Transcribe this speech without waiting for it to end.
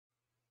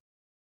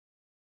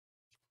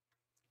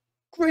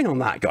Grin on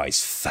that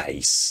guy's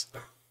face.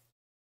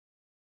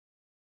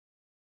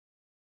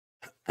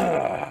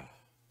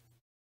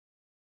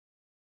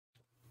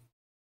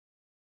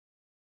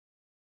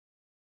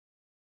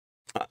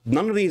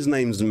 None of these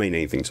names mean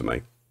anything to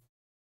me.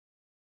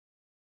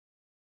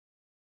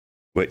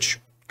 Which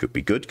could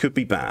be good, could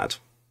be bad.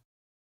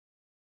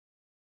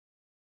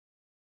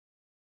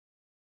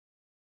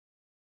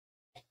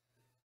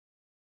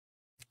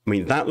 I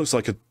mean, that looks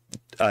like a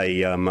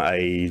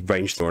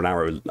ranged or an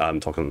arrow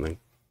token thing.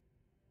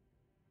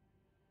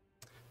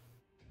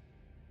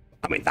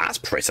 I mean, that's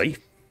pretty.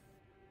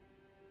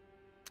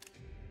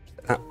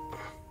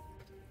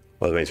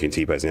 Well, the main screen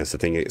T-posing, that's the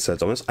thing it said,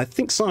 Thomas. I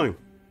think so.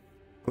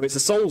 I mean, it's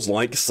a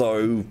Souls-like,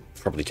 so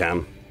probably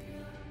can.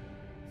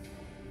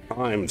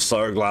 I'm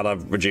so glad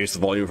I've reduced the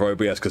volume for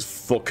OBS, because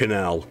fucking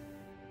hell.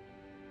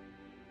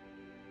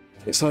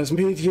 Size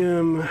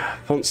medium,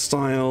 font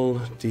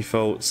style,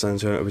 default,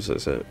 center,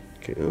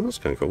 okay, oh, that's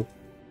kind of cool.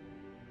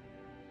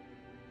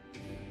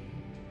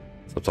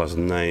 Subtitles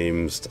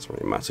names, doesn't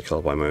really matter,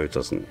 color by mode,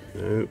 doesn't,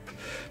 nope.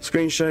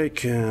 Screen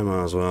shake,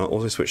 might as well.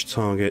 Auto switch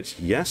target,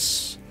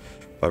 yes.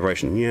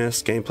 Vibration,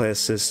 yes. Gameplay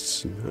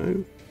assists,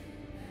 no.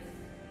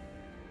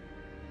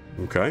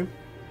 Okay.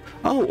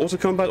 Oh, auto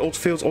combat, auto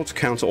fields, auto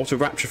counter, auto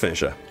rapture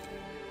finisher.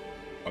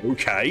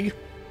 Okay.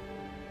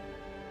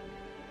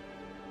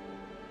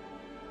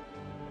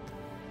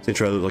 This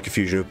intro looked like a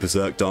fusion of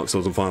Berserk, Dark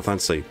Souls, and Final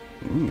Fantasy.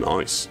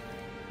 Nice.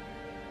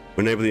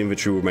 Enable the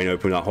inventory will remain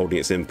open without holding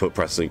its input,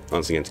 pressing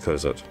once again to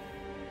close it.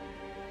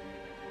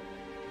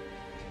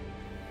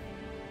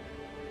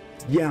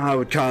 Yeah, I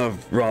would kind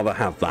of rather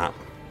have that.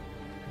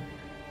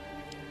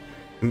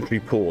 Inventory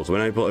pause.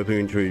 When able to open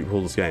inventory,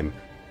 pause this game.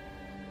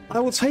 I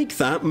will take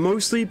that,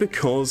 mostly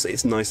because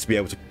it's nice to be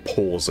able to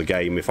pause a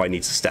game if I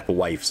need to step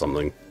away for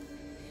something.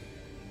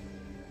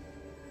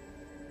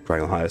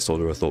 Dragon highest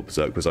order, I thought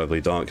Berserk was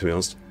overly dark, to be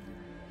honest.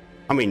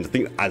 I mean, I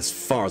think as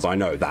far as I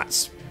know,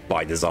 that's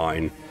by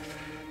design.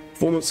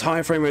 Performance,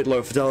 higher frame rate,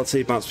 lower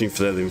fidelity, balance between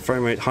fidelity and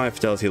frame rate, higher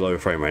fidelity, lower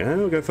frame rate.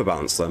 I'll go for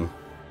balance then.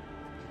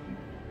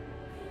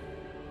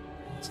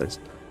 So,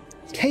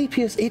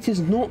 Capius, it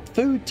is not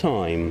food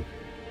time.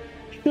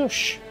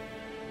 Shush.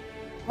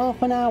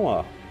 Half an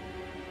hour.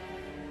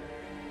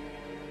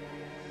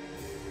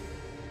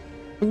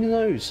 On the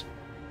nose.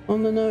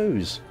 On the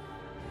nose.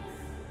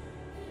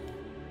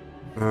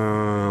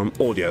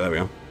 Audio, there we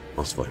go.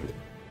 Lost volume.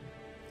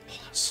 Oh,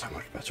 that's so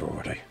much better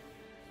already.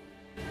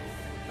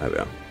 There we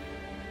are.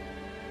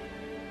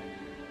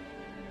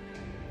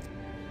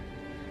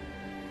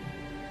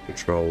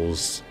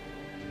 Controls.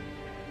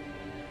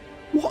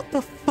 What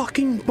the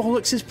fucking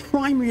bollocks is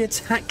primary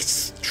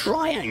attack's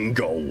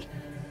triangle?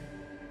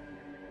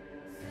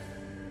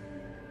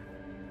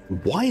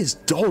 Why is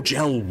dodge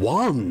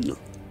L1?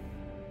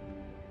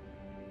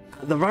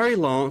 At the very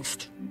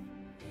last,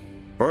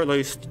 or at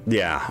least,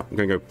 yeah, I'm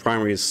gonna go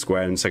primary is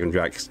square and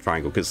secondary is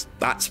triangle because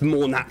that's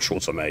more natural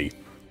to me.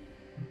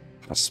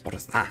 I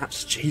spotted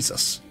that,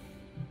 Jesus.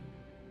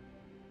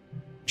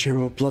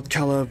 General blood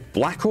color,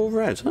 black or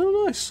red?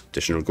 Oh, nice.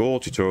 Additional gore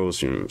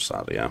tutorials,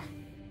 sadly, yeah.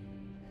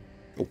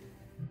 Cool.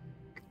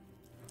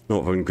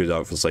 Not going good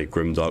out for say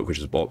grimdark, which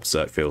is what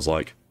Berserk feels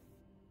like.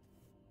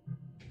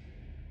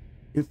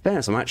 In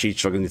fairness, I'm actually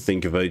struggling to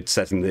think of a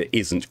setting that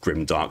isn't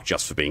grimdark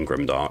just for being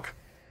grimdark.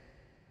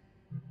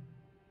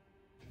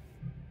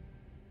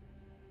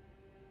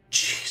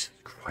 Jesus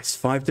Christ,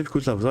 5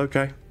 difficult levels,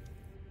 okay.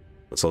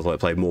 That sounds like I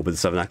played more with the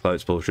 7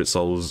 Acolytes, Bullshit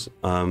Souls.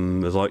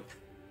 There's like,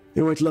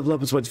 the only way to level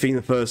up is by defeating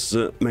the first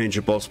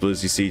major boss, but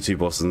as you see 2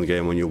 bosses in the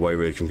game on your way,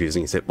 really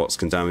confusing. His hitbox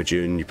can damage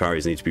you, and your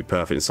parries need to be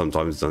perfect, and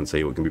sometimes it doesn't tell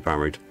you what can be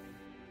parried.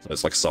 So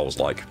it's like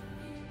Souls-like.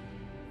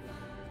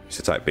 This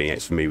attack being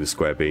X for me with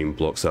square beam,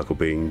 block, circle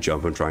beam,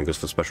 jump, and triangles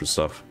for special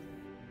stuff.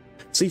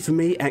 See, for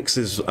me, X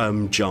is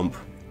jump.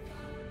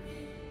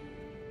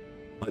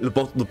 Like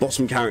the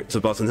bottom character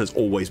button has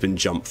always been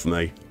jump for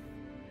me.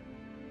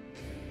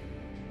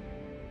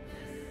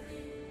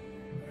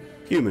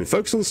 Human,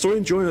 focus on the story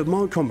and enjoy a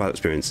mild combat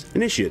experience.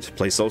 Initiate,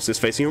 play Soulstice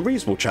facing a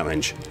reasonable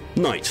challenge.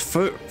 Knight,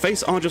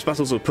 face arduous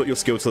battles or put your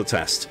skill to the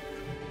test.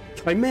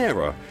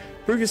 Chimera,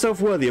 prove yourself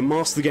worthy and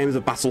master the game as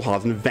a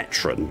battle-hardened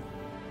veteran.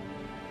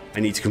 I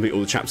need to complete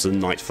all the chapters of the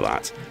Knight for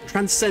that.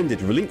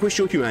 Transcended, relinquish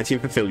your humanity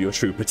and fulfill your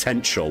true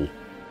potential.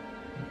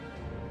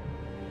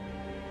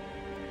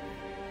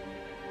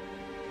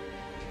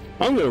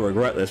 I'm going to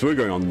regret this. We're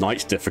going on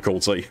Knight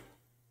difficulty.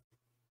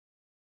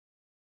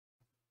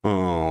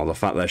 Oh, the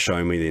fact they're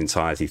showing me the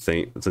entire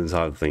thing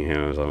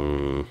here is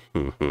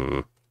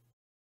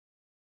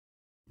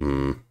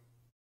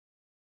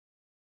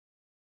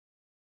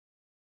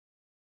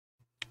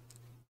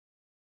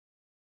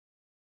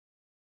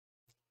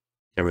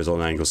Camera's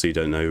on an angle so you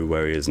don't know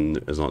where he is and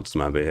it's not just a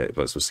man bit,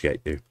 but it's to skate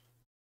you.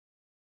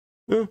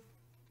 Oh,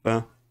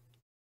 well.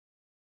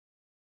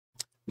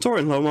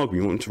 Torrent Lomog,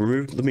 you want to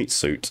remove the meat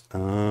suit.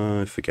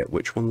 I forget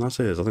which one that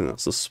is. I think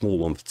that's the small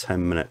one for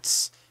 10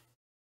 minutes.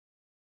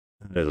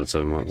 Let's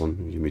have that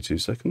one. Give me 2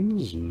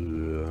 seconds.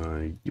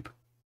 Yep.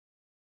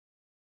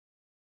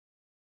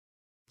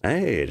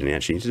 Hey, I didn't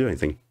actually need to do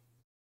anything.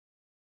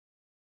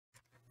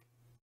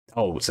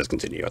 Oh, it says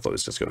continue. I thought it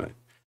was just going to...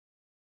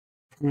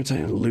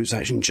 Rotate, lose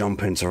action,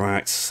 jump,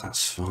 interact.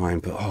 That's fine,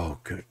 but oh,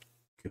 good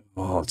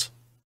God.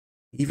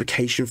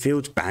 Evocation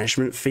field,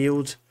 banishment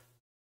field.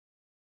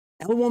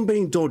 L1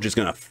 being dodge is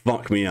going to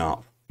fuck me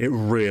up. It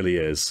really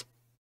is.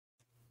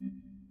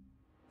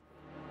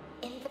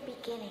 In the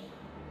beginning,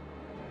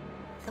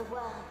 the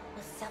world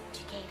was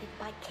subjugated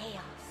by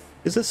chaos.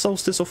 Is this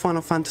Soulstice or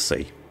Final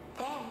Fantasy?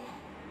 Then,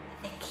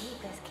 the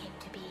Keepers came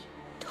to be.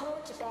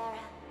 Torchbearer,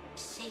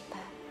 Shaper,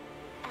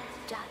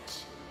 and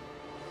Judge.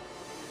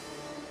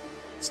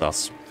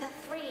 Sus. The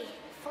three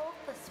fought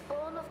the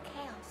spawn of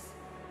chaos.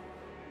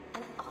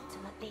 And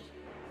ultimately,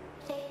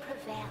 they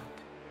prevailed.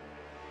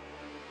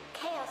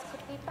 Chaos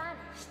could be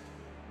banished,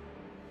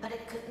 but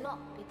it could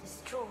not be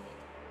destroyed.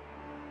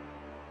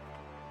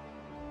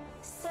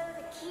 So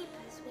the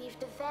Keepers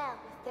weaved a veil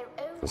with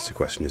their own... The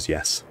question is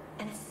yes.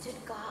 And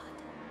stood guard.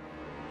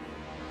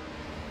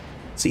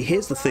 See,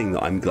 here's the thing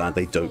that I'm glad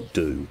they don't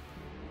do.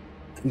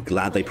 I'm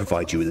glad they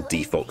provide you with a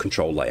default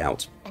control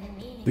layout.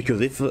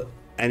 Because if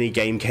any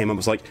game came up and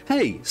was like,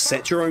 hey,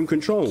 set your own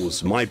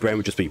controls, my brain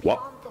would just be,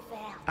 what?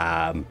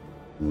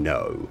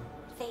 No.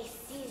 They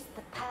seized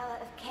the power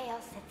of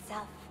chaos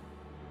itself.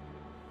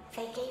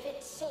 They gave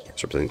it shape.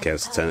 It's representing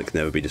chaos that can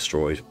never be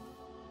destroyed.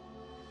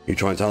 You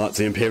try and tell that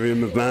to the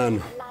Imperium of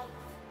Man.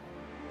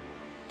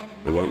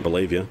 They won't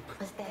believe you.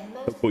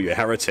 They'll call you a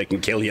heretic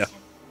and kill you.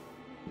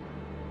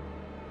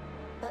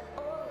 But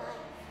all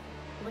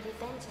life would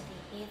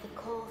eventually hear the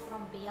call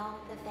from beyond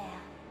the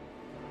veil.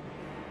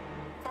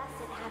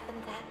 Thus it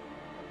happened that,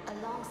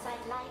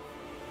 alongside life,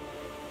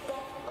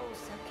 death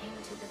also came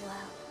to the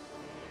world.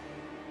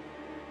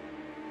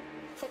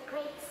 The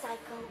great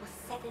cycle was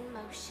set in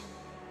motion.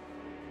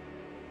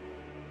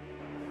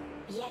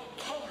 Yet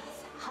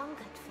chaos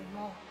hungered for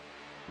more,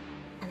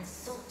 and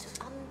sought to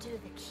undo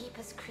the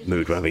Keeper's creed.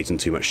 Mood when I've eaten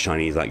too much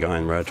Chinese, that guy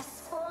in red. The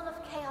spawn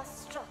of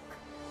chaos struck,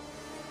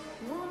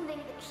 wounding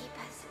the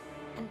Keepers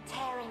and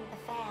tearing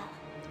the veil.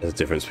 There's a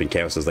difference between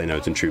chaos as they know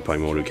it and true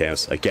primordial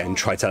chaos. Again,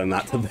 try telling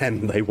that to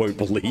them, they won't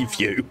believe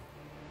you.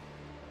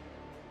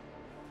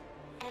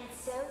 And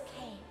so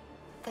came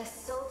the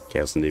Soulstice.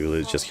 Chaos and evil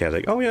is just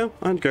chaotic. Oh yeah,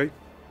 I'd agree.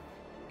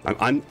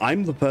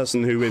 I'm the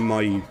person who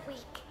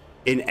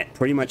in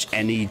pretty much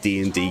any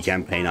D&D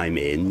campaign I'm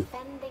in,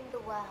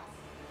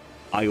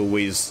 I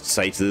always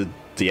say to the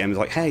DMs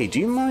like, hey, do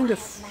you mind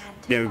if,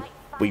 you know,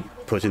 we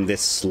put in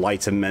this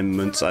slight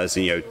amendment as,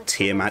 you know,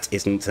 Tiamat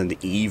isn't an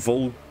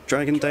evil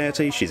dragon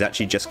deity, she's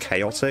actually just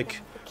chaotic,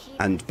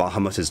 and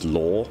Bahamut is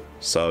law,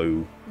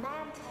 so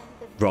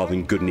rather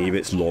than good and evil,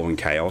 it's law and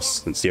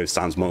chaos. And, you know, it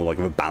sounds more like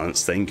a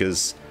balanced thing,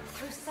 because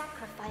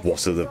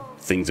what are the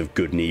things of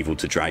good and evil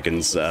to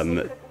dragons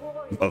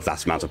of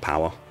that amount of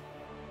power?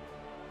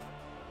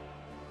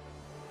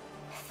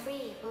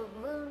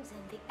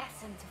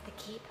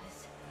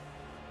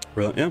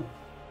 Right, yeah.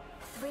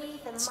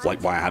 It's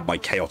like why I had my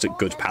chaotic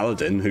good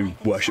paladin who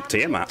worshipped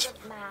Tiamat.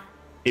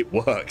 It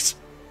worked.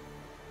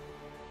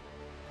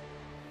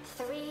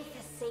 Three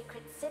the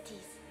sacred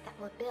cities that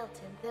were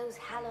built in those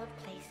hallowed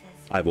places.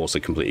 I've also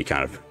completely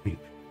kind of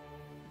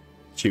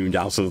tuned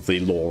out of the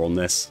lore on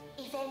this.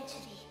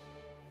 Eventually,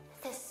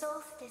 the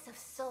Soulstice of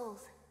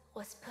Souls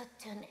was put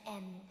to an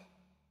end.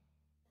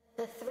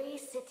 The three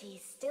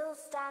cities still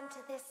stand to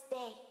this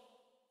day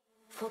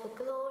for the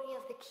glory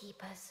of the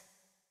Keepers.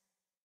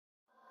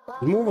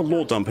 There's more of a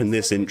lore dump in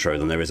this intro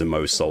than there is in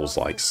most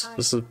Souls-likes.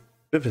 This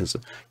is a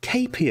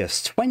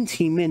Capius,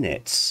 20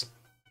 minutes.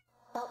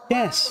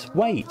 Yes,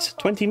 wait,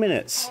 20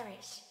 minutes.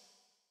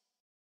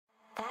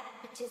 That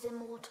which is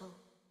immortal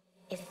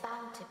is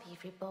bound to be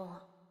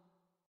reborn.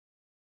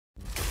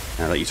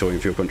 Now that you're talking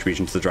for your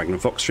contribution to the Dragon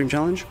and Fox stream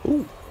challenge.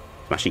 Ooh,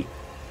 smashy.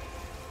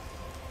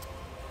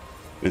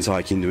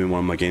 Entire kingdom in one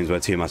of my games where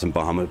Tiamat and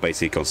Bahamut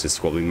basically consist of a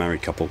squabbling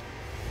married couple.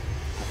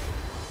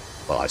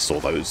 Well, I saw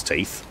those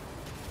teeth.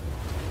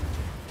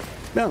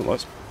 No, it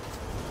was.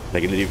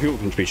 Making any of your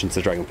contribution to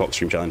the Dragon Fox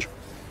stream challenge.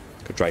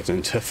 Got dragged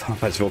into Final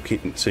Fantasy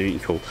 14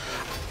 cool.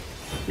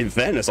 In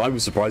fairness, I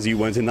was surprised you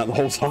weren't in that the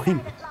whole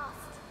time.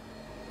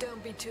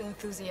 Don't be too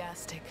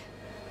enthusiastic.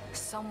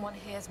 Someone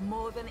here is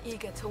more than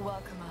eager to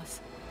welcome us.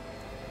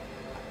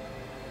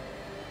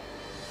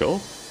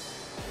 Sure.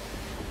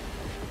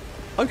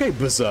 Okay,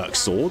 Berserk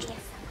Sword.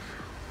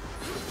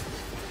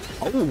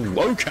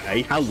 Oh,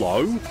 okay,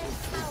 hello.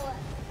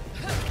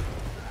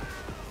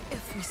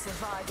 If we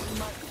survive, we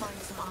might find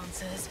some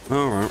answers.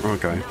 Alright,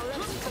 okay.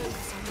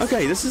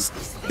 Okay, this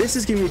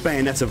is giving me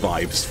Bayonetta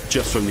vibes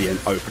just from the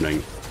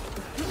opening.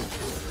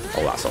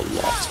 Oh, that's a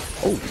lot.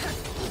 Oh.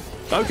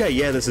 Okay,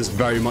 yeah, this is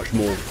very much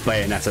more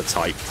Bayonetta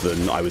type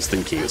than I was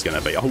thinking it was going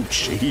to be. Oh,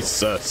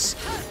 Jesus.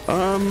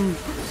 I'm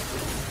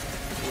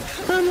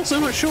not so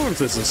much sure if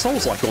this is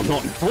Souls-like or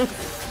not.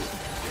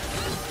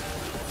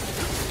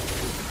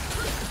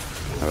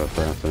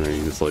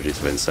 Mythologies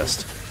of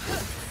incest.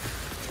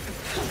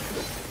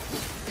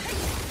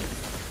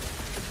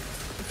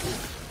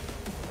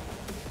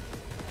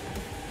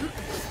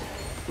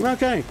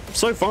 Okay,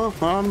 so far,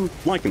 I'm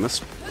liking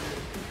this.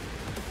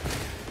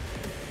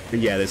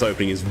 And yeah, this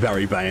opening is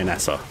very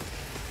Bayonetta.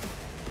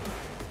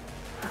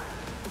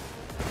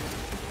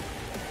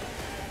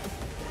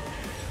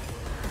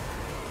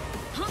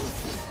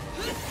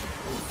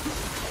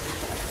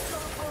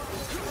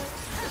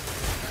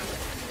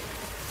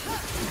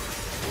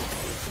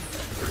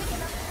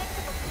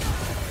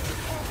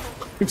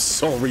 I'm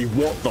sorry,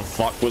 what the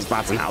fuck was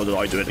that and how did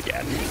I do it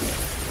again?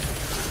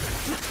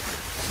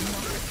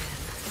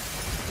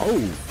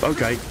 Oh,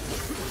 okay.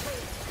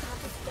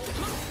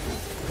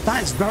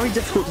 That is very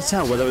difficult to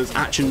tell whether it's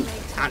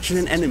actually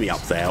an enemy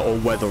up there or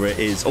whether it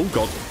is... Oh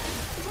god.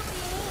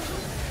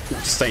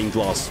 Stained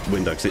glass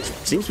window, because it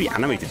seems to be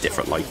animated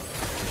differently.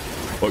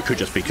 Or it could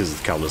just be because of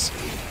the colours.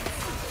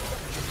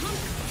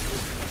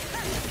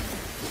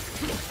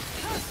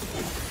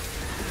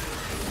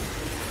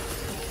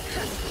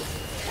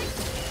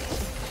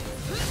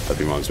 That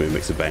reminds me of a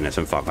mix of Bayonetta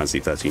and Final Fantasy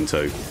 13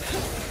 too.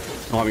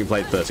 Having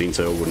played 13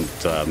 too, I wouldn't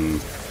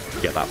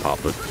get that part,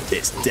 but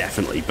it's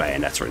definitely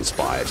Bayonetta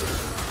inspired.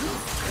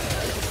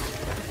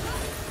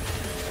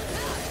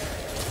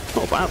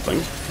 Not a bad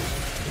thing.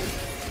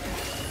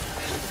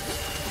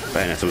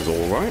 Bayonetta was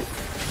alright.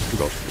 Oh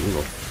god, oh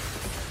god.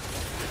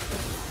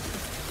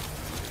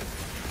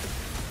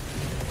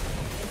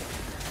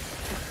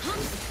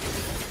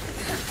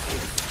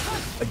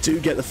 I do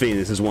get the feeling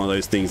this is one of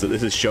those things that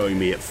this is showing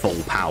me at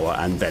full power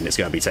and then it's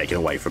going to be taken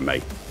away from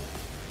me.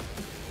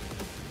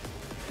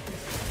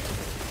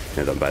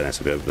 Yeah, done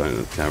Bayonetta a bit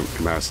of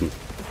comparison.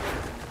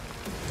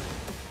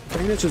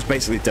 Bayonetta is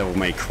basically Devil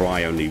May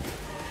Cry, only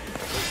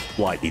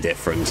slightly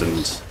different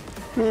and,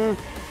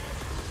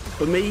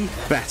 for me,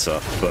 better,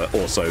 but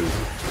also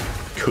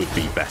could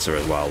be better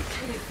as well.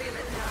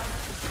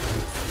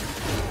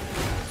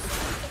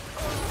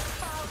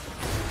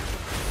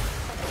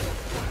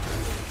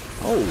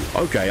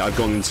 Oh, okay, I've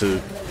gone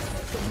into...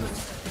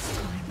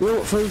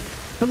 Well,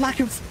 for lack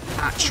of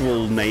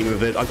actual name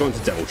of it, I've gone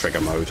into Devil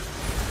Trigger mode.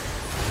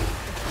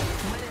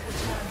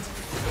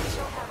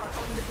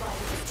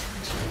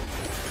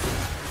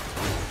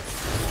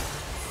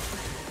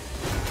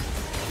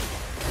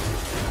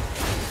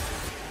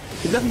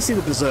 You can definitely see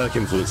the Berserk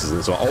influences in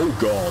this one. Oh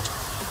god.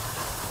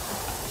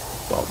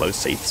 Well,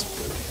 those teeth.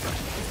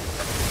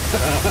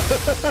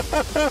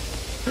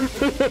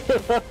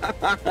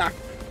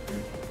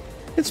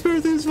 It's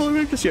spirit is full of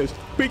ricochet.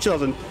 Reach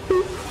out and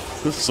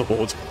the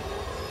sword.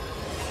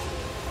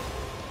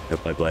 I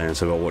play Bayonetta,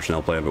 so I'll watch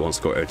an play every once,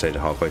 got irritated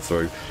halfway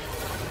through.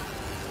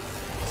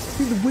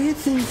 See, the weird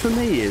thing for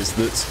me is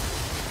that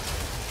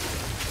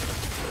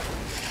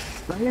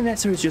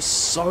Bayonetta is just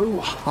so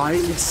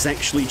highly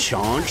sexually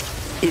charged.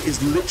 It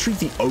is literally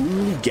the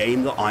only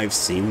game that I've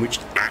seen which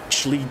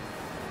actually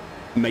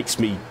makes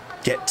me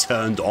get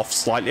turned off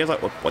slightly. I was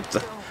like, what the?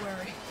 Don't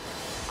worry.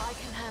 I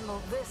can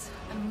handle this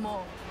and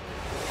more.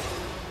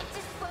 It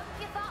just won't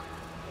give up.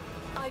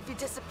 I'd be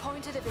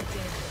disappointed if it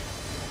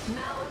did.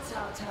 Now it's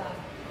our turn.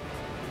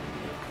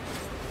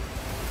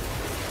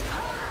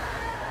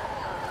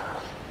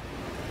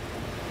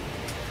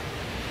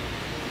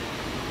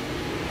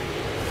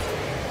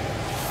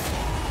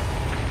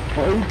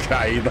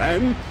 Okay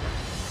then.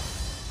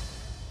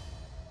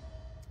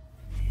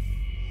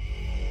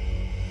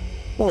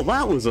 Well,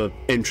 that was an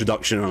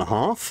introduction and a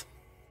half.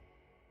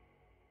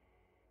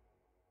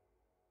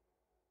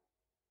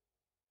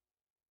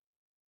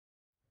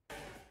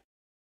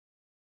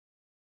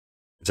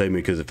 It's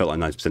only because it felt like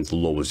 90% of the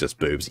lore was just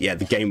boobs. Yeah,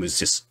 the game was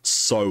just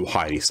so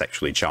highly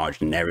sexually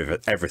charged and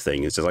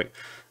everything is just like,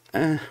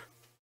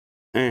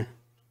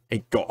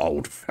 It got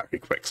old very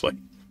quickly.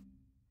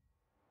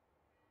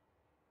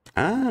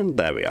 And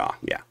there we are,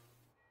 yeah.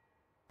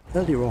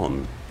 Earlier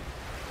on,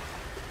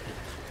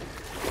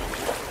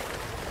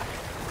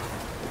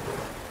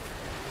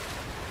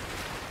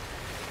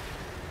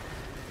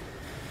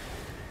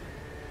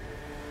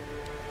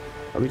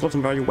 we got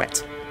them very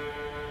wet.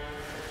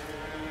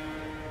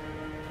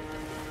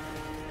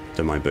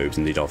 Don't mind boobs,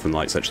 indeed often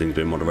like such things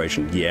in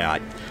moderation. Yeah,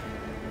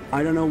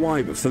 I don't know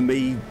why, but for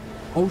me...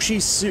 Oh,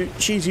 she's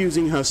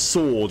using her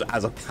sword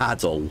as a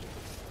paddle.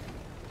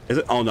 Is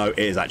it? Oh no, it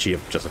is actually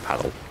just a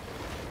paddle.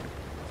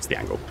 It's the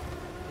angle.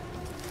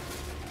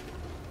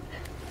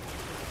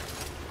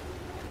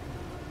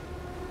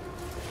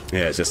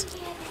 Yeah, it's just...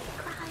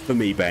 For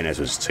me, Bayonetta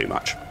was too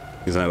much.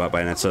 Because I know about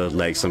Bayonetta,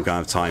 legs, some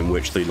kind of time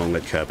witch, the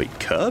long-legged Kirby.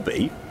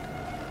 Kirby?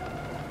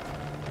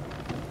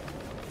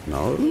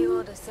 No? You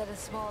ought to set a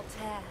small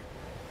tear.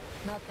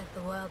 Not that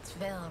the world's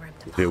veil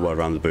ripped apart. Do a word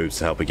around the boobs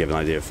to help her give an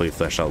idea of fully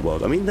fleshed out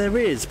world. I mean, there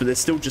is, but there's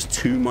still just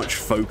too much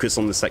focus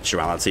on the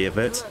sexuality of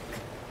it.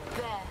 Look,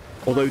 there.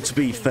 Although, to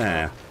be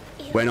fair,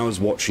 when I was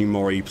watching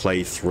Mori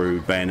play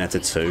through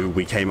Bayonetta 2,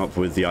 we came up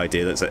with the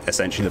idea that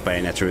essentially the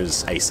Bayonetta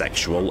is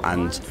asexual,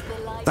 and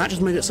that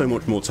just made it so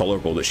much more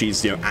tolerable that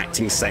she's, you know,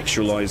 acting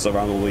sexualized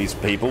around all these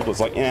people.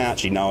 It's like, yeah,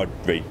 actually, no, I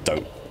really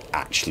don't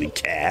actually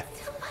care.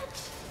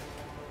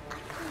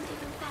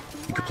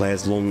 You could play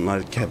as long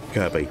as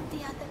Kirby.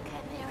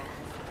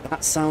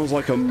 That sounds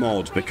like a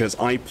mod, because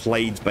I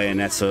played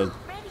Bayonetta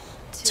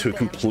to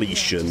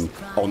completion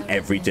on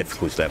every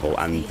difficulty level,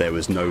 and there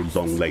was no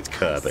long-legged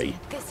Kirby.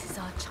 This is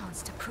our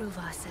chance to prove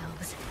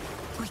ourselves.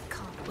 We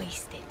can't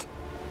waste it.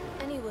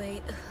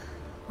 Anyway,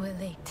 we're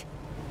late.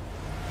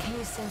 Can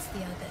you sense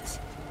the others?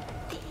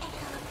 The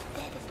echo of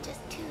the dead is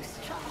just too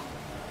strong.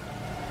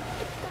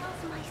 It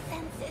dulls my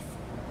senses.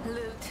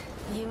 Loot,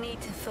 you need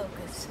to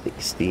focus.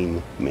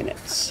 16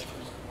 minutes.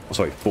 Oh,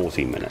 sorry,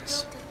 14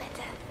 minutes. You'll do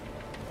better.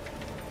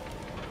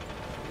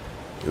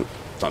 Oop,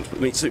 time to put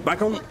the meat suit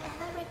back on.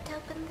 Whatever ripped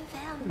open the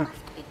veil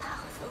must be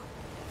powerful.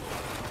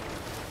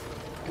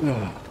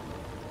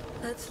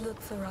 Let's look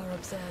for our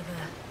observer.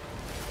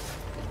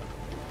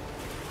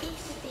 He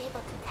should be able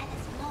to tell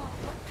us more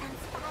what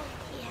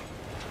transpired here.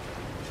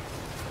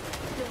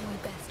 Then we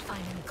best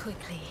find him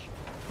quickly.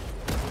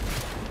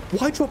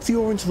 Why drop the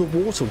ore into the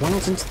water? Why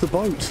not into the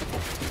boat?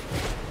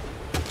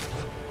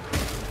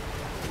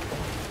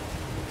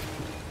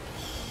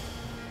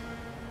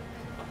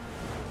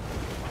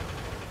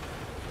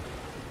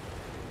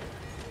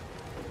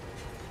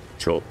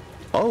 Sure.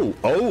 Oh,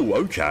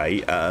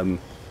 okay.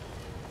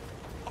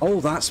 Oh,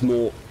 that's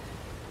more...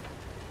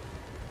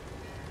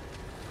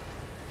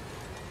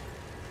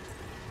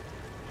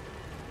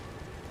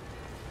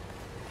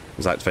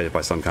 It's activated by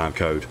some kind of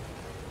code.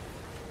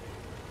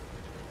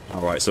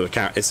 Alright, so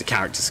it's a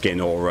character skin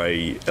or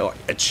a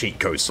cheat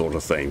code sort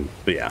of thing.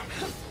 But yeah.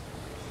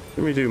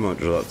 Didn't really do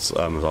much of that as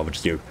I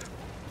just, you know,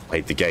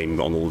 played the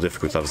game on all the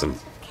difficult levels and...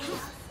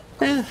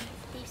 Eh.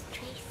 These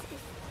traces.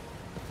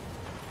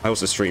 I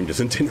also streamed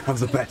it and didn't have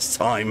the best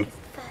time.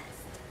 First,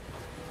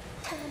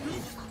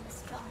 turning on the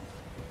strong.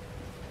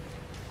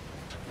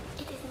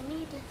 It is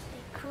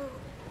needlessly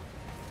cruel.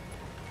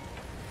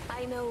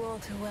 I know all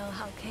too well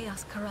how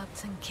chaos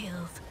corrupts and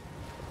kills.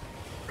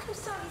 I'm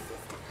sorry,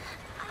 sister.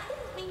 I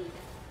didn't mean.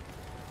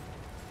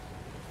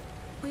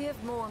 We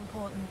have more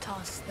important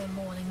tasks than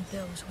mourning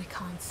those we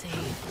can't save.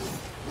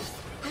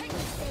 When we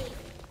save,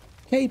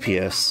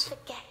 KPS.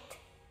 forget.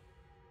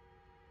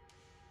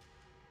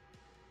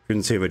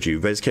 Frequency of residue.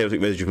 Raise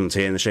chaotic residue from the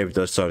tier in the shape of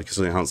dust side because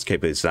it enhances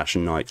capabilities slash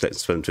and night.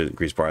 Let's spend to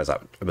increase Briar's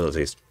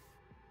abilities.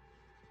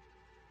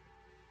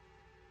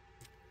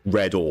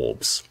 Red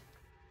orbs.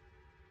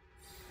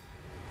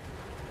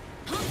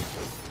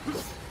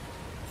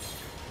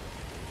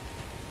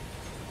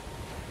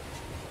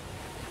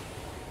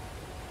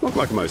 Not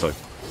like a Mozo.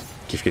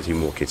 Give Kitty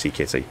more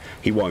kitty.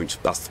 He won't.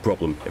 That's the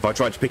problem. If I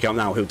try to pick it up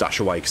now, he'll dash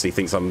away because he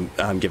thinks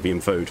I'm giving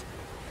him food.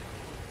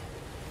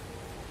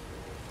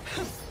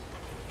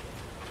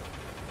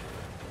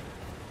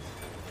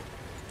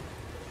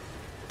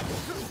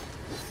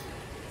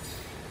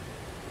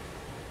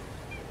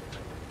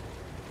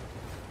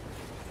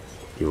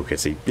 Evil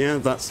Kitty. Yeah,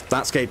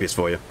 that's Capius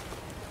for you.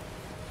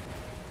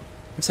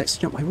 Sex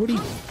jump. I already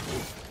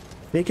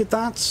figured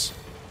that.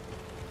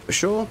 For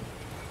sure.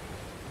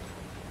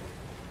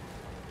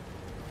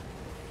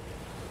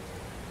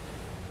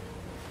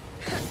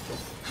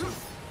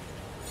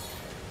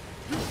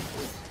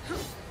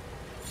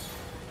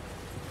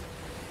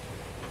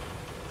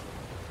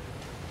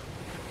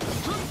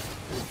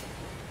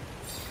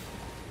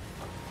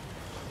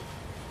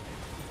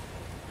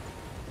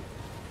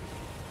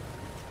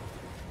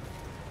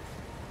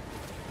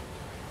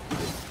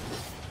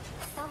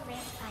 Some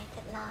respite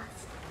at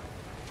last.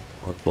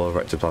 Blow of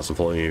ectoplasm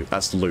following you.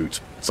 That's loot.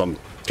 Some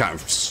kind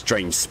of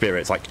strange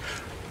spirits. Like,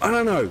 I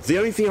don't know. The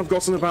only thing I've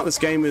gotten about this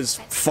game is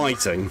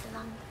fighting.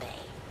 Along the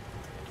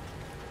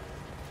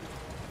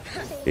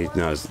bay. He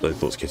knows the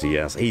thoughts Kitty,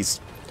 yes.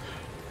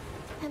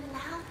 And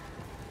now,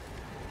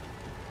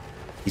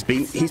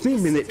 He's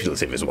being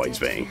manipulative is what he's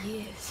being.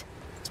 Years.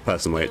 It's a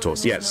person way it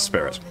talks. Yeah, it's a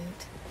spirit.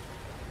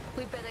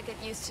 We better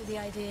get used to the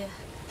idea.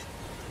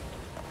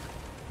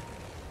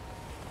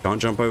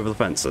 Can't jump over the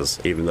fences,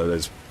 even though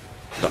there's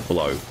stuff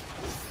below.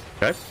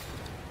 Okay.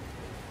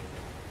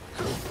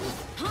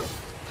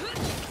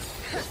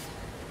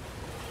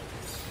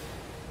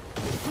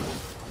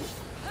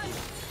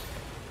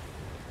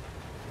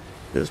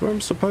 Is this where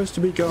I'm supposed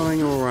to be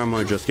going, or am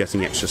I just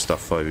getting extra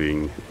stuff by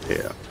being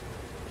here?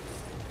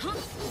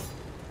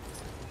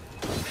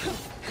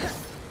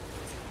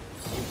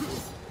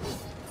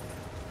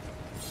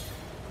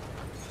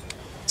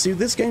 See,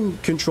 this game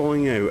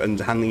controlling you and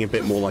handling a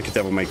bit more like a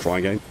Devil May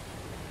Cry game.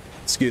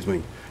 Excuse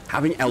me.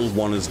 Having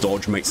L1 as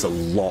dodge makes a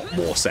lot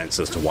more sense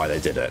as to why they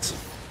did it.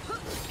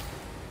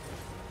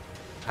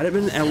 Had it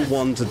been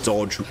L1 to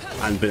dodge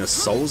and been a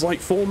Souls-like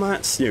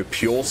format, you know,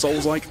 pure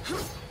Souls-like,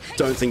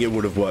 don't think it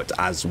would have worked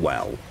as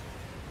well.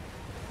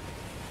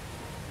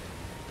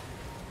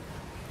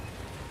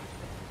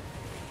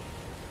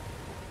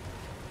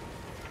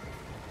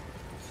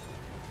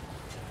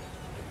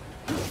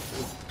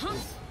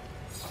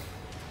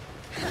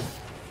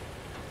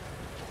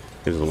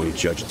 He doesn't want to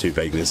judge it too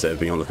vaguely instead of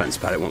being on the fence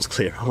about it, wants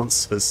clear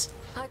answers.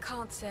 I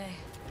can't say.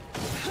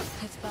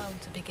 It's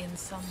bound to begin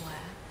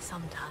somewhere,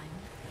 sometime.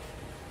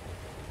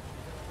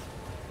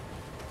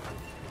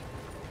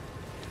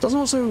 Doesn't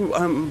also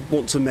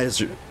want to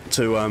measure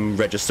to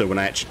register when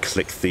I actually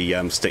click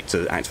the stick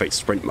to activate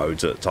sprint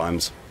modes at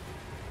times.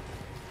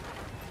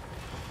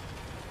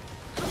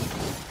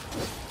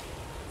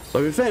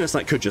 So in fairness,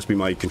 that could just be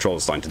my controller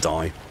starting to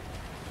die.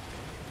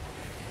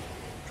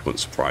 Which wouldn't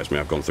surprise me,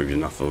 I've gone through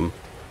enough of them.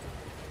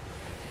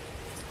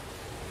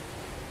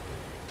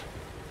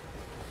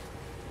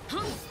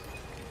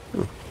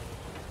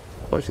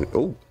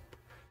 Oh.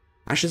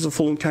 Ashes of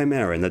Fallen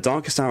Chimera. In the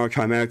darkest hour,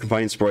 Chimera can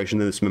find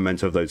inspiration in this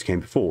memento of those who came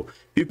before.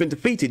 If you've been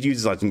defeated, use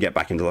this item to get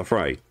back into the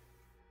fray.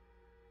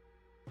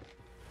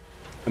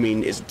 I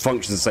mean, it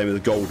functions the same as a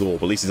gold orb,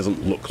 but at least it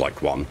doesn't look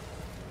like one.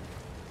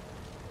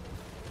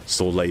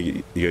 Still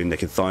lay your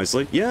naked thighs,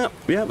 like, yeah,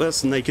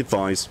 that's naked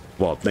thighs.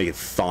 Well, naked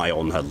thigh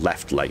on her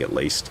left leg at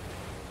least.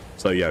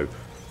 So,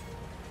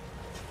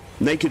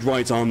 naked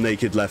right arm,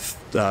 naked left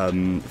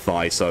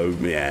thigh, so,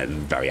 yeah,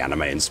 very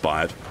anime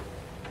inspired.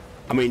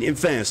 I mean, in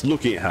fairness,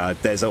 looking at her,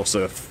 there's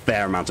also a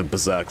fair amount of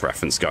Berserk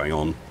reference going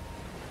on.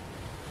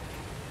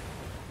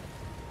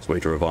 It's a way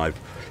to revive.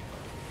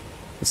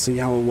 Let's see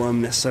how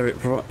necessary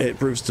it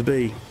proves to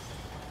be.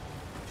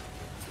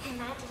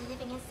 Imagine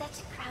living in such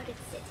a crowded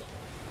city.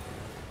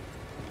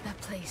 A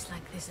place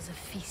like this is a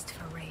feast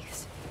for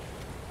wraiths.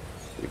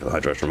 Leave the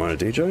hydration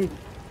reminder, DJ.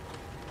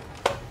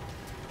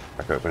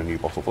 Crack open a new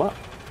bottle flap.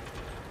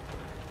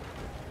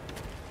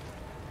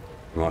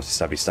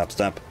 Nasty stabby stab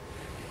stab.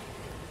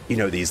 You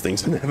know these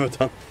things are never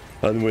done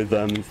and with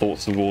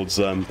thoughts towards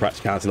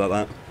practicality like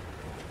that.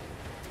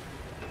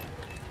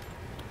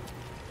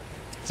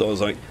 So I was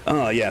like,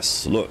 ah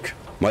yes, look,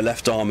 my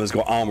left arm has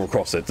got armor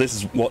across it. This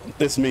is what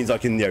this means. I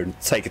can,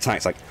 take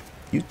attacks. Like,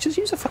 you just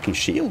use a fucking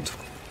shield.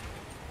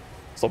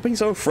 Stop being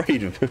so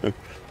afraid of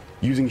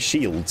using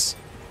shields.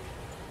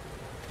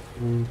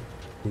 I'm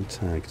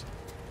tagged.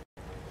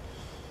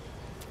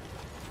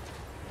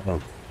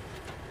 Oh.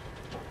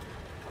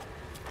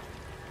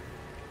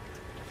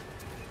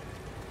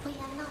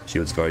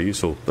 Shields are very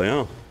useful. They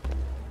are.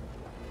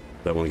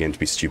 Don't want the game to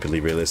be stupidly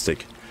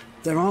realistic.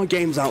 There are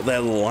games out there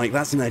like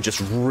that, and they're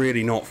just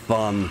really not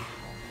fun.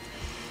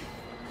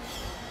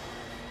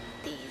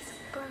 These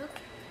broke.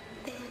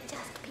 They were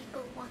just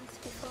people once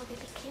before they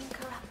became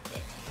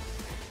corrupted.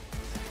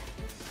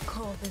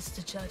 Call this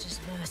the judge's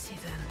mercy,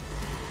 then.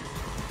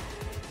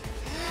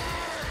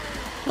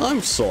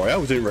 I'm sorry,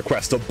 I didn't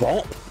request a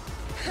bop.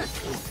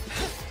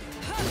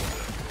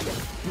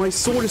 My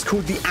sword is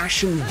called the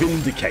Ashen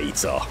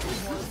Vindicator.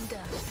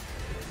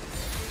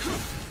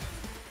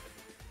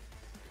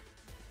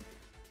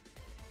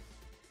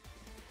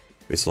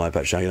 It's like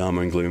that shaggy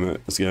armor and gloom.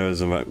 Let's go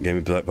as about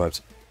gaming black vibes.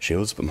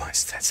 Shields, but my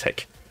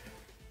aesthetic.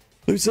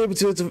 Loot's able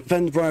to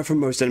defend Briar from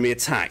most enemy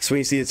attacks. When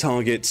you see the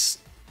targets.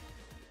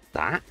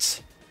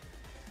 That?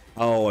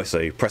 Oh, I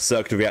see. Press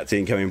circle to react to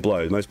incoming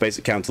blow. The most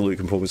basic counter loot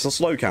can perform is a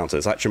slow counter.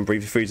 This action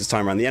briefly freezes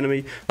time around the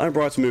enemy, allowing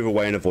Briar to move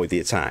away and avoid the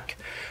attack.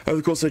 Over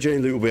the course of the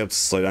journey, loot will be able to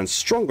slow down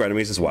stronger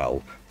enemies as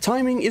well.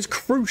 Timing is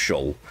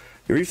crucial.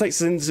 Your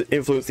reflexes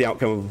influence the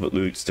outcome of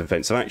loot's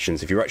defensive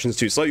actions. If your reaction is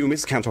too slow, you'll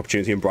miss the counter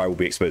opportunity and Briar will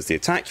be exposed to the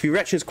attack. If your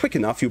reaction is quick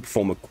enough, you'll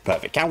perform a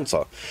perfect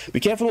counter. Be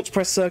careful not to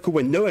press circle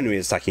when no enemy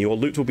is attacking you, or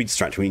loot will be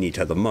distracted when you need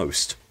her the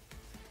most.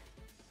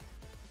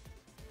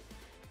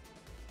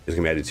 It's going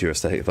to be added to your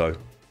aesthetic though.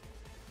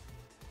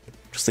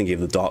 Just thinking of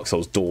the Dark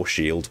Souls door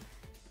shield.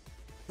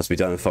 Must be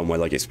done in a fun way,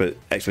 like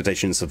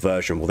expectation and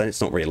subversion. Well, then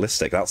it's not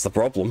realistic. That's the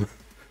problem.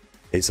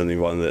 It's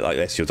something one that, like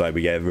this, you'll die,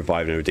 but get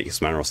revived in a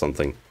ridiculous manner or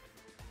something.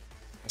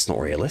 That's not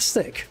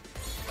realistic.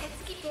 Let's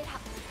keep it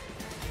up.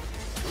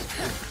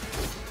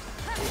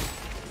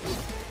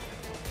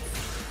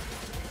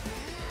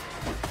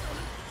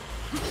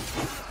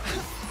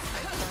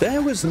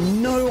 There was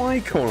no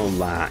icon on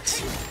that.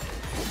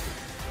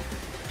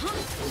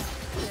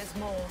 There's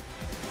more.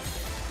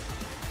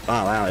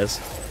 Ah, that is.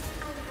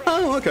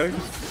 Oh, okay.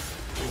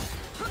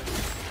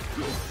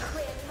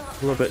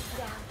 A little bit.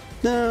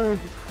 No.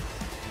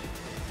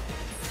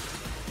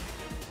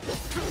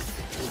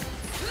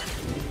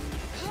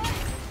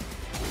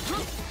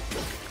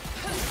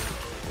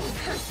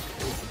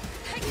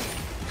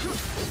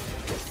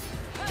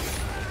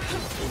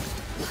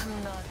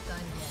 I'm not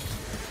done yet.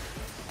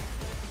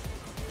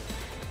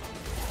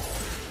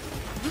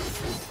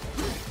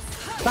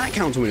 That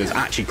counter win is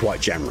actually quite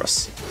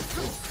generous.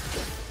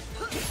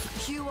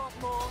 You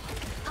want more?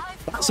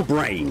 That's a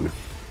brain.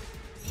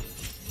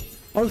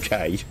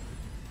 Okay.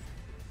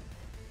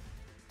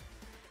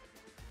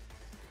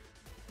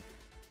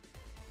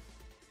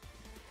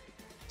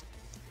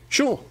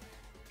 Sure.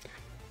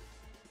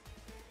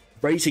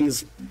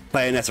 Ratings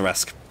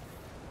Bayonetta-esque.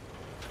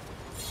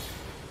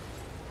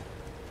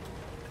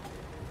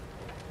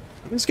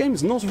 This game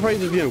is not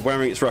afraid of,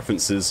 wearing its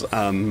references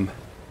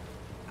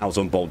out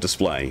on bold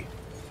display.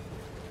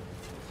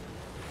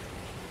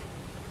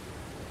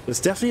 This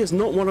definitely is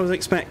not what I was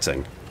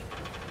expecting.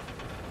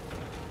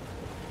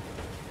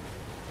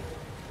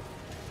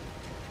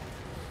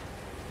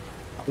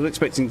 I was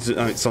expecting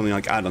to, something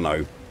like, I don't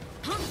know,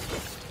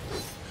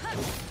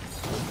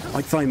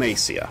 like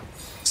Thymacia.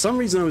 For some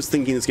reason I was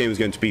thinking this game was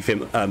going to be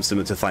similar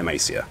to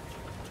Thymacia.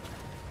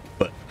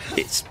 But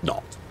it's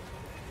not.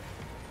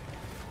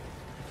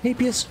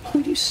 Apius,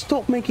 will you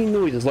stop making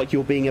noises like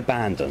you're being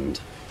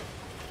abandoned?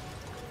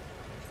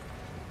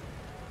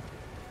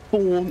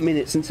 4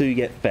 minutes until you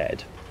get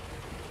fed.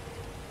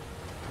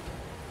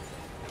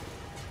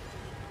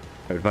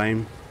 Code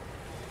Vein.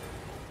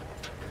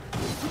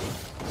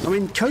 I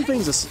mean, Code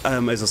Vein is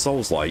a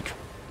Souls-like.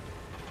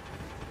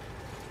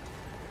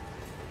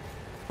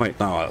 Wait,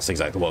 no, that's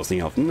exactly what I was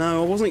thinking of.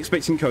 No, I wasn't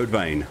expecting Code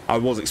Vein. I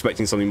was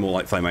expecting something more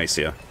like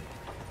Thymacia.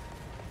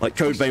 Like,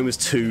 Code Vein was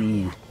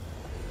too...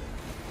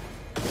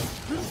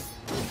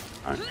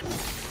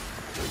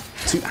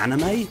 too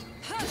anime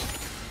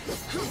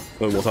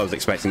than what I was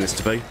expecting this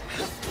to be.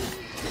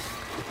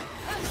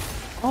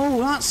 Oh,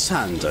 that's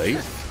handy.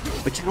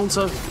 The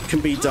counter can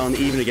be done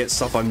even against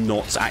stuff I'm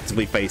not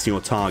actively facing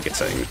or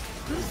targeting.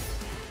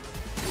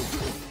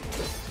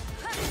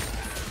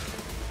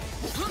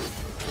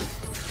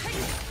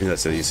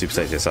 That's a super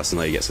safety assassin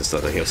there. He gets this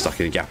heel stuck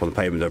in a gap on the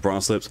pavement of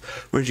brass lips.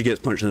 When she gets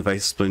punched in the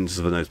face, splinters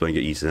of her nose bone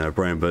get eaten in her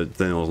brain, but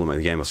then it'll make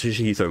the game. So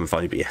you throw him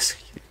funny, but yes,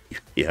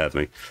 you heard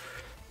me.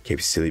 Keep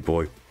a silly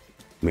boy.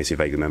 Makes you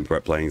vaguely remember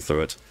it playing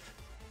through it.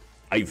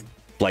 I've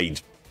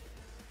played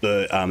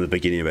the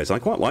beginning of it, and I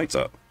quite liked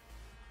it.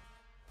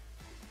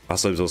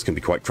 Brass lips can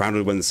be quite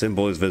crowded when the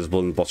symbol is visible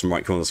in the bottom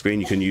right corner of the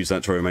screen. You can use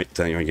that to remote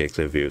down and get a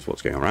clear view of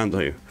what's going on around you.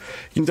 You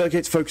can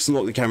dedicate to focus and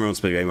lock the camera on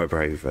speed game mode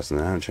behavior, pressing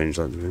down and change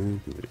that.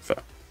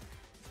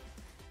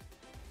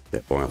 Yeah,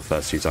 boring the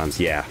first few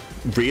times. Yeah,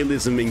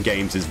 realism in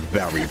games is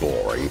very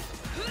boring.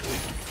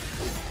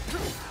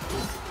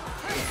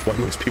 Why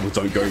most people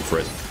don't go for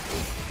it.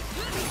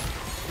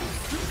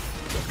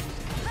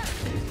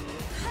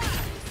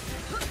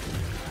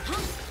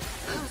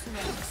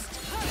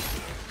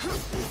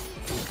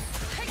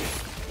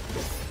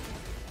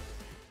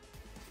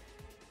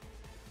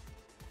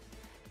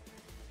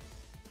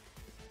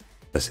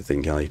 That's the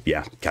thing, Kelly.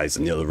 Yeah, Kelly's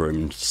in the other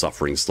room,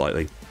 suffering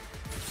slightly.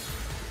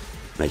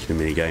 Making a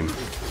mini game.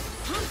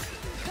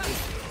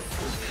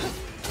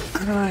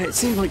 It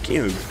seems like,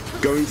 you know,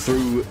 going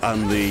through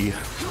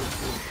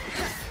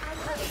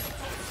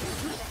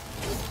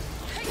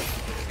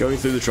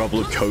the trouble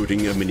of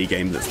coding a mini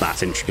game that's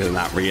that intricate and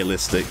that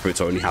realistic, but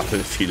it's only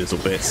happened a few little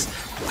bits.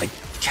 I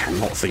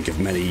cannot think of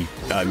many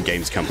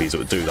games companies that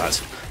would do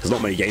that. There's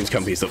not many games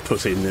companies that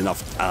put in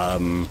enough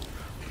thought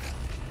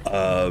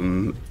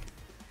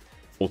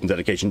and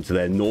dedication to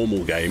their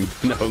normal game,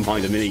 never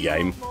mind a mini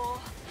game.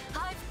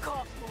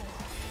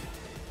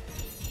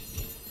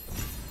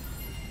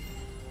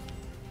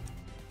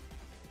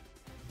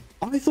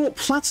 I thought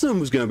Platinum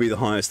was going to be the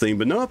highest thing,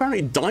 but no,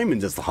 apparently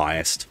Diamond is the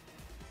highest.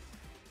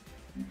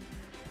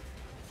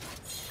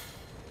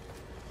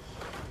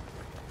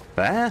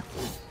 Fair.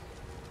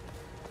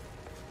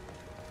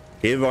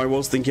 Here I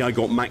was thinking I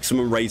got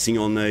maximum rating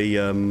on a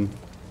on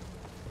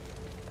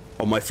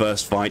my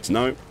first fight.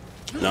 No,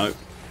 no,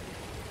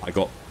 I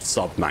got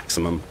sub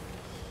maximum.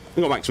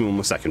 I got maximum on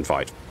my second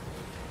fight.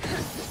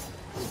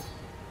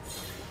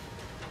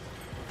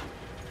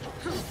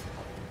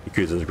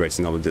 Yakuza's a great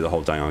thing. I would do the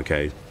whole dang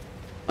arcade.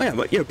 Oh yeah,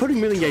 but yeah,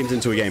 putting mini games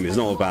into a game is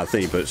not a bad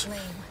thing, but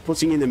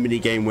putting in a mini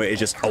game where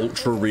it's just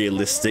ultra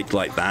realistic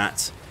like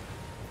that,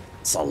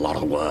 it's a lot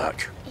of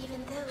work.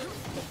 Even though it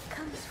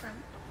comes from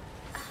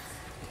us.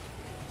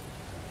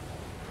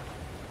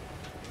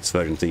 This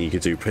version thing you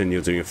could do when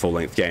you're doing a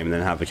full-length game and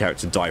then have the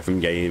character die from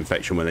getting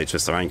infection when they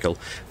twist their ankle.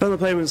 Then the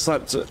player was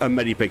slapped a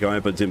medipick on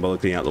it, but didn't bother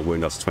cleaning out the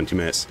wound after 20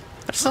 minutes.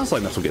 That sounds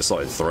like Metal Gear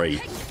Solid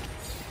 3.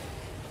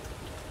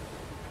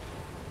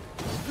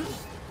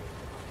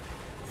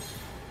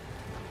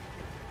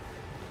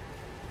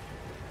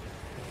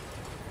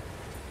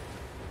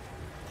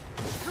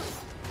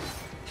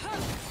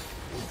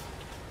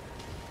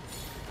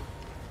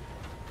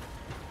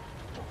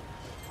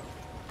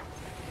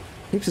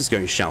 He's just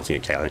going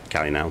shouting at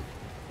Callie now.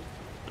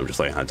 I'm just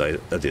like,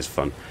 that is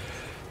fun.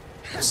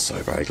 I'm so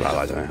very glad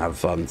I don't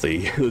have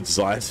the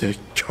desire to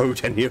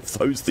code any of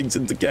those things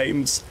into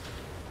games.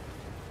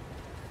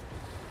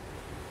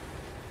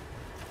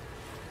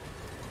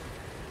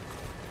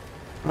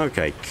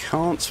 Okay,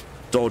 can't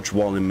dodge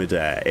while in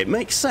midair. It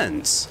makes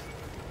sense.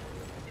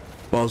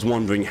 But I was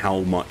wondering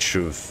how much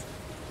of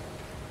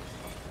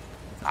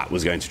that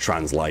was going to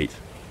translate.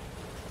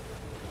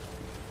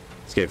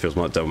 This game feels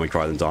more like Devil May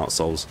Cry than Dark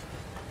Souls.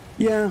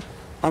 Yeah,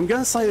 I'm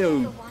gonna say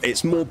though,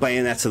 it's more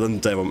Bayonetta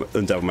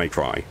than Devil May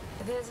Cry.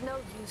 There's no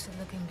use in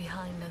looking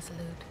behind us, Lude.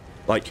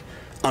 Like,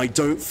 I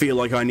don't feel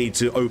like I need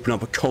to open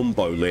up a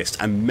combo list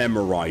and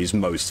memorize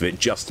most of it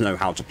just to know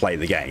how to play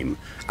the game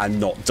and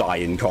not die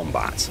in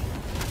combat.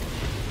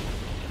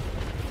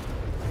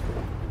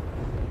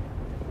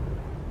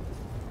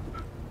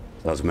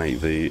 Does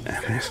make the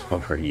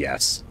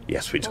yes,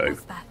 yes we do.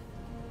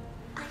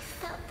 I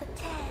felt the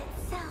tear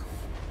itself.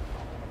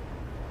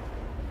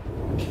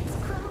 It's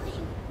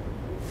growing.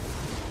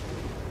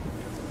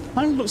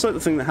 Kind of looks like the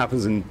thing that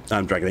happens in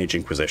Dragon Age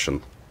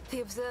Inquisition.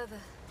 The Observer.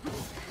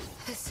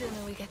 The sooner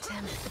we get to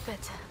him, the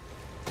better.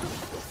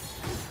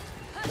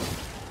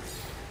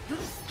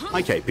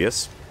 Hi,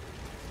 Capius.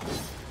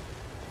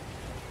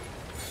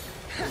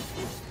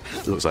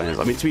 It looks like it is.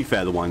 I mean, to be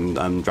fair, the one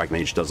Dragon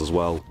Age does as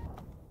well.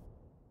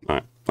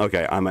 Alright,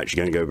 okay, I'm actually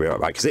going to go be right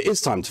back, because it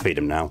is time to feed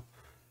him now.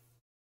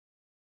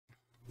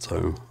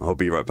 So, I'll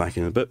be right back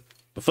in a bit.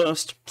 But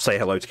first, say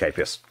hello to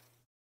Capius.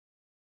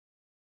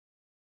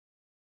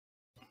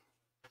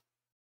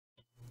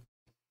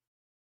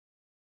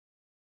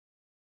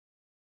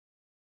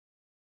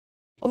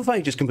 Well, the fact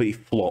he just completely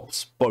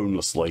flops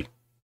bonelessly.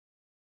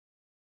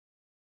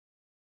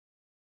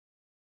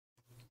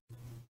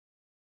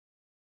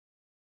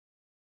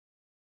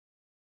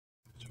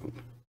 Good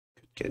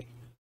kitty.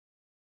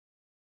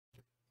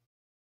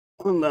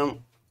 And there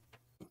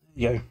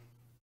you go.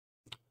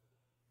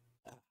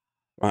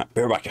 Right,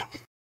 be right back.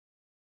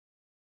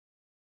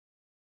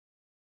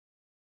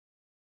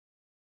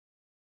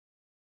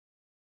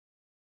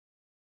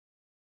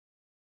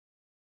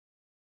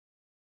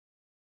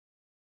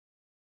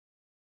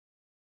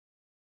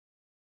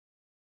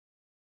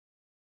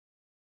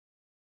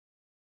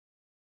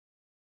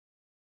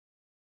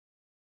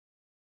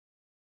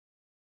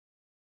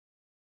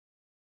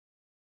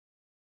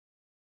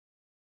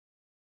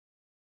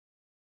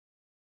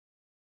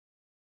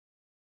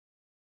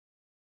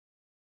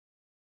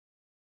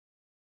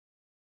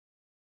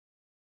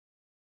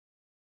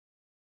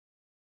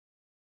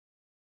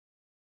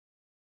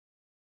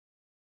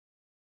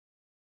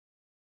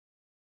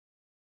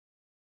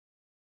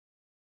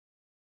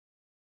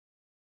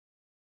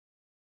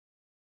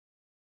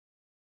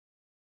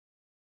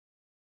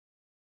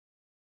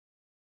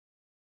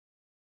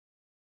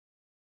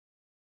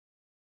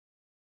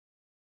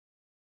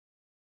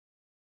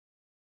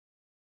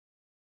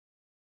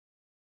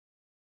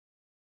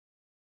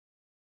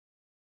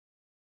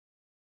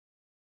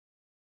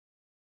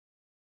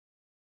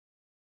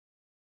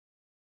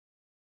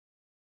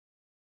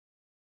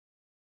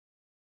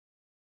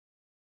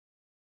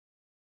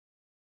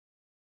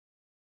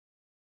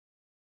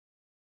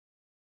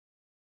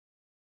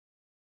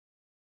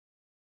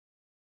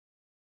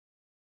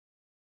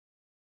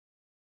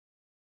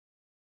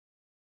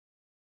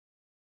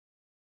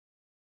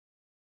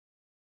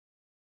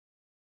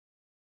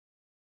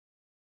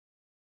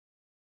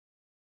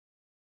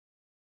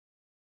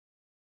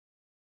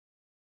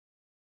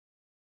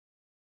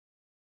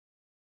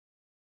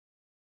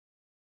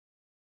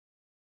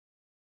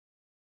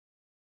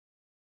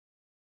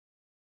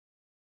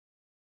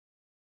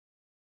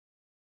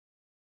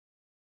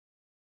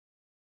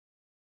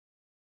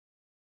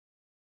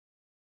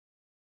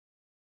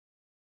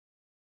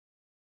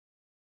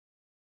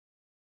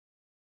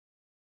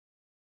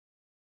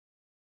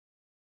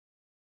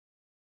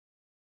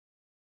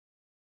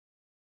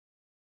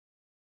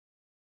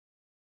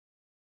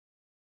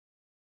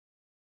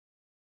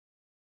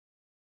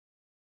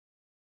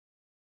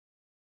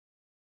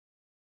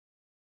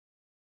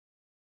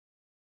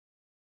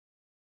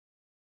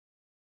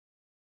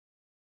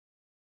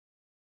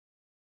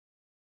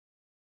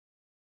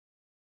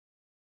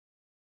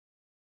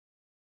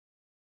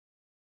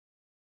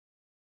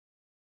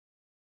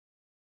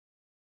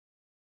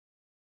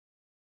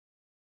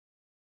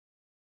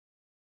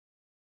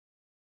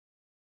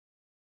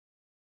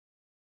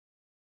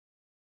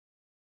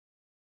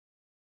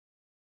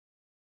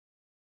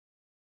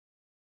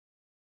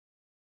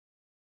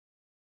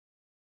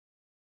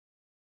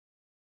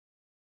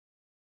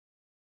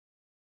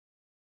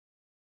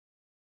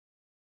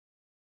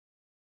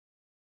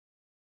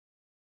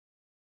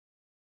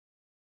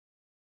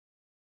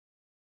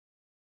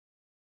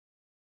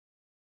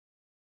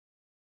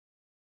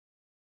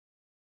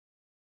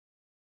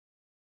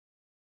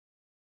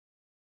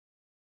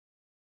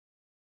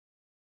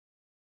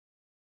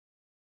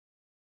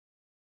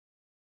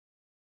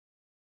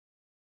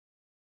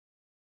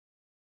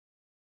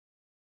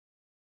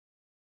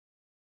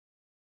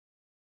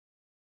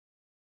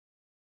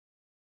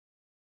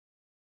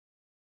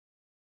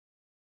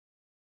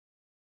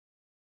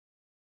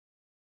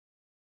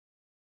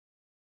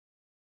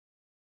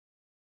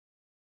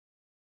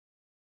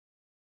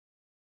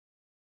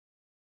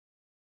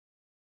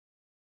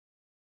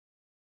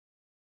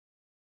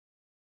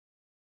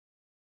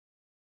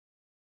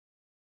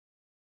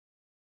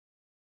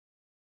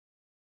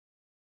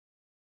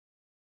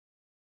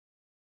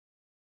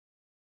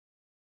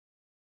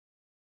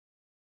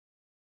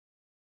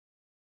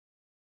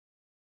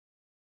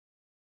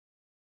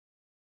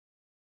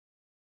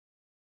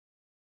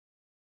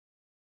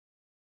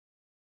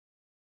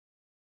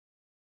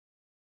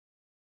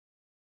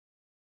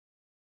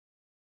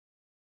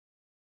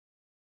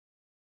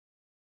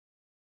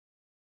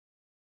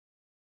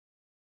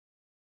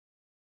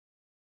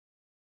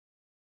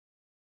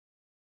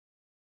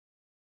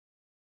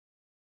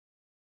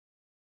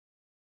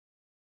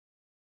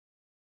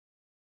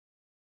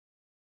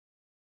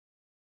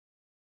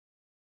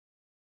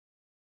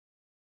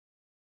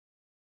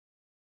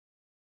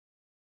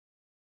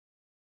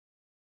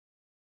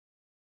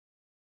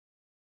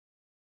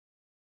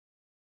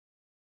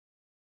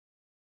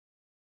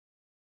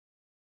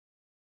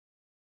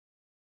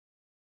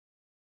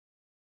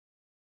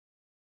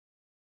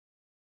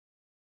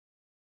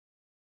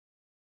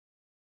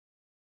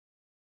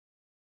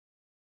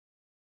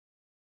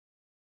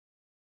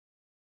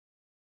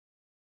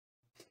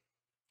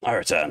 I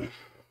return.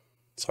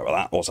 Sorry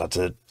about that. Also had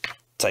to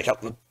take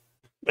up the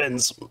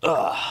bins.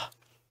 Ugh.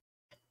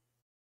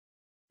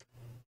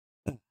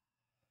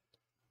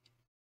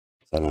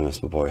 I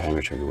noticed my boy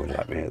Henry Trigger would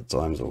at me at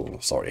times. Oh,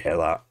 sorry to hear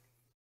that.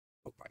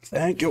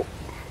 Thank you.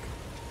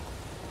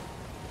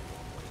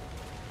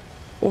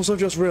 Also, I've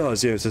just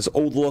realised here it says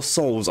all the lost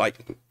souls.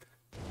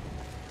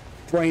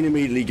 Brain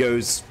immediately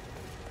goes,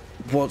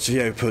 what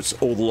puts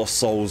all the lost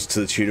souls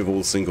to the tune of all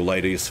the single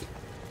ladies.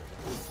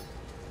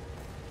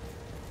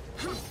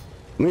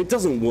 I mean, it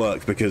doesn't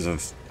work because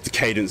of the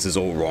cadence is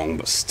all wrong,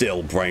 but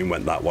still, brain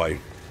went that way.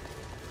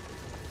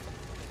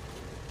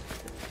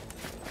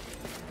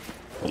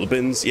 What, the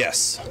bins?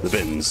 Yes, the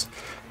bins.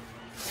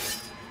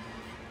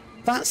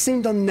 That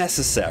seemed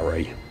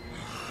unnecessary.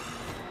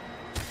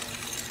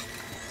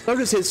 So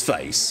does his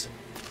face.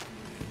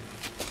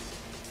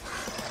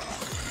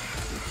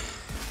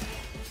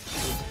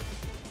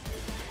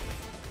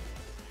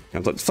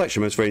 Counter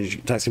deflection, most range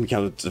attacks can be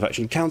counter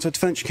deflection, counter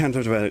defense,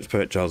 counter defense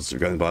per charge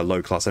going by a low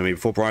class enemy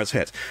before Briar's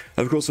hit.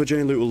 And of course, the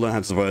Virginia loot will learn how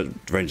to survive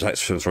range attacks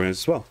from throwing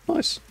as well.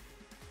 Nice.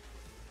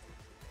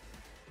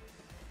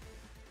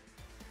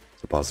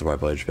 So pass the right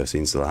blade of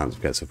scenes to the hands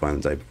of gets to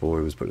find the day before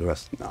he was put to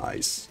rest.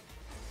 Nice.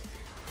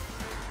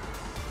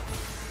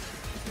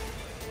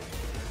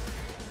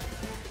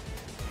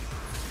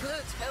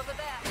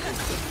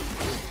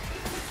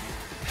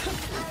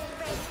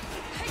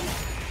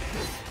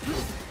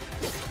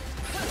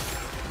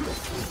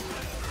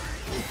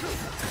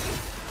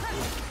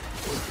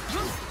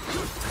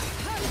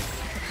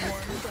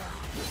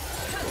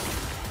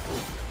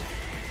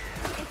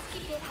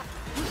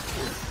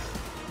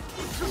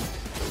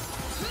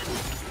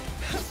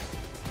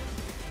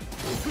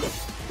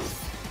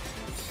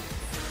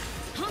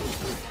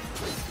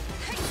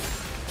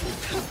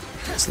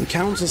 So the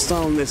counter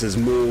style on this is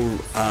more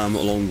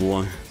along the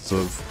lines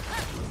of,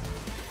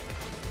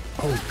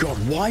 oh god,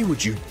 why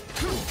would you?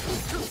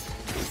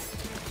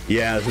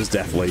 Yeah, this was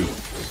definitely.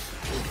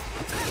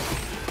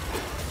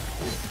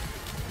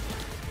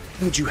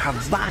 Why would you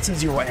have that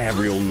as your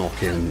aerial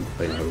knock-in?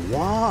 You know,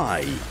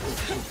 why?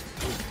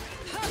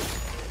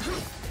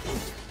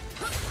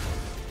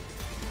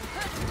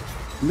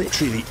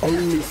 Literally the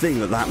only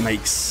thing that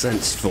makes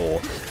sense for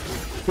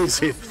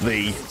is if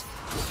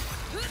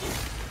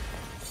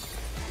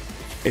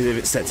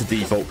it's set to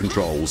default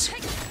controls.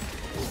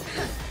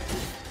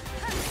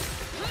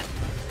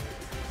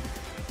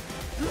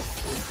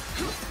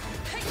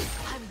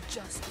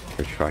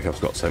 I've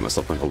got so much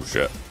stuff on. Oh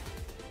shit.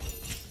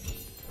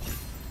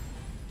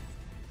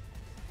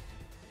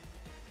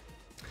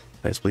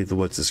 Let's believe the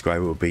word to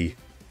describe it would be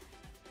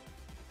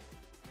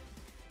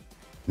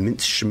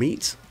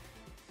mincemeat.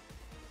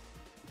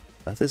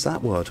 That is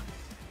that word.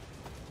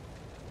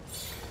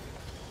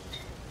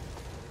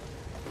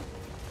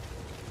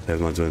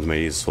 Everyone's doing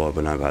me use swab,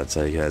 but I've had to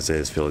say as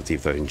is feel a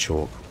deep voting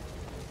chalk.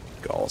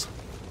 God.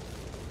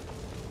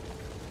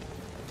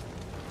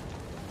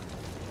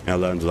 I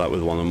learned that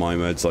with one of my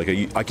meds.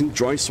 Like I can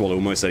dry swallow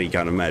almost any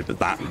kind of med, but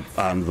that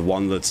the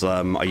one that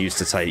I used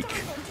to take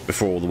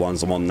before all the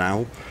ones I'm on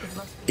now,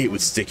 it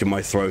would stick in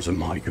my throat, and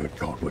my good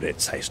God, would it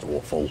taste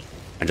awful,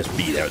 and just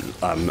be there,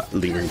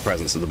 lingering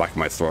presence at the back of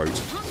my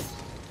throat.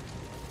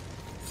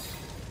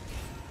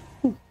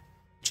 Ooh.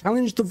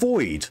 Challenge the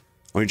void.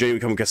 On your journey, you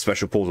come against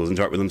special portals,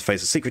 interact with them to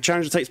face a secret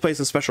challenge that takes place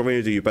in a special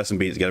arena. Do your best and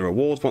beat it to get a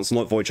reward. Once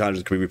unlocked, void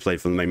challenges can be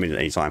replayed from the main menu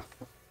at any time.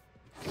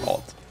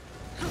 God.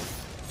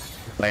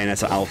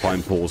 Bayonetta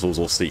Alpine portals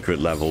or secret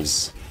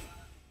levels.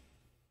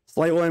 It's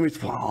like, well,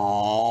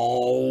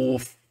 oh,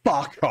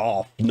 fuck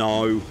off.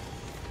 No.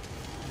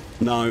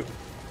 No.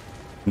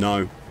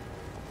 No.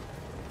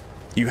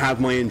 You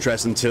had my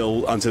interest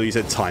until you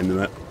said time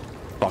limit.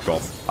 Fuck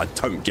off. I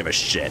don't give a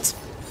shit.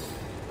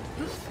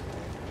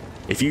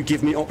 If you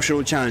give me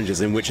optional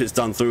challenges in which it's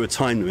done through a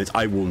time limit,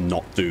 I will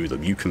not do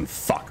them. You can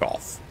fuck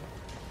off.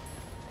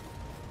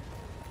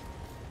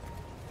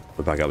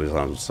 The back up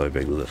is so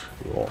big.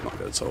 Oh, not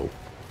good at all.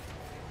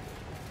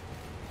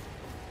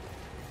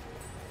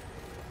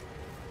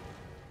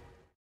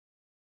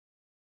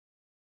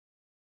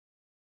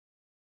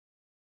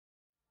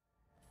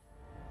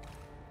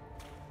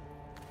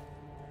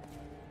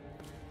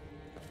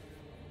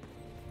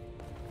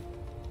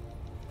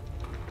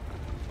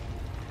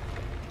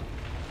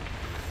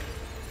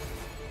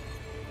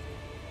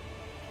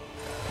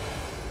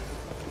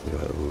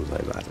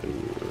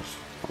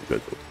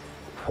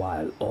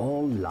 While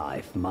all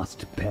life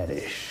must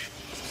perish,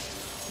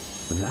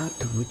 that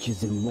which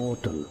is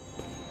immortal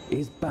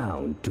is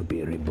bound to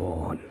be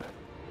reborn.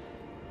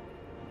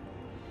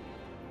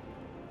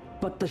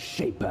 But the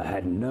Shaper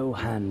had no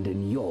hand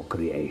in your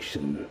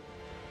creation.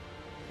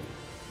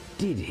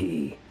 Did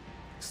he,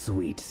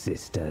 sweet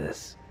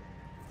sisters?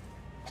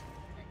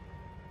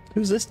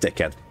 Who's this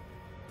dickhead?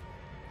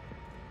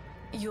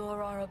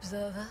 You're our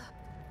observer?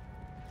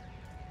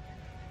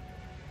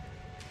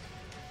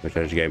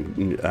 Okay,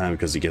 game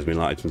because he gives me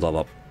light and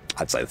level up.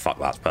 I'd say fuck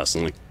that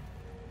personally.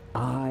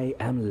 I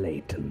am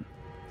Leighton.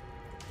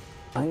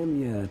 I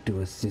am here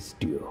to assist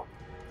you.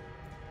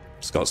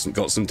 He's got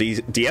some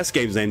DS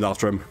games named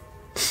after him.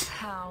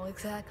 How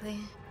exactly?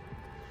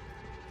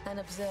 An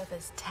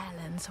observer's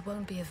talents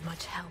won't be of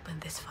much help in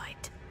this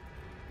fight.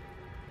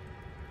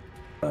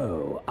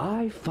 Oh,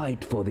 I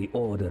fight for the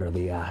Order of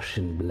the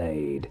Ashen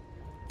Blade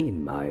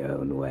in my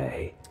own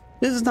way.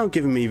 This is now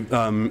giving me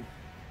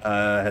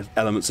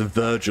elements of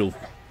Virgil,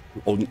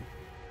 or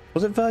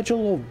was it Virgil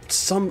or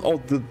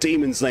the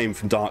demon's name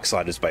from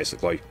Darksiders,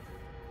 basically.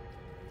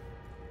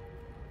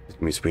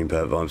 Give me Supreme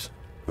Pervert vibes.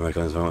 I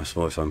recognize my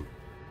voice.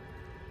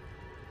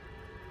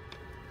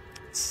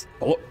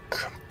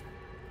 Look.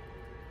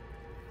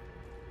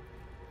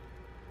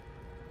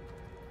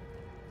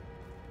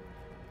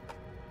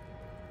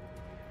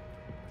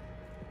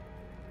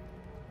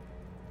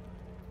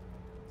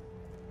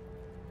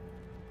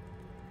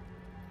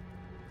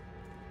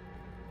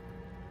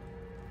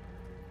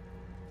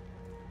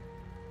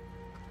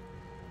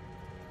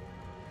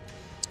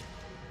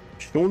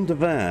 Sean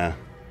DeVere.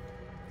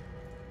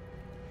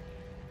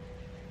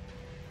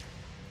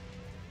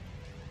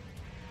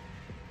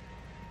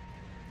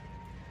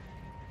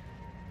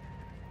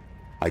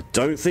 I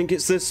don't think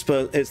it's this,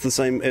 but it's the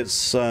same.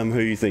 It's who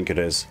you think it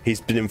is.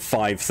 He's been in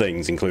 5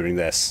 things, including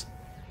this.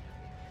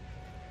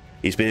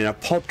 He's been in a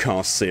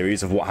podcast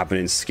series of what happened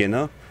in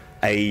Skinner,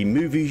 a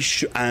movie,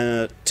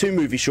 2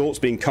 movie shorts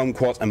being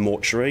Kumquat and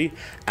Mortuary,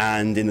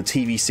 and in the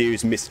TV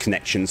series Missed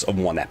Connections of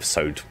 1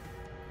 episode.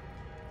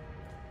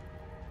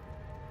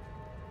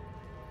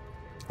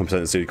 I'm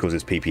saying the studio calls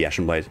it PP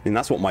Ashenblade. I mean,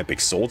 that's what my big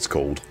sword's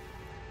called.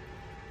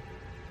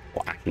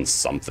 Or Ashen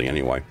something,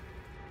 anyway.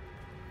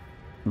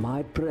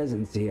 My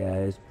presence here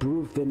is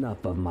proof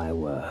enough of my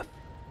worth.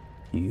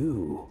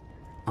 You,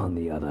 on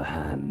the other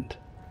hand,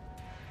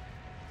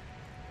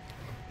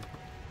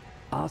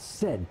 are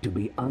said to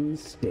be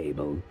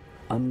unstable,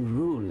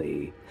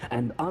 unruly,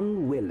 and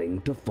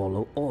unwilling to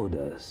follow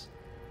orders.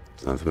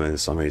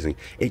 That's amazing.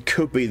 It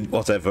could be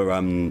whatever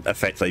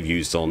effect they've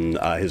used on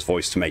his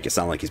voice to make it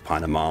sound like he's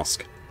behind a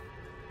mask.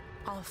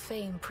 Our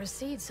fame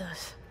precedes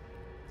us.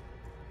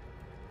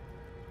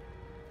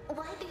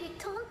 Why did he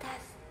taunt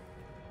us?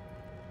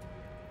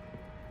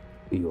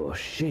 Your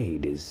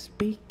shade is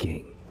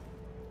speaking.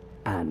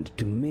 And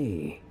to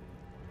me,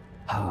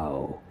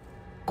 how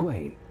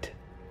quaint.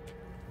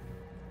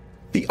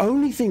 The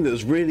only thing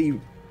that's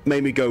really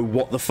made me go,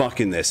 what the fuck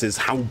in this, is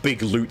how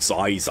big Lute's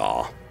eyes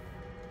are.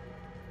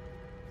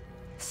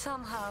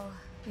 Somehow,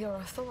 your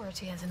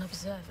authority as an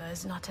observer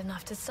is not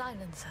enough to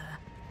silence her.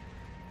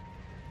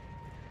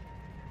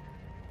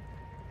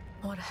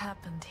 What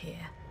happened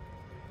here?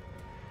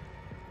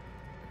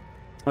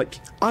 Like,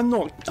 I'm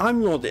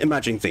not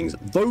imagining things.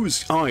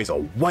 Those eyes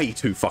are way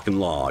too fucking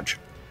large.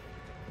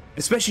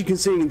 Especially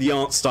considering the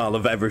art style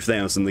of everything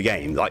else in the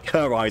game. Like,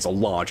 her eyes are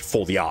large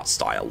for the art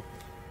style.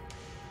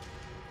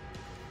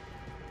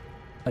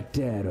 A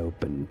tear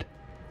opened,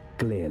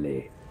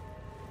 clearly.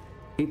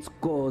 Its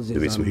cause is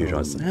Maybe some huge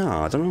eyes. unknown. Yeah,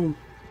 I don't know.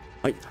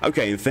 Like,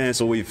 okay, in fairness,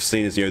 all we've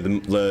seen is, you know,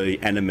 the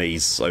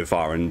enemies so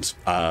far,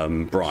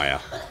 and Briar.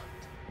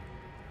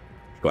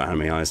 Got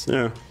anime eyes.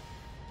 Yeah.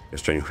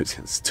 It's training with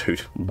this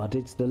dude. But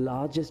it's the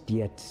largest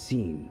yet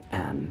seen,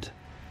 and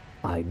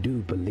I do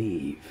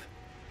believe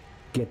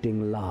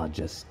getting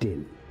larger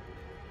still.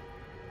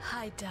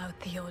 I doubt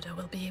the Order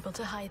will be able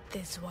to hide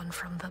this one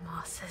from the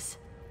masses.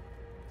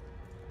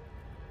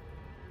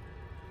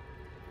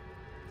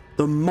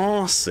 The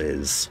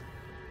masses.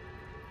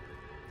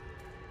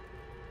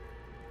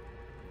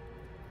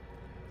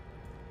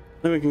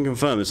 Then we can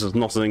confirm this is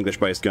not an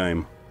English-based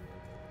game.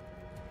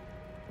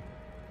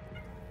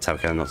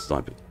 Tabaka not to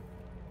type it.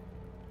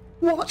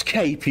 What,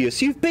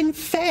 Capius? You've been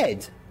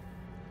fed!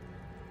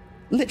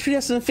 Literally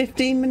less than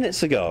 15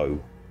 minutes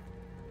ago.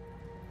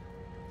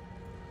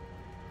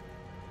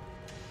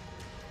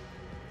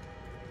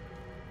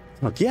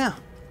 Like, yeah.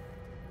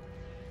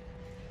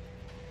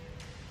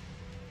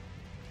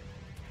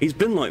 He's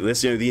been like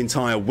this, you know, the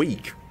entire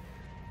week.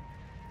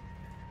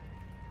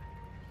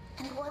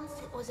 And once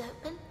it was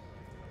open,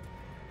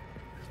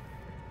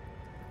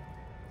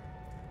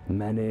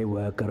 Many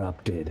were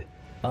corrupted,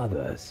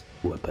 others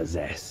were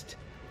possessed.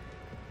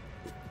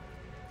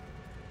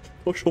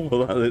 Not sure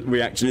what that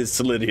reaction is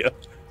to Lydia.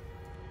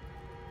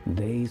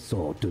 They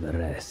saw to the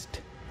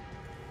rest.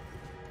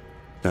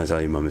 Can I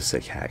tell you, Mum is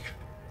sick, heck.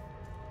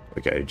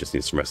 Okay, just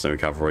needs some rest and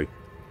recovery.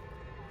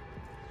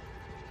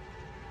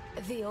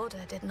 The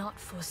Order did not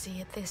foresee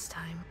it this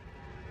time.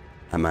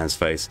 That man's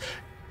face.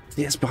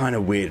 Yes, behind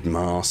a weird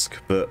mask,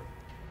 but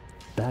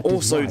That is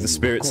also why the you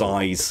spirit's call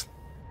eyes.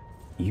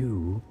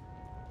 You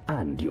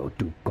and your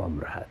 2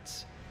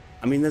 comrades.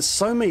 I mean, there's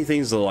so many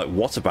things that are like,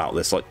 what about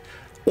this? Like,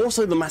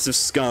 also the massive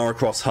scar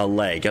across her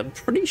leg. I'm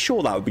pretty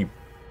sure that would be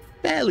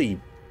fairly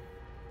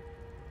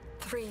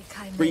 3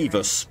 chimeras.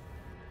 grievous.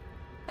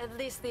 At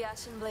least the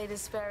Ashen Blade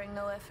is sparing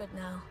no effort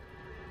now.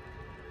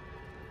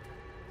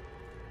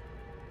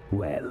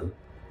 Well,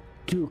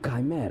 2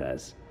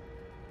 chimeras.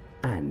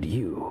 And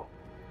you.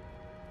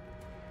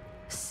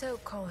 So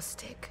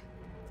caustic.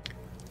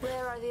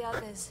 Where are the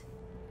others?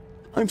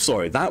 I'm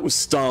sorry, that was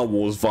Star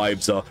Wars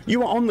vibes.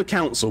 You are on the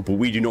council, but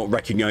we do not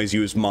recognize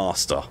you as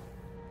master.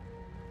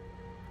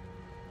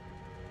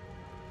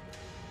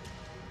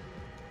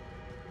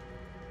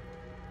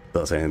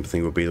 That's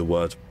anything would be the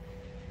word.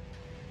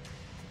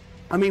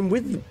 I mean,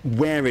 with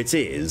where it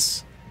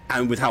is,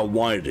 and with how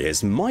wide it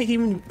is, might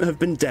even have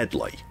been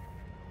deadly.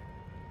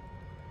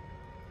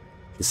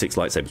 6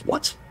 lightsabers.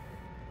 What?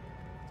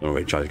 I don't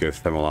really try to go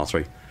for femoral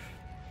artery.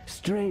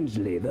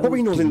 Strangely, though.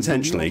 Probably not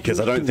intentionally, because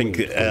I don't think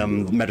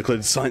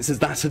medical science is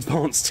that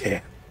advanced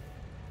here.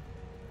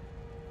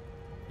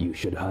 You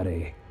should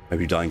hurry.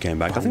 Maybe Dying came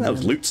back. I think that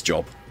was Luke's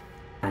job.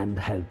 and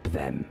help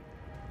them.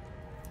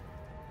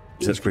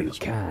 That's If pretty you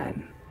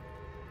can.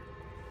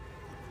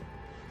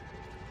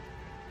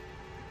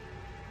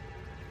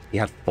 He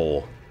had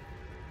 4.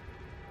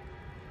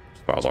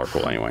 As far as I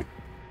recall, anyway.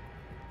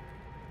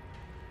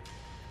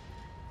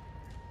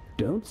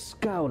 Don't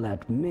scowl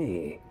at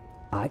me.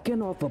 I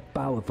can offer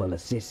powerful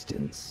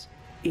assistance,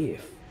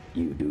 if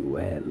you do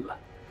well.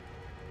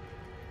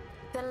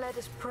 Then let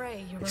us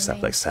pray you Except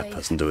remain they set safe.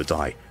 person do or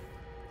die.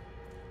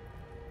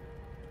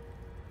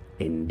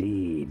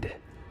 Indeed.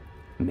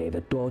 May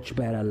the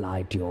torchbearer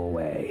light your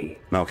way.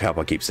 Malcap,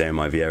 I keep saying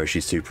my Viera,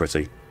 she's too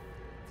pretty.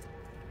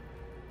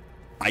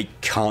 I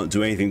can't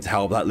do anything to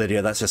help that,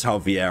 Lydia. That's just how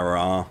Viera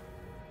are.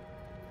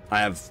 I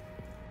have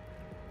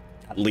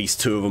at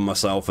least 2 of them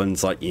myself, and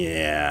it's like,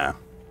 yeah.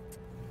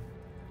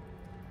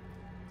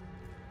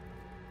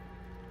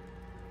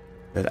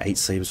 They had 8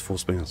 sabers, 4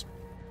 spingers.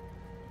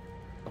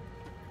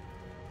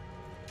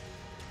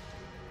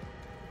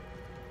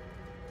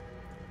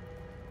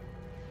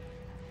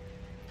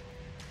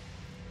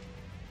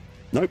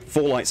 Nope,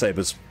 4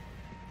 lightsabers.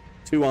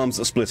 2 arms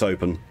that split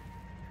open.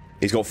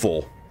 He's got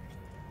 4.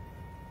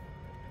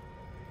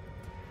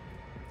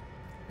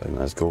 And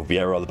that's cool.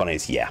 Viera the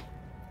bunnies, yeah.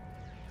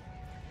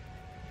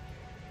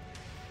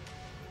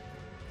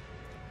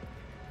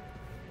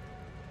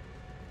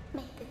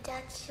 May the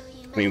judge show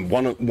you I mean,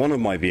 one of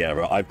my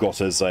Viera I've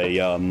got as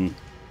a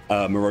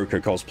Morocco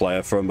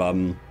cosplayer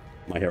from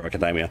My Hero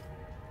Academia.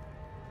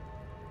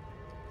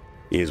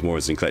 He is more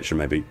as in collection,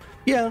 maybe.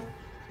 Yeah,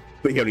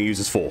 but he only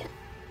uses 4.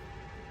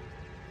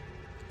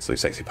 So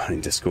sexy bunny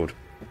in Discord.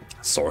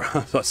 I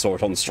saw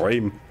it on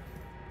stream.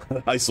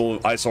 I saw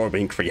it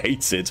being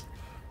created.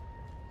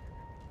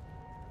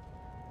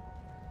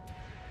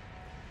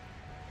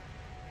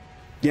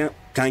 Yeah,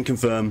 can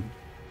confirm.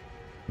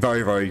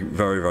 Very, very,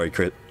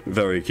 very,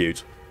 very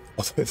cute.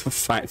 Although the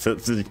fact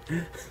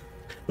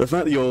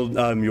that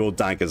your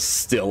daggers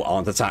still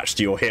aren't attached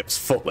to your hips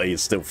fully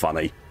is still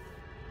funny.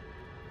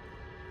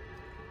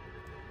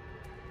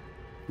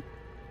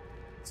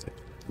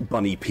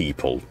 Bunny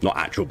people, not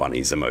actual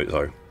bunnies, emote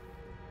though.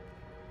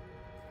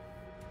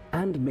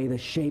 And may the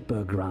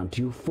Shaper grant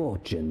you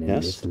fortune in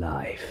Yes? this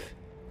life.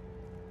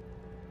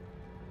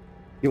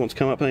 You want to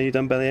come up here? You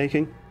done belly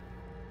aching?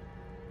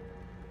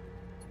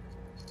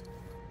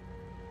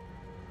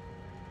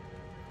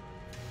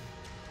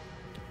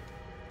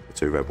 The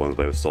 2 red ones,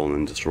 they were stolen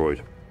and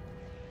destroyed.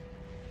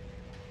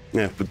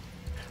 Yeah, but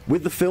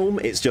with the film,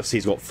 it's just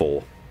he's got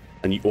 4,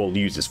 and he all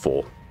uses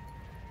 4.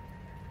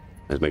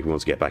 Let's make me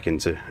want to get back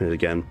into it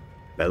again.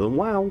 Better than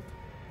WoW.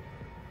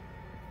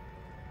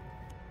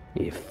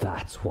 If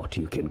that's what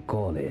you can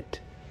call it.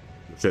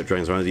 Ship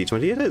trains around the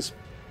D20, it is.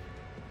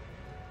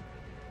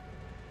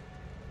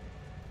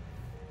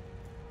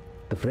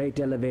 The freight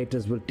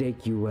elevators will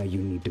take you where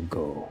you need to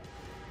go.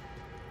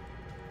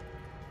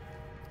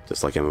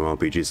 Just like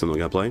MMORPGs, I'm not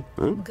going to play.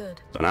 Huh? Good.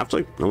 Don't have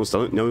to. No one's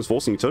telling, no one's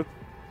forcing you to.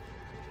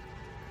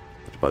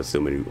 But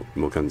still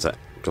more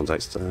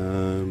context.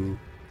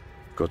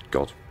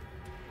 God.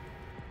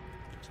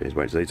 Here's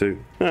wait till they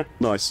do.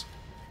 Nice.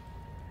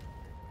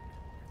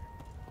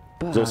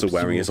 I was also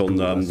wearing it on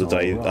the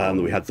day that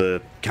we had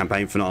the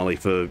campaign finale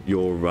for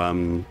your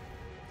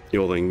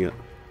thing.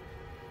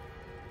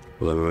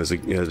 Although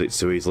it's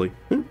too easily.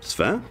 It's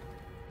fair.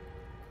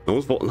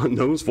 No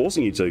one's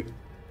forcing you to.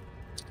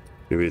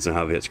 Maybe it's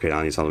how the extra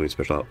create Halloween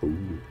special.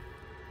 Ooh.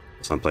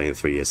 So I'm playing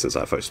 3 years since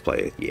I first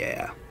played it.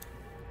 Yeah.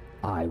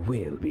 I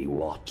will be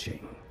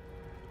watching.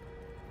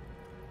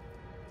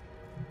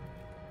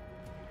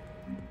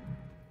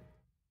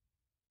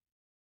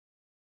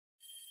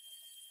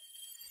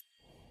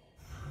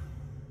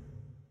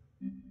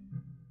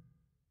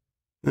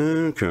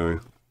 Okay.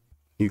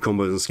 New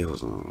combos and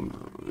skills. Oh,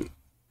 no.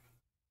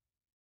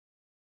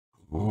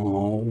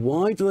 Oh,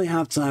 why do they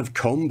have to have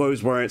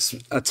combos where it's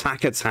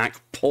attack,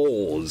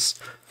 pause?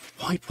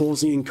 Why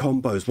pausing in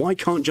combos? Why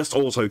can't just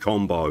auto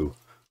combo?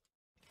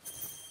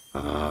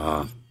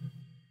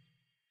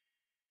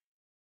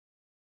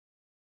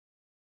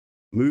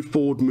 Move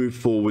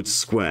forward,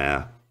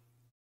 square.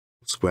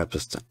 Square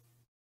plus 10.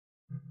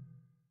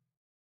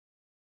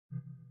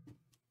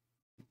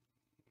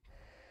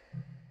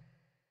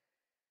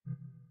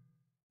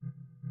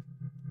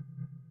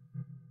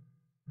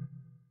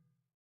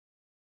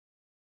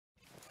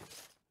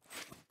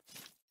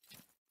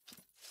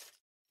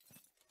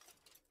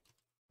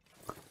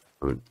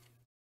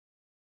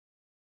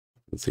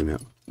 Let's see me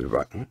out. We'll be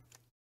back. Right?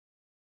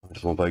 I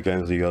just want to play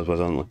games with you guys, but I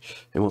don't like.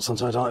 You want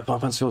sometimes I like Final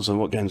Fantasy also.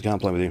 What games can I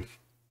play with you?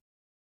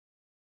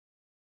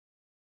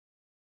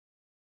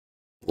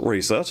 Not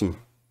really certain.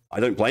 I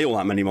don't play all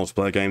that many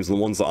multiplayer games, and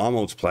the ones that are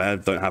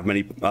multiplayer don't have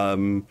many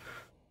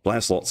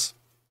player slots.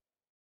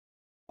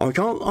 Oh,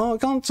 I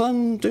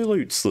can't do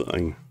loots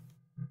thing.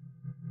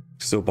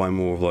 Still buy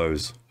more of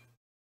those.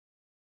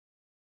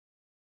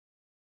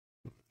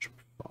 Should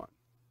be fine.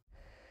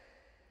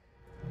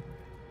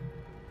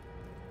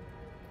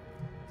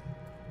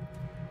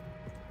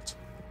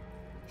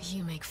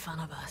 You make fun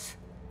of us.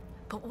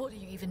 But what do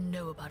you even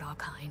know about our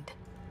kind?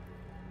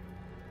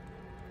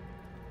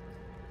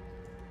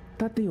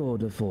 that the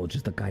Order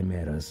forges the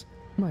chimeras,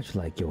 much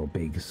like your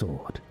big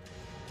sword.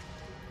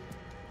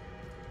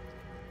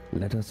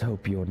 Let us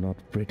hope you're not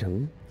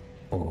brittle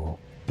or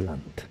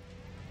blunt.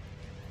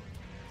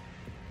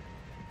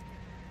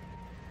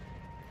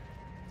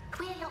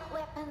 We're not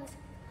weapons.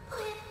 We're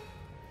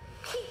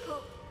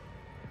people.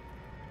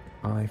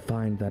 I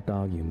find that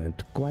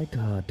argument quite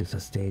hard to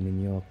sustain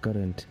in your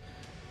current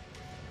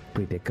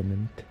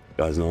predicament.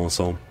 Guy's an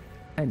arsehole.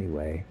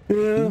 Anyway,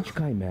 Yeah. each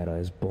chimera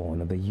is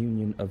born of the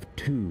union of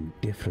two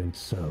different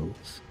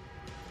souls.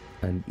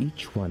 And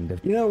each one...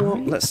 You know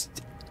what? Let's...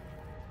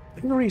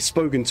 I've already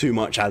spoken too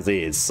much as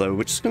is, so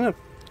we're just gonna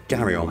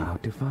carry know on. how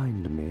to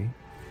find me.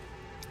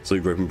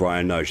 Sue Grip and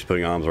Brian know she's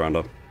putting her arms around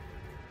her.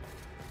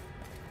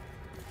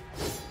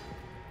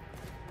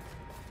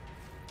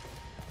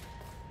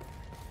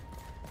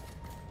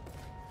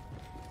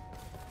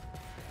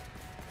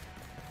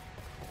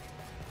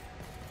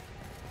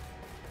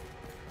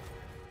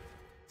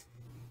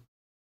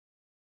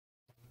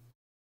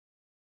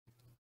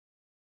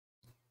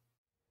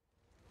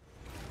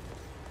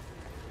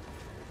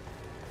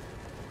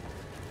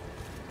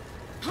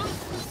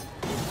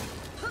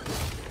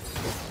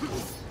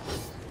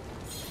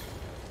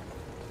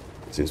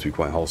 Seems to be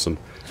quite wholesome.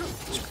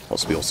 It's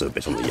possibly also a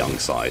bit on the young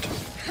side.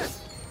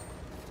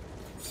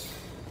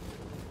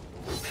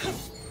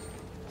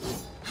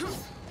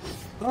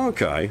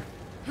 Okay.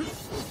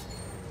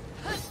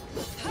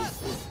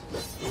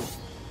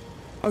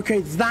 Okay,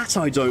 that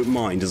I don't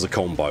mind as a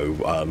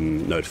combo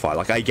notify.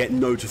 Like, I get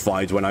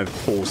notified when I've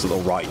paused at the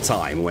right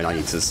time when I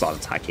need to start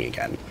attacking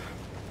again.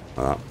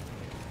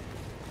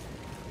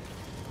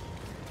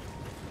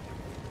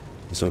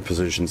 So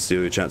position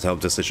steal your chat to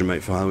help decision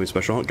make for Halloween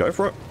special hunt. Go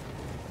for it.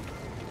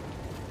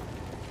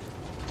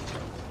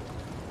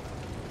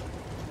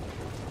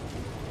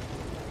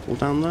 All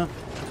down there?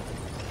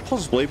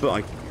 Possibly, but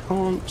I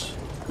can't.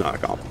 No, I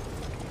can't.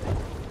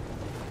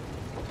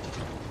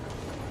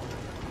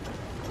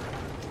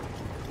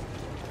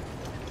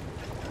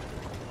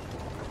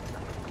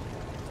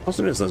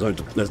 Also,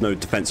 there's no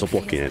defense or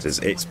blocking it.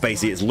 It's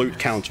basically it's loot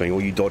countering or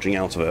you dodging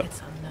out of it.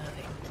 It's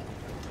unnerving.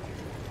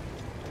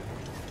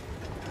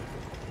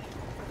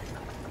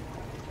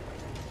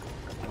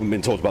 I haven't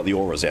been taught about the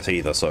auras yet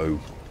either,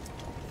 so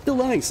still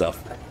learning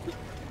stuff.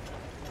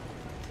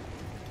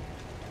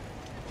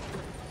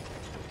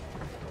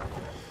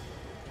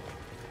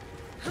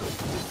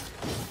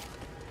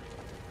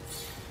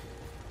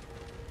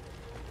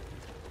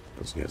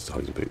 Doesn't get to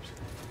hugs and boots.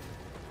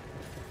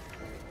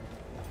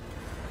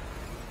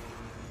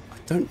 I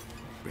don't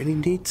really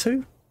need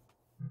to.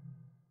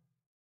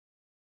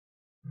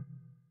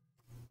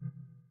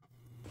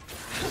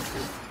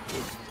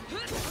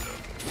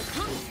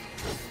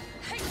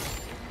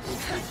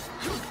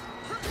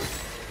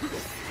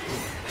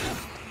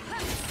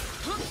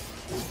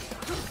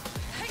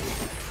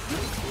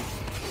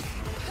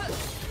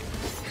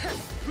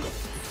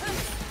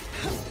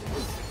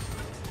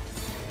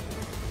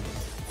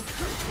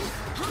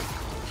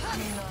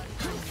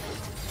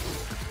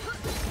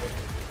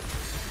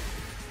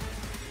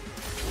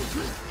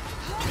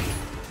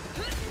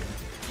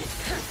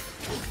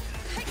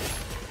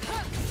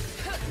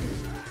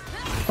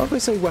 Why do they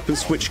say weapon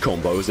switch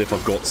combo as if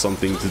I've got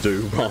something to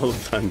do rather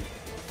than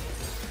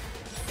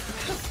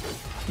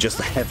just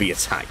the heavy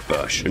attack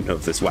version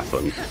of this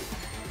weapon?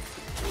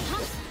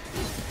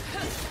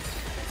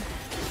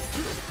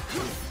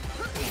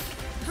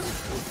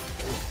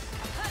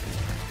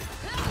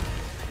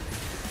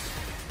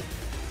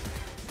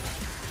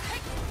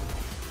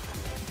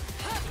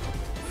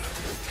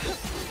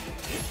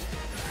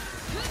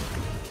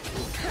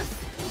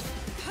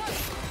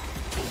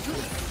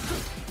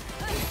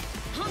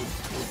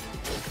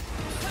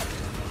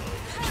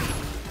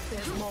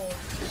 There's more.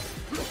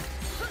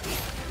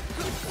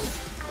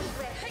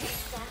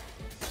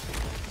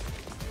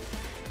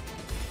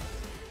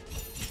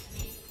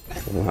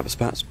 All that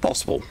as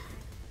possible.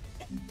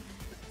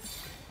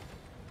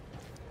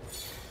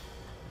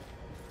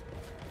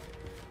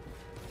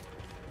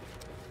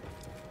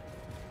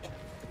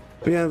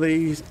 But yeah,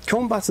 the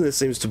combat in this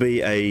seems to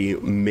be a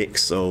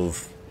mix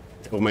of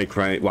Devil May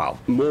Cry, well,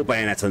 more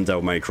Bayonetta than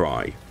Devil May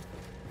Cry,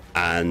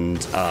 and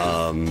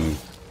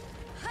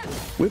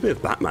with a bit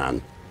of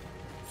Batman.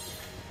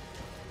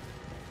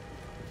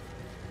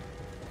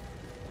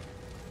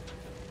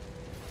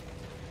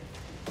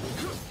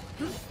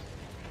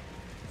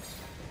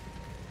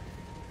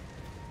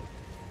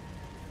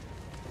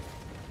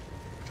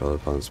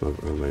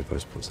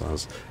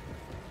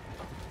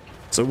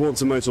 So what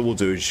Tomoto will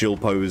do is she'll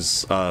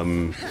pose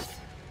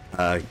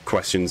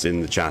questions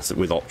in the chat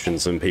with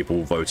options and people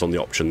will vote on the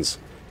options.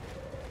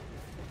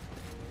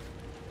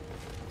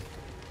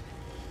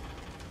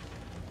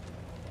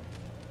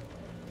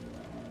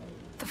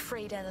 The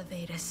freight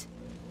elevators.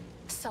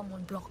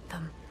 Someone blocked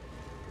them.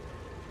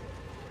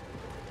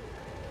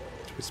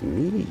 It was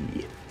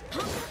me.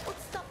 That would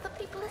stop the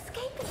people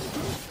escaping.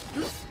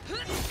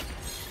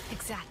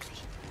 Exactly.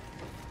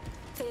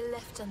 They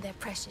left on their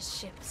precious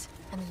ships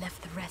and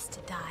left the rest to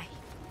die.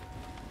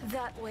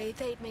 That way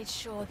they'd made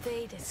sure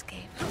they'd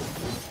escape.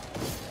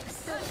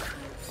 So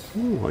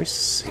cruel. Oh, I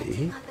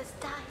see. Mothers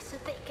die so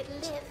they could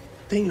live.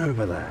 Thing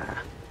over there.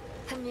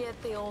 And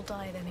yet they all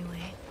died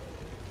anyway.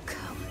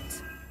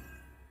 Cowards.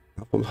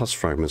 One husk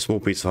fragment. Small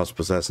piece of husk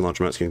possess large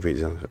amounts of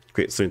ingredients.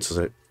 Great soon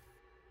to it.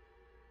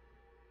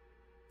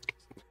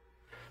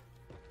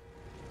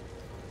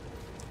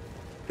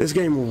 This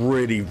game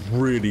really,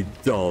 really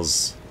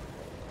does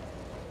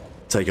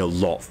take a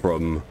lot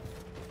from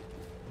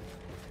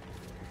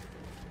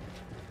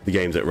the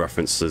games it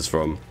references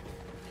from.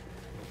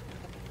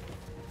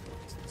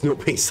 It's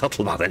not being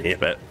subtle about any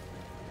of it.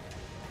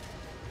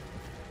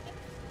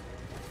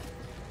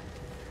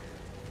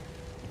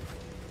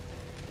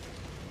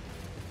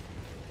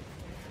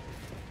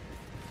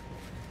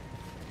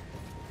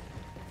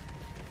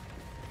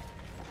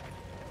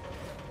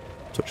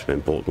 Twitch has been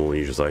bought more than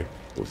usual though.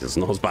 It's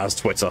not as bad as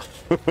Twitter.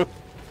 I'll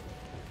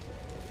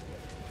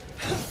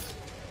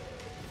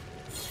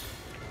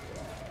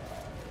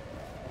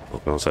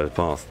go on the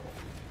path.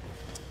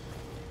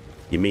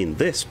 You mean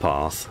this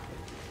path?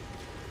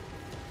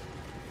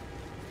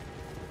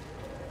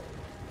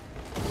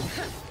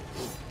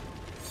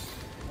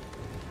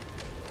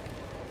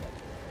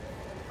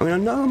 I mean, I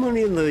know I'm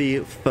only in the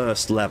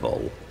first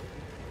level,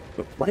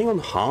 but playing on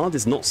hard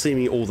is not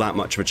seeming all that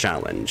much of a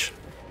challenge.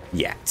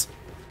 Yet.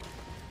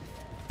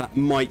 That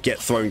might get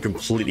thrown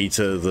completely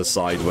to the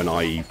side when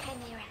I...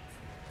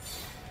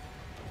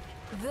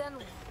 Then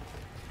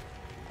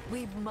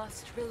we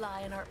must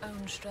rely on our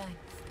own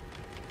strength.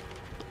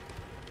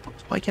 How do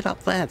I get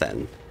up there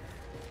then?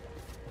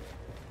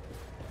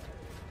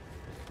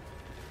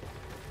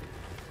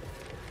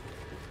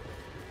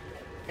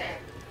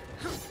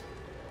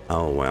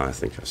 Oh, well, I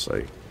think I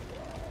see.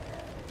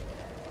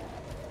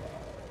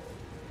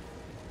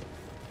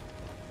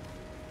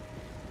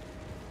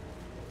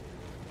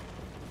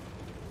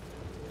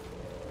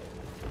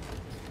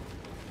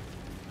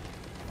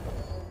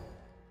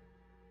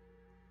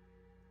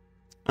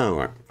 Oh,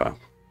 right, fair.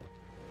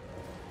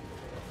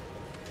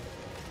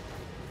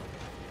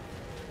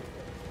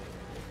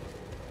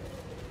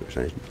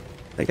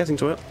 They're getting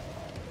to it.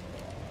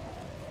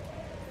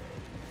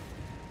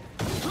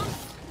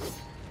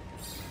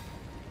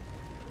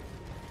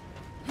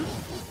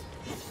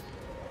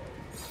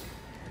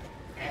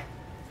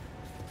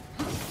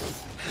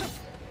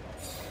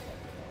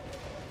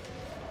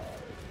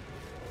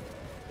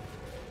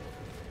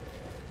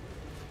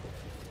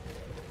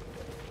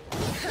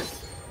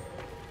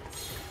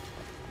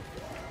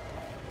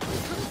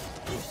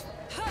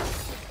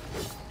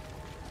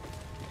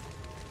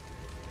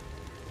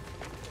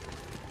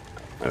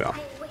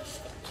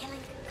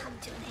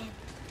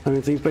 I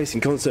mean, the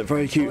basic concept,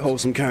 very cute,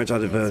 wholesome,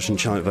 character-added version,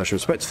 challenge version,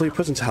 respectively,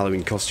 put into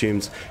Halloween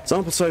costumes.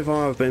 Examples so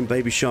far have been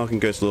Baby Shark and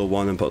Ghost Little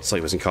One, and put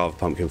Cypress and Carve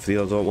Pumpkin for the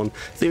other one.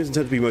 The theme is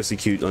intended to be mostly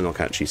cute and not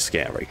actually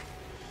scary.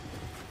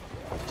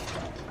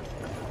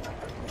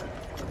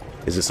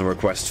 Is this a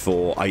request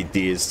for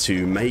ideas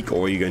to make,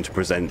 or are you going to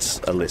present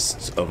a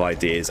list of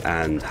ideas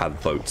and have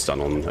votes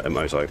done on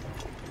Emoto?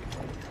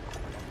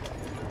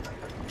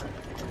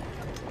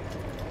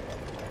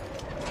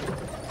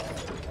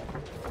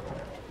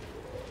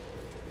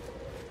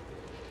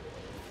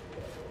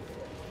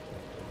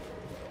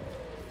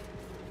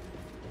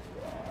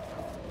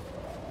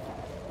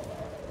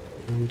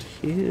 And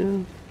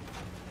here...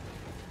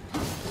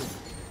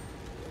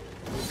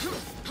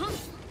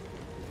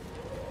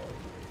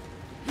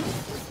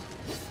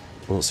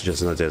 I'm not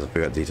suggesting ideas, I'll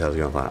figure out details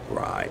on that.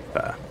 Right,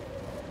 there.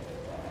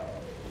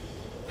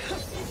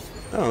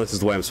 Oh, this is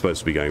the way I'm supposed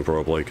to be going,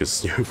 probably,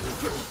 because, you know,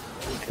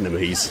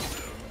 enemies.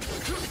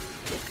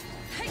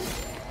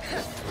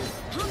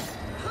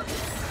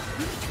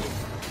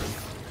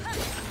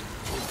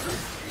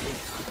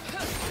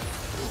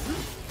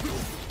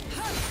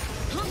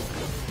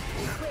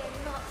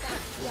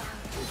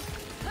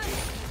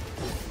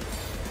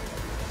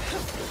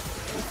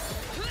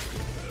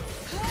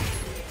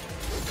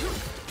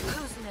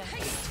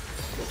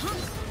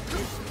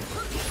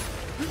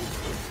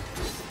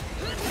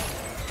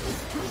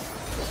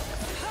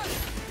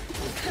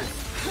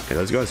 Okay,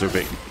 those guys are a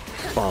bit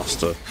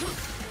faster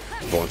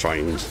before I try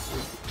and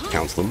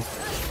counter them.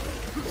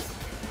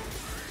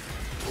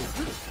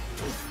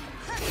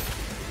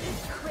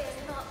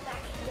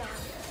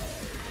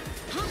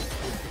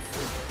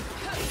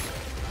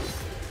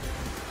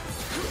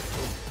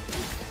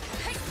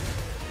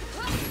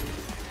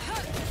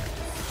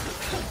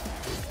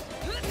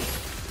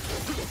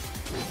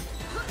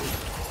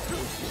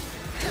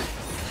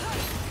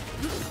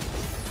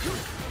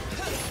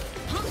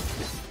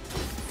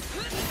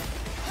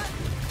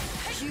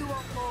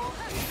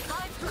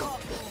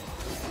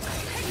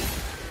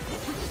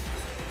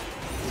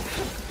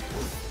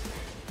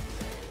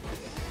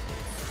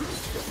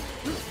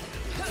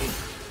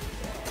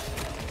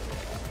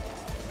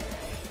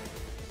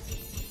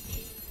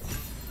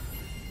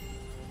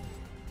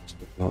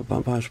 Well,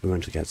 vampires should be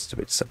meant to get a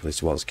bit separately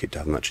to whilst cute to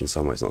have much in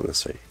some ways, not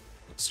necessarily.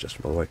 That's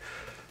just by the way.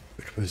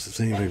 Which suppose the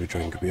thing, baby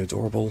dragon could be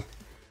adorable.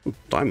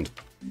 Diamond.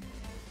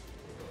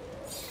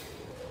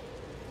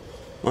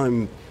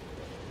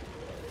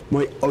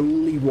 My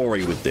only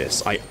worry with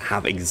this, I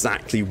have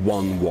exactly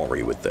one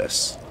worry with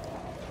this.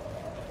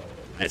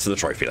 And it's the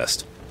trophy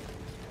list.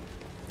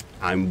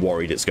 I'm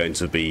worried it's going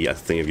to be a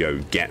thing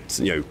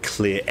of,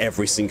 clear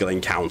every single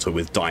encounter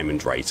with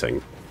diamond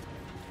rating.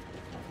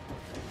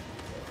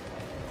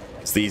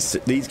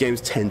 These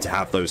games tend to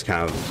have those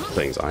kind of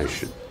things. I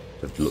should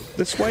have looked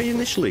this way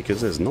initially,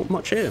 because there's not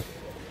much here.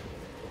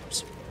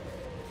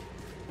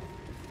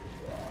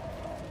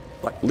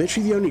 Like,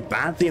 literally the only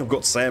bad thing I've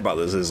got to say about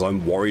this is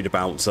I'm worried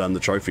about the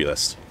trophy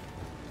list.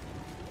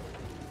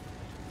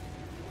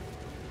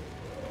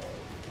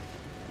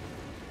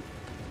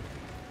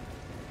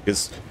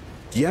 Because,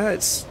 yeah,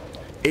 it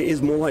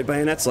is more like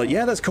Bayonetta. Like,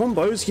 yeah, there's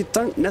combos. You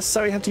don't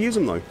necessarily have to use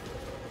them, though.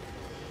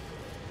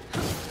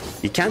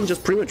 You can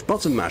just pretty much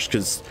button mash,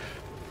 because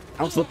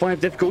out of the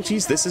 5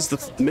 difficulties, this is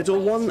the middle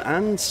one,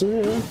 and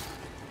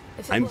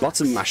I'm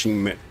button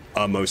mashing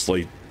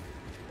mostly.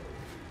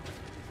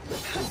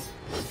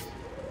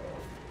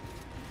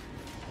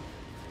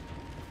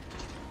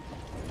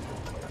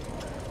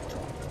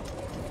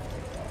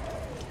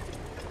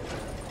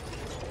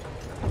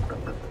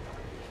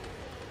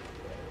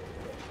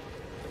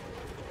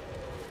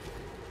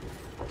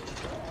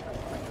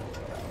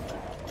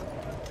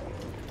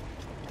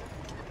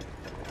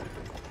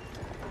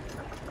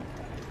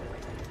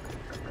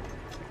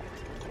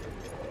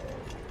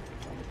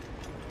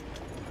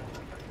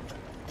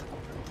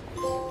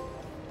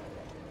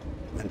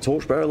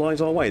 Torchbearer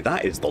lies our way.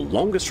 That is the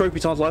longest trophy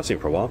title I've seen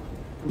for a while.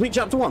 Complete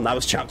chapter 1. That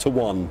was chapter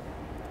 1. You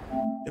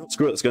know,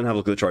 screw it. Let's go and have a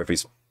look at the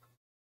trophies.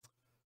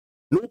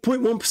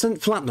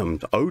 0.1% platinum.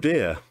 Oh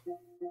dear.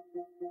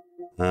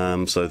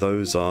 So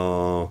those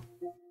are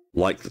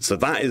so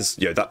that is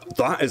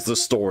that is the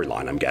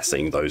storyline. I'm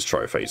guessing those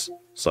trophies.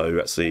 So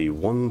let's see.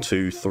 1,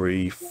 2,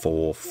 3,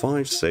 4,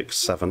 5, 6,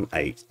 7,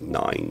 8,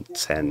 9,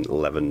 10,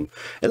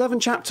 11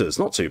 chapters.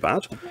 Not too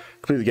bad.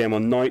 Complete the game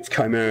on night.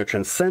 Chimera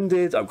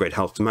transcended. Upgrade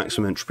health to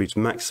maximum. Entropy to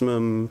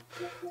maximum.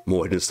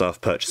 More hidden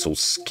stuff. Purchase all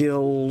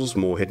skills.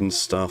 More hidden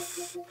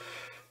stuff.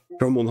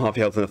 Draw more than half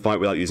your health in a fight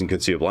without using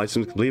consumable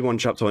items. Complete 1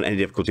 chapter on any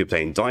difficulty.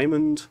 Obtain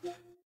diamond.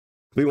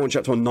 Complete 1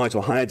 chapter on night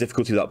or higher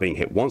difficulty without being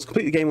hit once.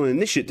 Complete the game on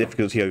initiate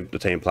difficulty.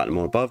 Obtain platinum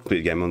or above. Complete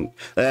the game on...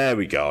 There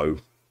we go.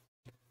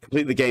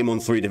 Complete the game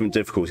on 3 different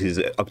difficulties,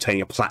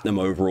 obtaining a platinum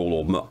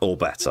overall or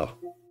better.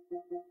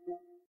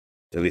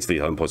 At least the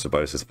home points of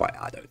bonuses. But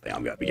I don't think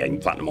I'm going to be getting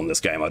platinum on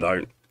this game. I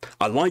don't.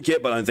 I like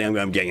it, but I don't think I'm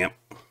going to be getting it.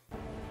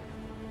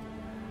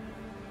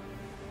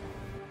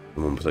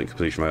 1%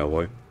 completion rate,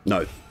 boy.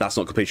 No, that's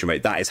not completion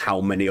rate. That is how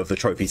many of the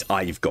trophies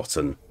I've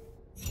gotten.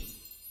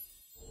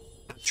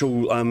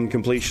 Actual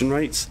completion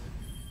rates.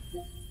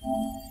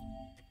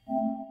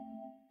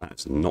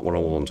 That's not what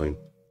I'm wanting.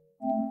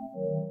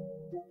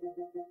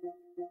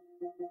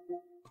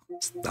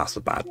 That's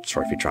a bad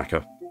trophy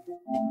tracker.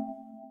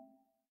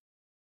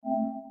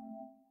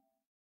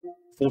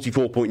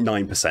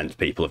 44.9%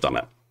 people have done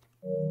it.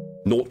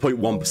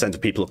 0.1%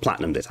 of people have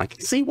platinumed it. I can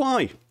see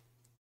why.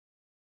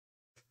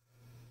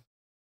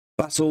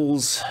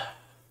 Battles.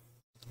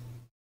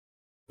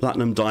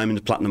 Platinum,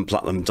 diamond, platinum,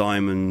 platinum,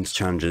 diamond.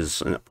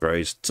 Challenges and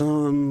upgrades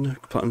done.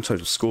 Platinum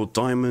total score,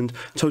 diamond.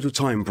 Total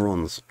time,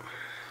 bronze.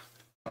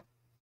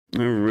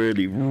 I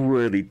really,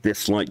 really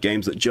dislike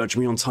games that judge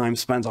me on time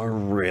spent. I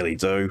really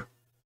do.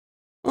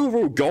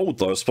 Overall gold,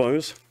 though, I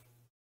suppose.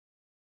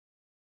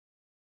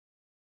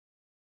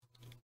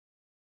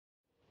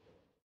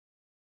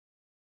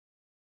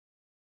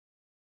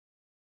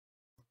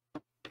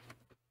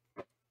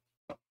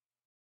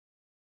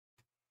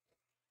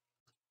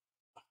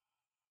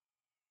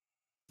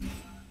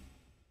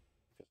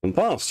 And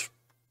past.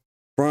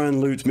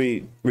 Brian loot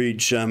me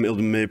reach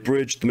Ildenmere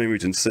Bridge, the main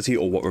route into the city,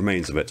 or what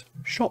remains of it.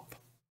 Shop.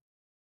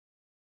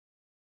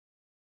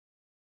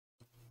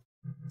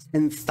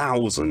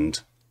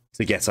 10,000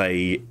 to get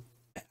a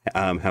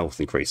health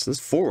increase. There's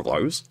 4 of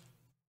those.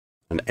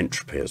 And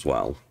entropy as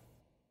well.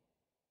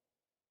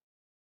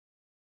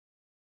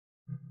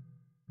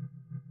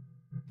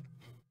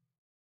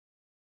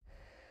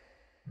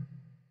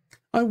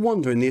 I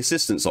wonder in the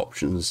assistance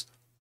options.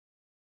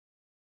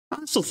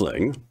 That's the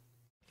thing.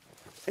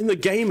 In the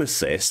game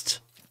assist,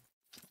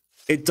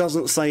 it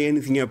doesn't say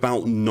anything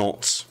about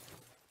not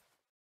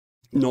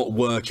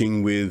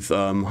working with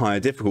higher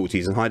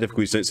difficulties, and higher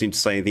difficulties don't seem to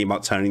say anything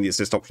about turning the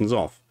assist options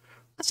off.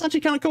 That's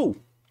actually kind of cool.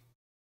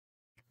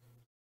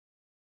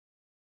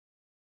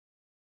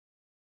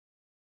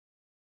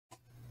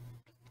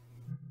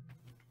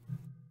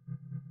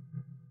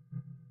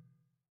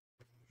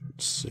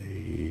 Let's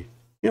see.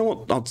 You know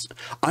what?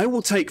 I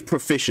will take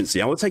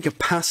proficiency. I will take a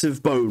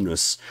passive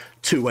bonus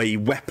to a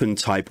weapon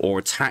type or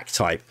attack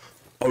type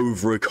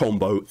over a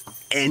combo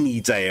any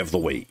day of the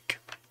week.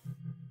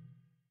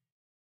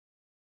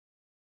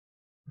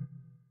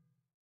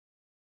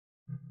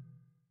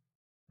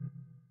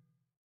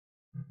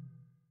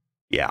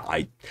 Yeah,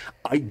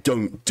 I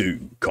don't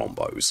do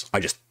combos. I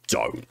just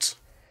don't.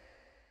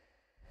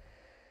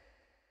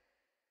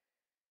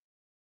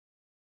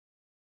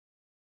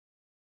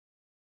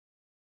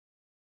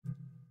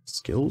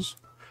 Skills?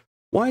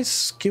 Why is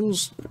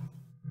skills...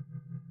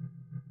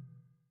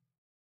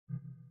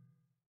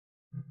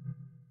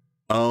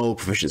 Oh,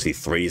 proficiency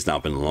 3 has now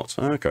been unlocked.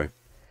 Okay.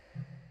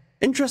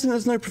 Interesting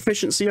there's no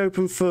proficiency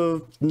open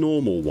for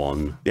normal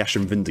one, the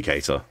Ashen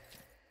Vindicator.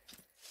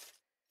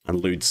 And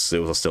Lude's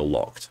skills are still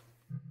locked.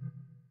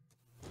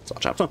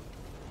 Start chapter.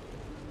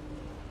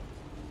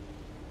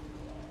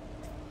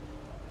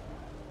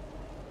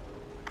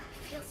 I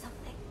feel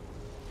something.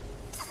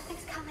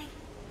 Something's coming.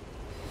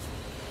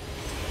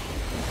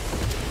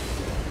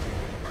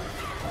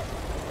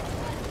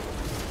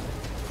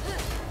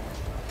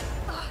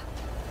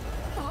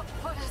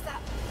 What is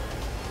that?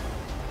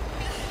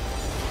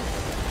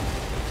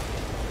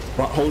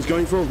 Butthole's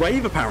going for a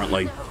rave,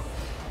 apparently. No,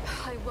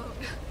 I won't.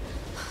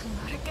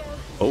 Not again.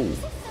 Oh.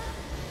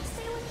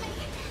 Stay with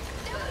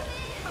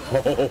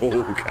me.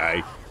 Oh,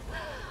 okay.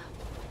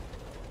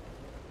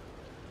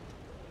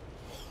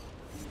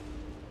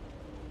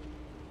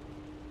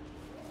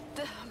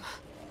 Damn.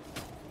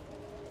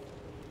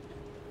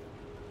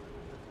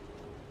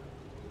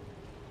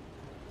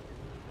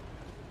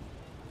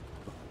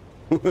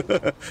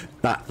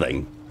 That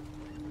thing.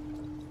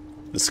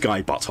 The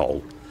sky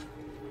butthole.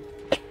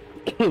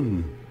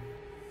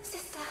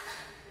 Sister,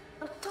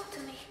 talk to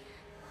me.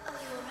 Are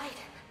you alright?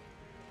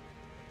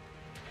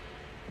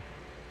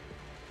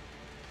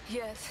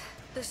 Yes,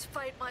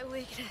 despite my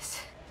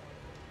weakness.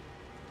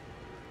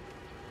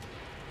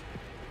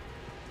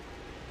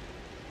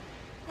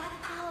 That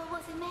power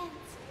was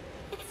immense.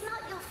 It's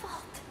not your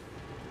fault.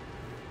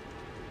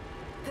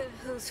 Then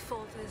whose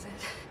fault is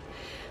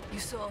it? You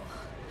saw.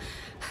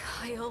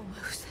 I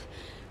almost.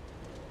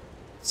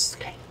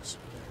 Scales.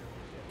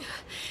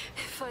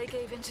 If I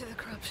gave in to the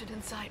corruption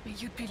inside me,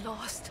 you'd be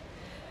lost.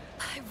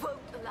 I won't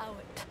allow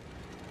it.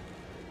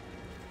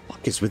 What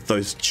is with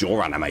those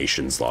jaw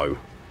animations, though?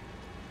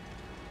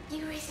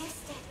 You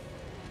resisted.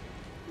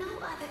 No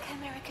other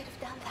chimera could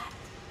have done that.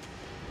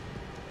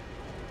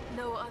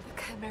 No other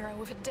chimera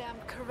with a damn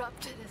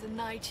corrupted as a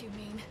knight, you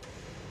mean?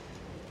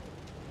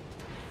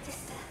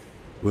 Sister,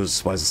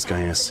 Was why is the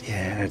sky?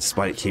 Yeah,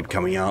 despite it keep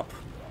coming up.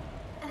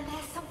 and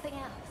there's something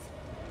else.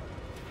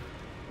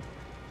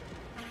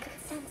 I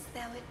could sense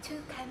there were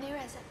two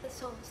chimeras at the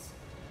source.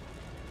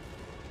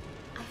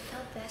 I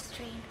felt their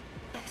strain,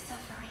 their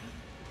suffering.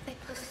 They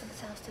pushed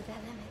themselves to their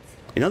limits.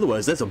 In other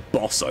words, there's a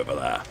boss over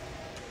there.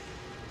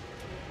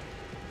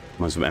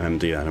 Most of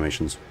MMD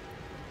animations.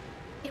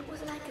 It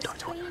was like a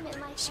scream in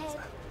my head,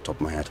 Top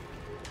of my head.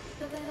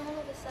 but then all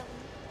of a sudden,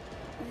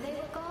 they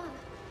were gone.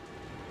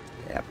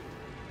 Yep.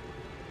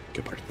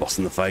 Goodbye, boss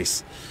in the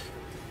face.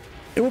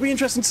 It will be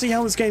interesting to see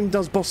how this game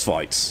does boss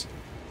fights.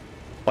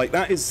 Like,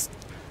 that is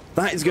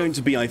going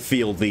to be, I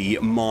feel, the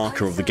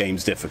marker of the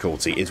game's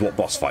difficulty, is what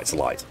boss fights are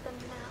like.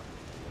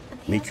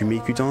 Miku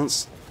Miku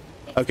dance?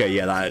 Okay,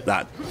 yeah,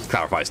 that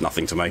clarifies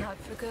nothing to me. Not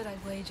for good, I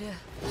wager.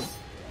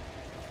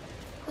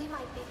 We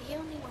might be the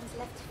only ones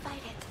left to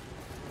fight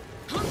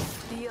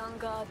it. Be on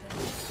guard then.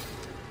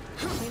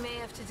 We may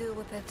have to deal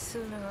with that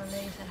sooner or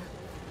later.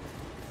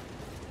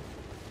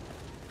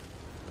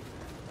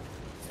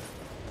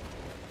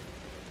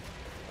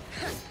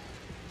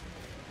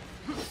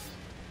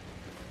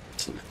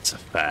 It's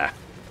fair.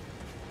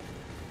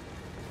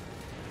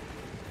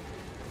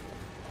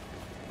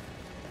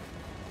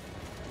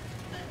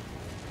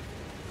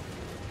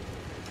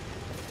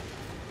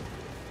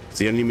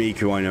 The only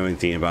Miku I know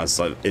anything about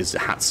is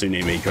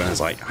Hatsune Miku, and it's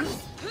like, I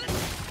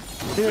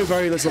know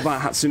very little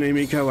about Hatsune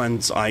Miku,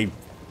 and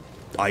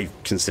I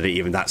consider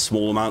even that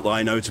small amount that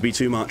I know to be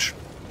too much.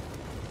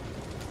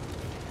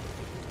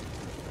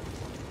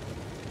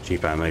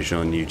 Cheap animation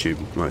on YouTube,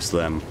 most of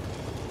them.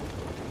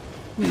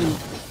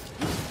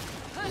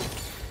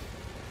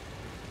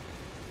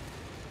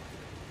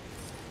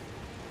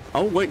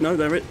 Oh wait, no,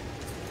 there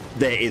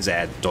is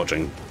air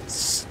dodging.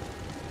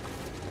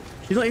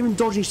 She's not even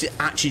dodging, she's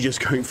actually just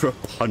going for a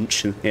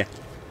punch in here.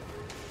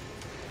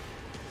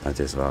 That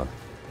is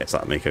it's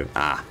that Miku.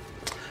 Ah.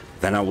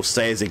 Then I will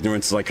stay as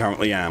ignorant as I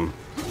currently am.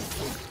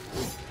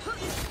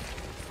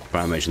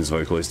 Animations,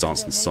 vocals,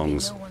 dance and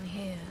songs. No one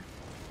here.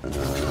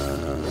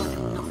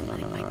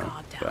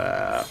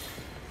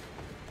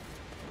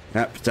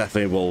 Yep,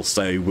 definitely will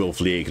stay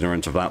willfully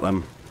ignorant of that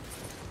then.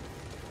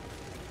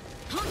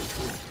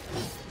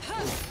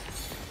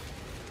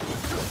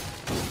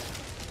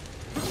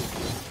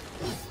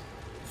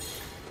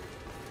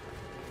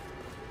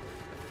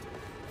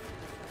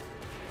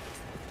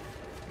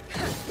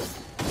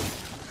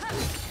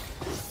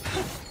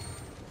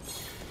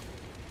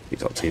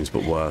 TikTok teams,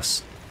 but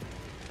worse.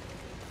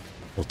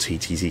 Or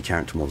TTT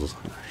character models.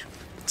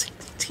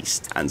 TTT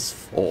stands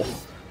for.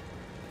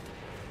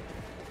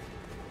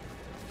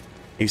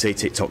 You say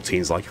TikTok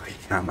teens like,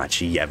 I'm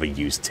actually ever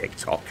used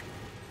TikTok.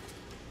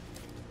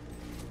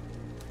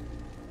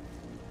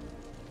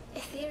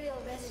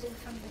 Ethereal resident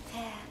from the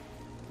tear.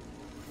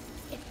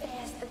 It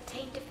bears the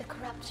taint of the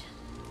corruption.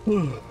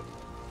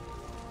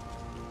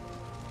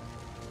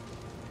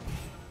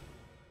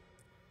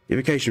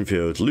 Evocation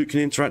field. Luke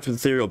can interact with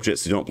ethereal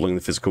objects that do not belong in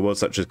the physical world,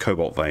 such as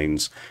cobalt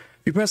veins.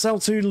 If you press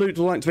L2, loot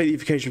will activate the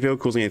evocation field,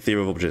 causing a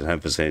theory of object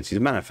and vicinity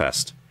to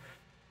manifest.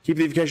 Keep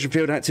the evocation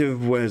field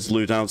active whereas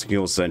loot out can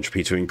cause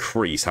entropy to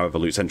increase. However,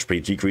 loot's entropy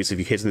decreases if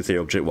you hit an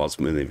ethereal object whilst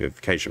in the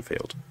evocation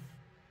field.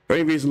 For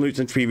any reason, loot's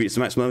entropy reaches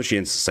the maximum level, she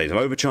enters a state of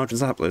overcharge and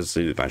zappers.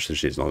 The advantage that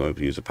she is not going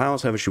to use her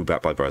powers, however, she will be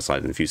back by the bright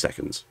side in a few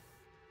seconds.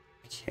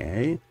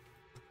 Okay.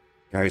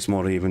 Gary's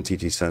mod, even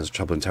TT says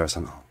trouble in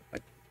Terrasan. Oh,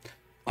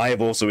 I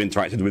have also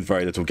interacted with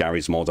very little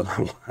Gary's mod,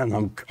 and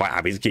I'm quite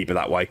happy to keep it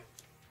that way.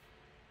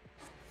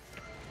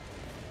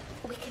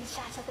 We can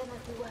shatter them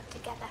if we work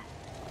together.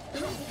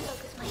 Let me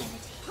focus my energy.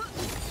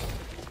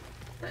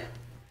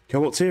 Okay,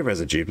 what's here?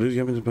 Residue.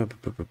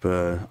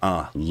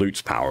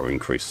 Loot's power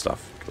increase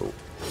stuff. Cool.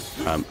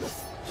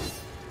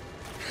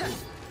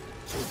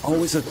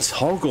 Oh, it's a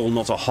toggle,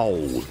 not a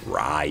hold.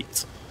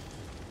 Right.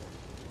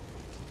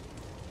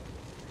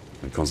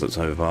 The concept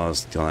so far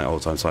is like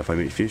old-time sci-fi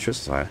meet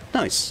futurists.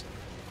 Nice.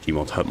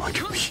 Gmod hurt my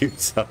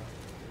computer.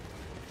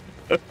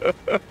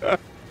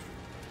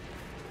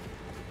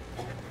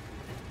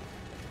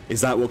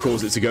 Is that what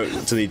caused it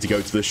to need to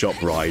go to the shop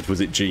ride?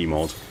 Was it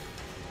Gmod?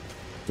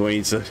 Do I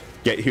need to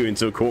get you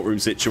into a courtroom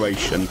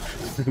situation?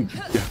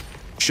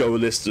 show a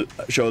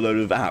load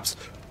of apps.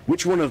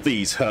 Which one of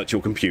these hurt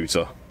your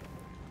computer?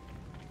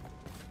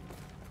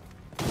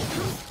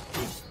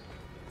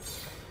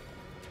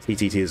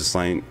 TTT is a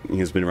slang. He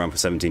has been around for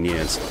 17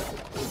 years.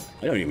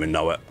 I don't even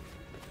know it.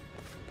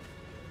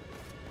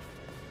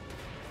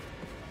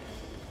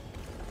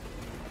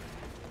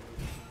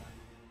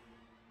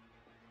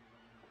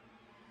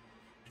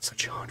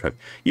 Such a hard drive.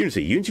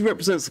 Unity. Unity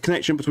represents the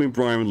connection between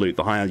Briar and Loot.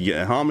 The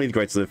higher harmony, the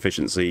greater the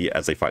efficiency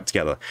as they fight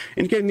together.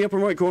 Indicating the upper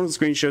right corner of the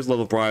screen shows the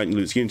level of Briar and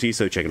Loot's Unity,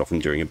 so check it often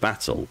during a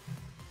battle.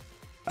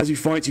 As you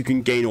fight, you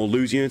can gain or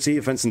lose Unity.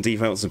 Offense and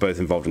defense are both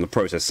involved in the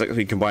process.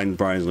 Secondly, combined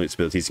Briar and Loot's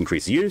abilities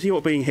increase the Unity,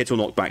 or being hit or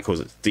knocked back cause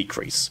it to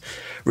decrease.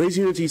 Raise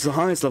Unity to the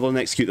highest level and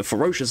execute the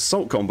ferocious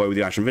assault combo with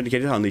the action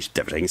Vindicated to unleash a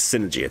devastating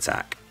synergy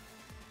attack.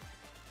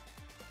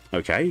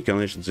 Okay, you can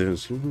unleash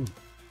the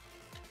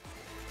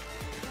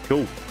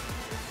cool.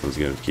 I was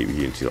going to keep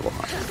Unity level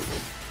high.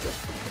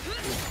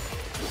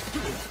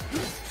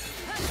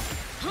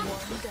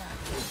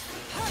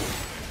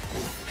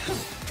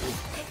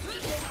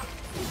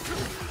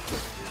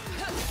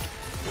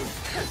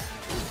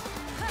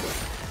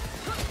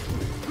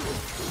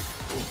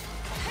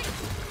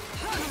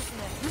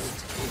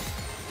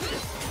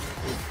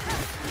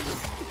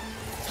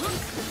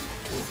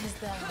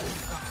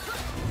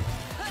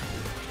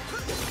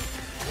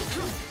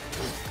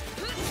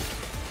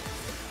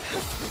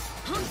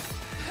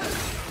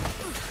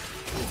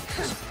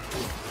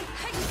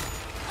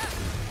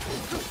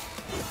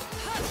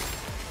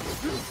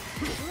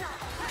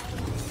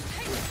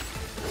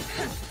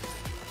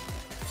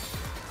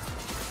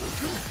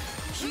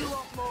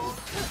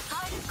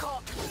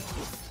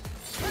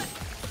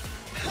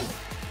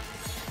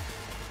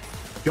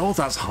 God,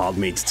 that's hard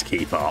meat to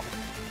keep up.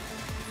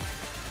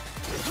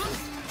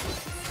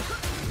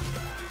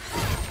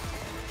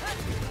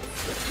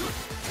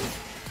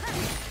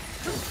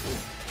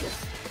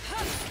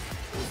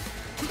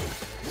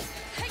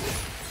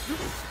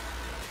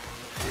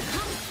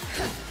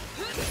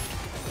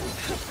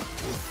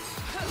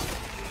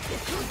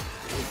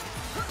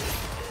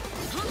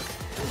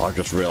 I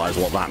just realised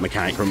what that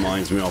mechanic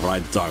reminds me of, and I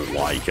don't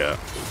like it.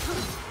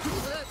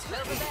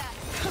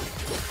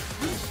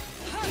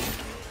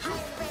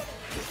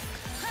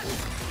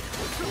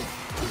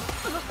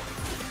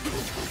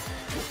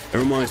 It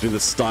reminds me of the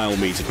style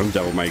meter from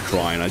Devil May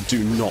Cry, and I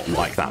do not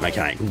like that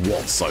mechanic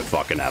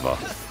whatsoever.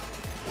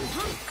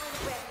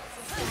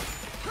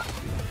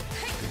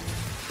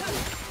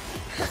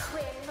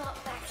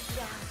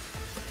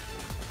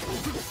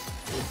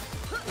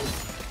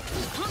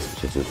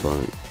 Just in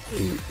front.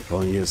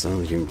 5 years now,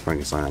 you can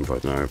Frankenstein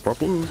android, no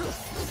problem.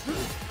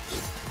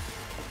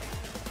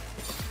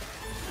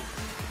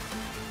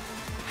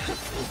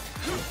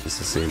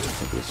 This is the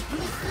interface.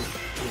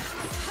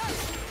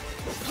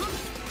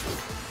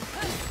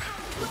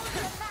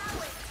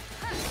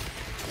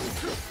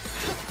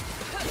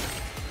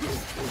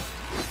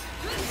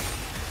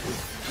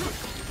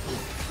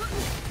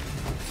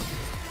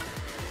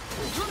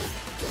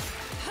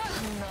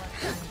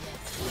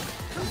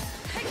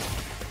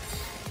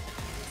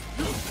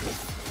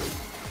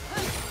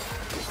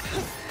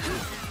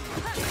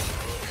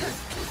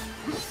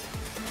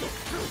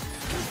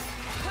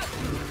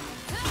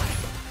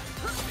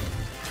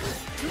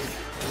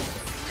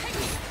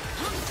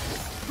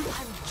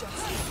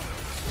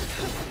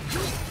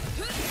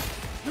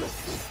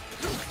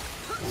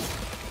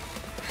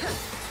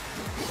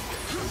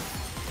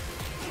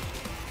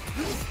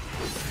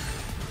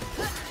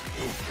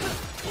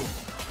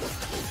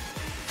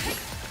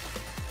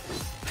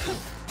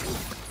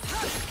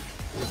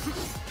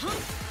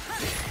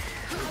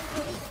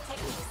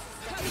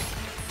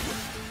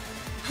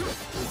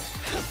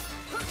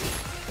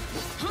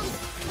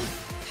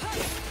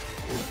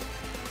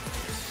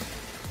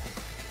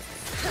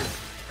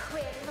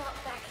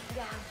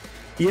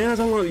 Yeah, I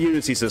don't like the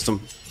Unity system.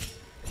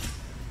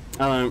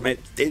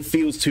 It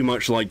feels too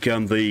much like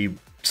the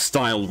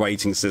style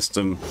rating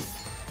system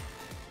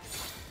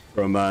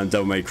from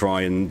Devil May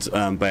Cry and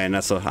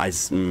Bayonetta.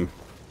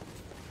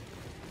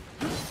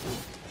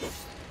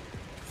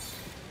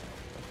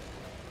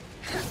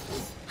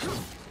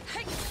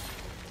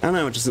 I don't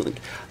know,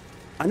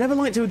 I never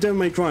liked it with Devil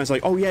May Cry. It's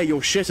like, oh yeah,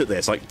 you're shit at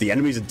this. Like, the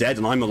enemies are dead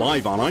and I'm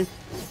alive, aren't I?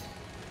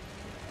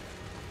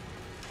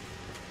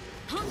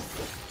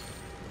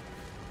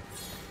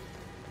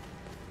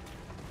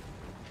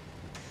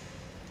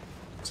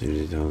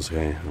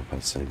 Okay, I'm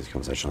about to say this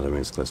conversation. I don't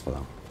mean it's close for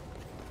that.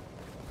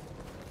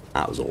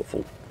 That was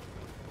awful.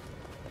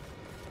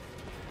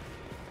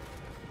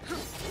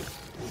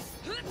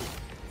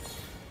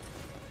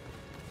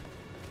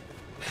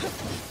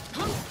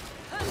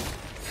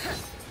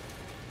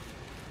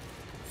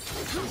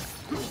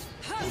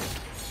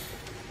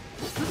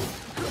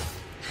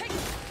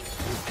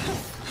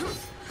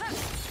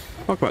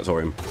 Talk about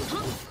Torium.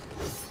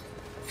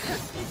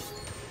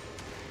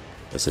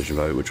 Decision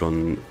vote. Which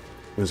one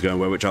is going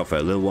where? Which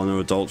outfit? Little one or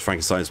adult?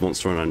 Frankenstein's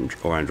monster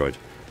or android?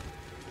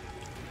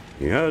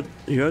 You heard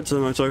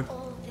Tomoto?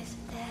 All this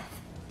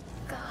death,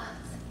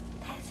 guards,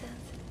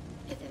 peasants,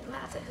 it didn't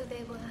matter who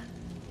they were.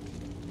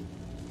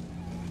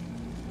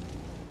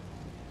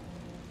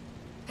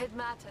 It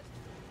mattered.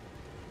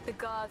 The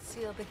guards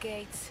sealed the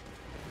gates.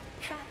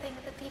 Trapping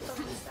the people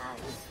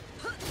inside.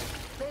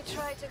 They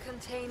tried to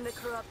contain the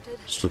corrupted.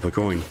 Flip a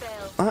coin.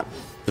 Failed. That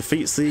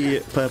defeats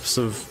the purpose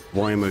of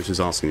why Emoto's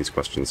asking these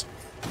questions.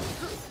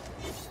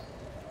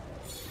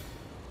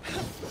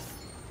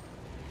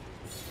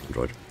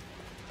 Android.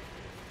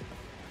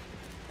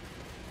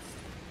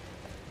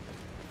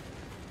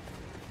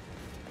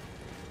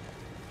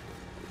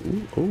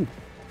 Ooh.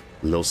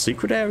 Little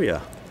secret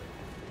area.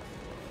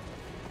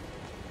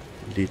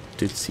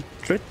 Little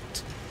secret.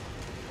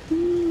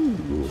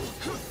 Ooh.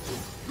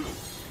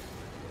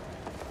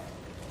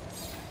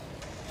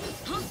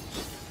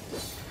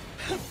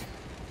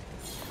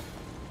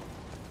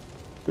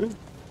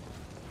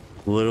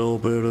 Little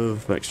bit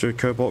of extra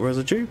cobalt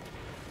residue.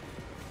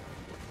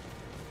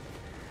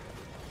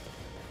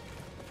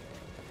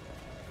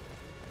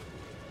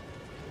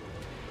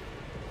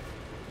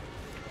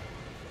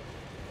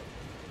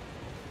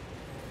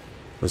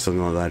 Or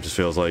something like that. Just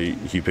feels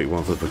like you pick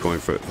one flip a coin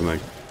for it for me.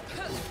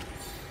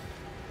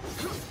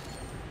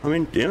 I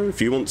mean, you know,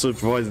 if you want to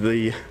provide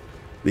the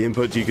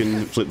input, you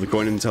can flip the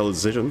coin and tell the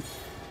decision.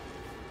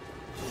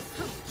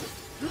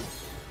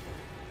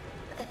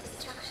 The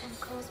destruction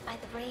caused by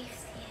the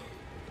wraiths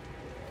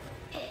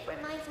here. It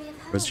reminds me of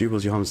home. Residue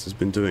was Johannes has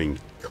been doing.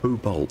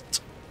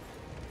 Cobalt.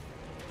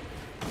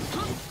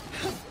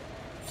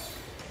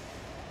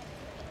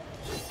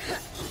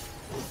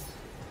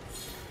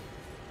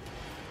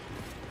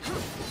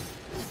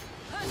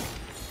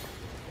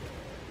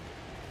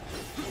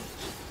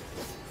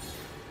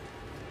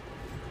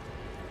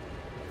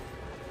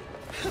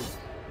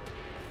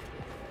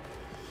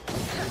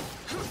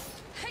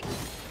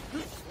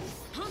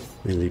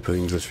 Mainly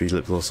putting just free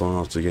lip gloss on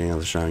after getting out of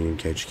the shower in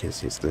cage. You can't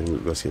see it's the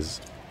lip gloss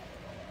is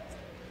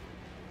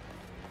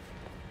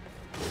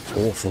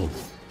awful.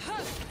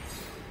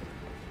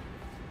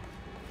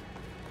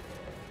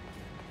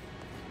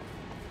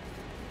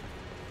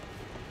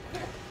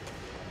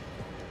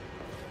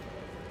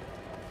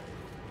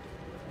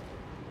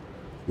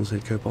 Was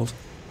it cobalt?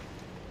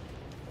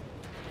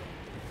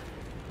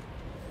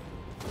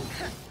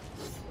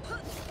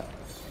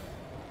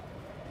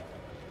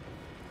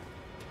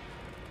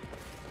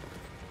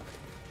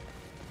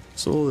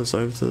 All this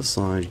over to the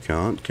side, you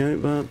can't go,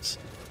 but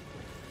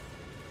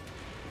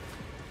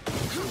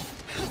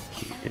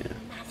Yeah.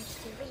 Managed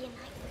to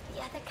reunite with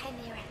the other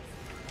chimeras.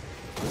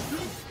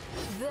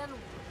 Then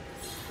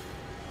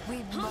we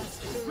must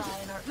rely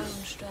on our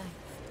own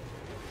strength.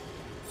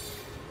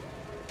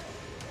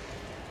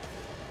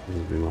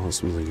 it'll be my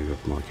husband thinking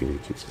of marking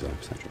and keeps his eye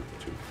etc.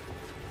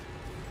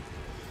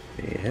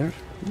 There.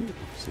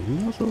 There's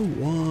another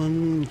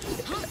one.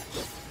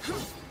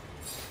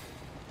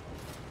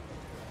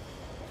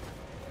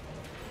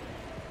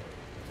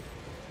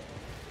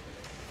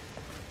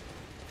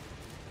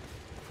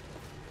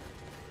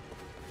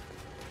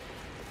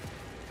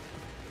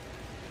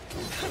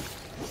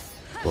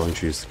 Well,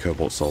 introduce the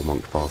Cobalt Soul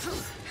Monk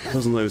path.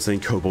 Doesn't they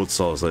saying Cobalt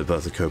Soul as they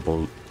birth the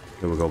Cobalt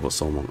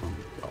Soul Monk? Oh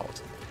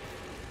god.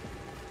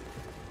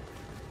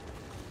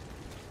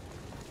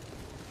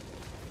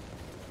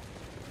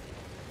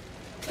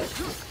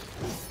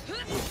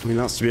 I mean,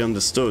 that's to be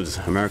understood.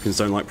 Americans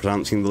don't like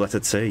pronouncing the letter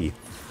T.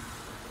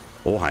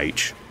 Or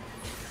H.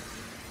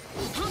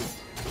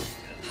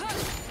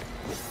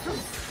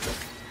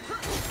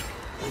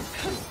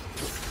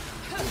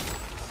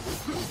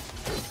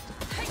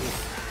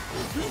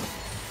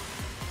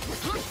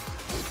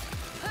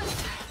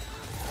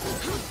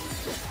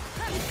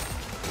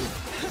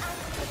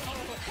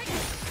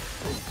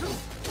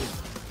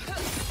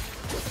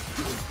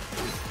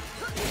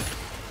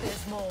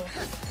 There's more.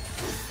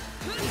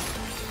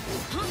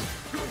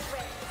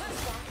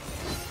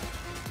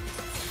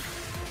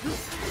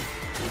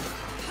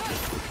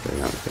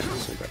 Okay,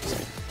 so that's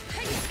it.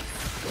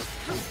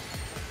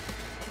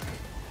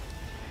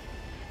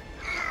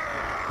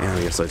 Yeah,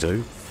 I guess I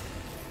do.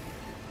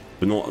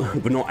 But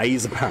not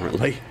A's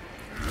apparently.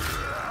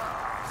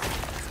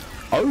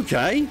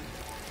 Okay.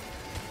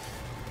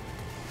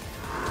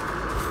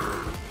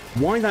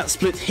 Why that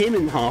split him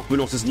in half but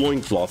not his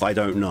loincloth, I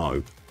don't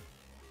know.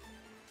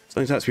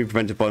 Something that's been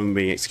prevented by him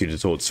being executed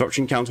at all.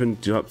 Disruption counter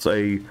interrupts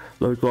a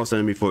low class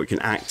enemy before it can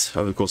act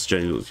over the course of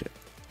general.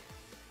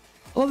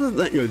 Other than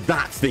that, you know,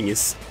 that thing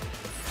has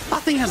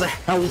a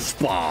health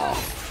bar.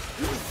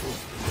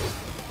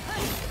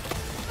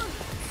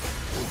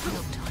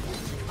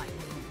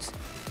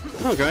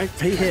 Okay,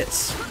 he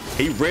hits.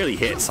 He really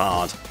hits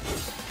hard.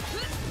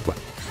 Well,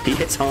 he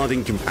hits hard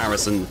in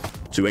comparison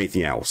to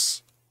anything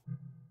else.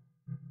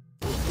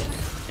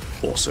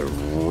 Also,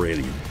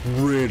 really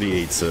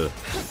need to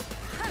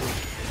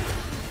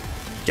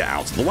get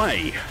out of the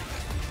way.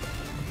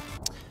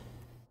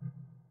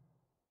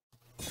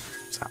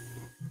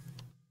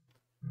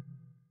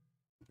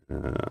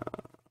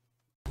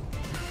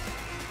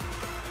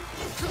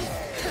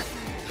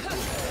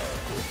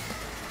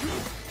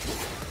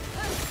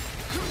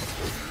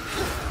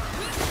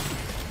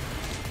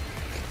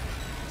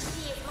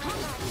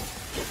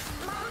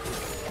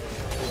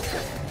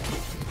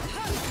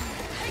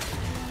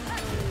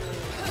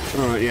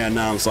 Alright, yeah,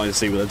 now I'm starting to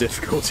see where the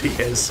difficulty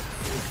is.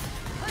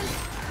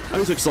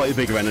 I took a slightly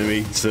bigger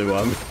enemy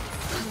to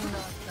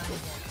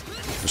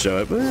show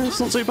it, but it's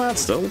not too bad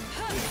still.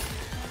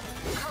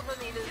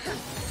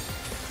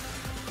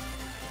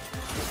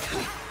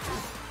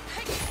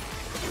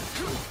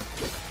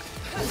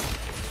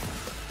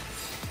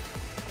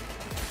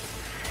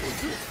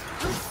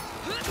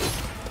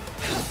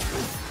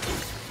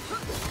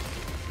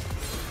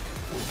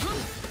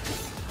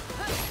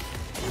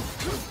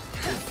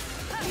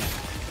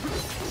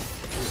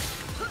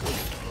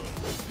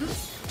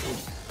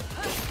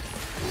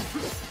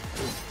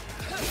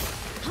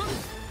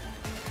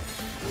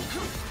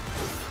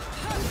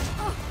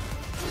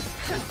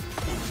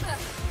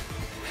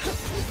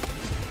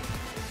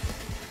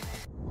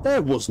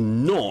 There was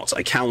not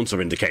a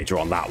counter indicator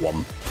on that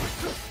one.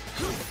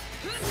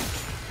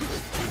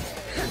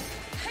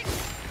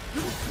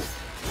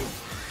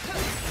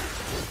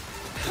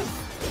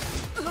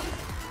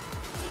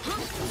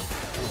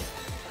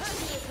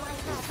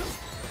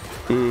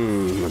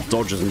 The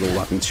dodge isn't all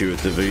that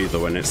intuitive either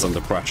when it's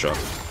under pressure.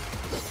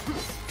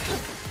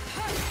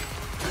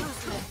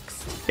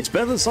 It's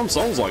better than some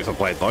Souls-likes I've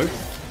played though.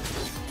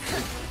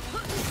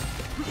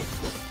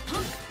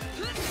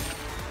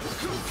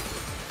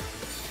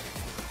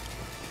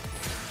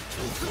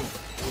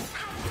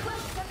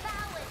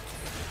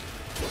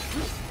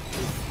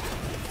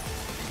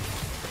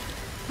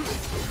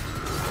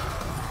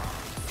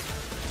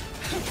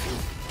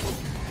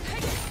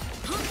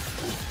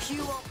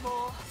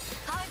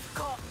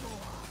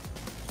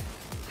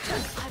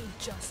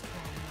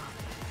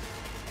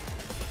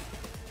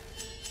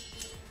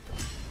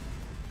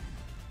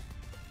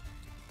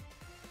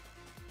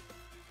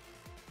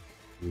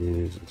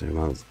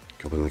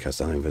 Gobbling the cast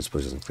down invincible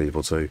isn't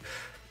clearable too.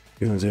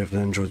 You know, if the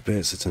android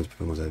bits, it tends to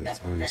perform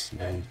at times.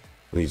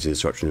 When you do the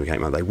disruption mechanic,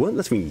 man, they weren't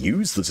letting me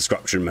use the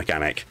disruption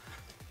mechanic.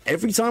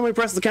 Every time I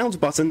press the counter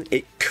button,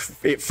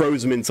 it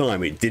froze them in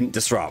time. It didn't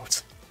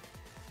disrupt.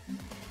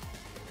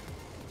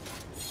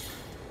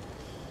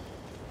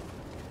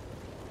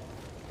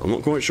 I'm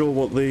not quite sure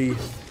what the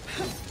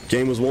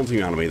game was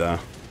wanting out of me there.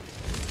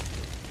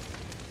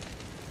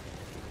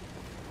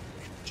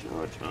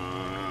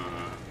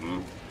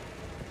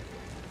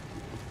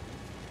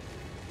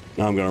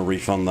 Now I'm going to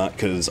refund that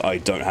because I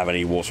don't have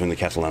any water in the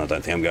kettle and I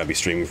don't think I'm going to be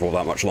streaming for all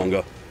that much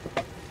longer.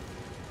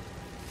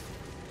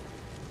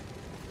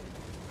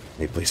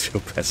 Hey, please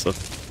feel better.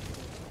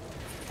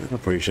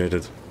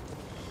 Appreciated.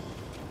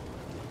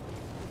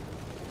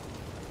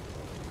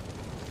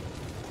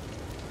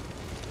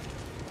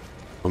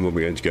 I'm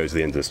going to go to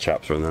the end of this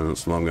chapter and then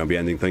that's where I'm going to be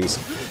ending things.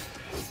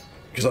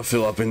 Because I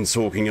feel I've been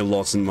talking a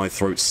lot and my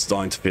throat's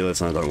starting to feel it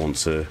and I don't want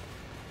to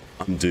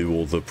undo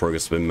all the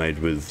progress that's been made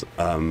with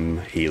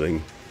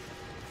healing.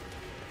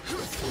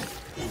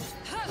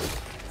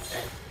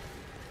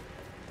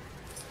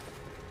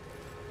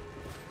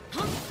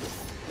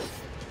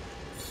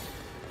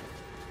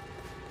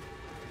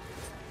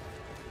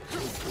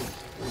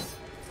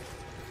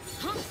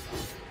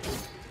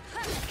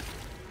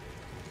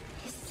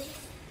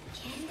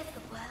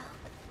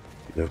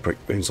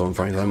 Break on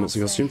Friday moments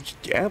in costume.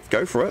 Yeah,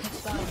 go for it.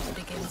 It's bound to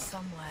begin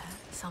somewhere,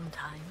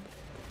 sometime.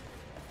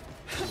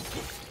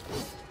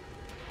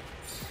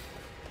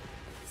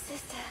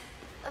 Sister,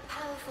 a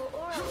powerful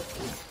aura.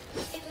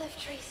 It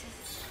left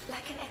traces,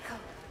 like an echo.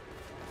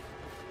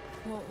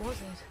 What was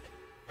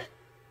it?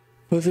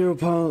 Both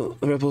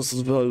the rebels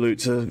of the loot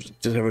to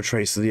have a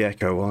trace of the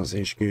echo once the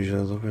execution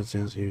of the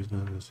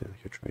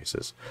echo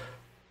traces.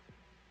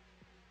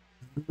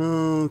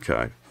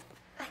 Okay.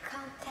 I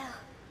can't tell,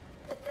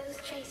 but those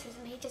traces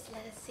may just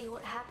let us see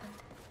what happened.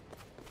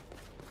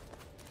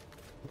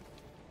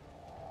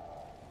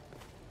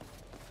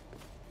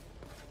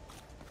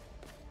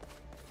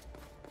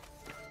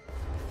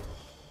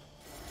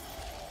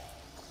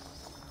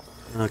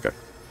 Okay.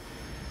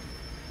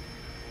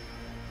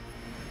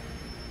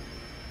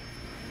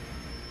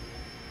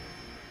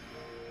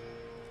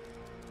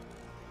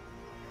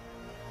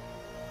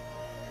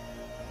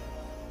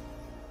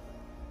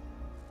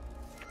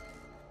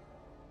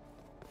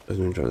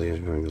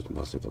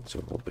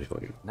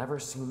 Never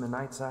seen the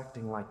knights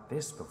acting like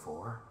this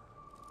before.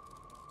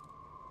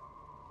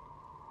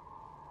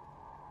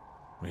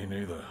 Me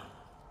neither.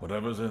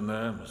 Whatever's in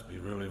there must be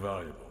really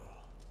valuable.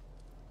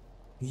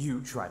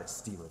 You try to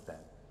steal it then.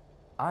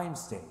 I'm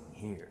staying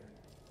here.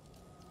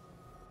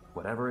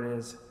 Whatever it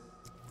is,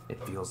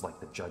 it feels like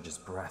the judge's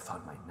breath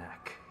on my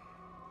neck.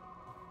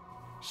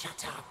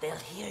 Shut up, they'll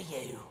hear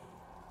you.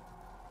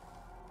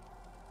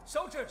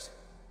 Soldiers,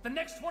 the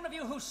next one of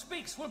you who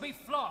speaks will be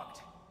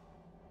flogged.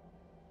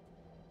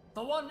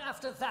 The one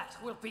after that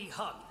will be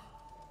hung.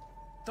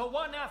 The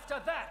one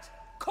after that,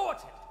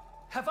 quartered.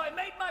 Have I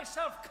made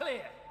myself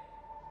clear?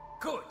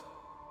 Good.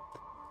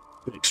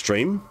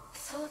 Extreme.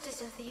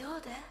 Soldiers of the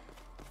Order?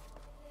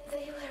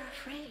 They were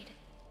afraid.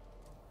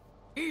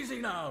 Easy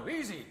now,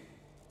 easy.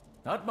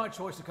 Not my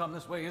choice to come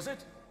this way, is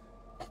it?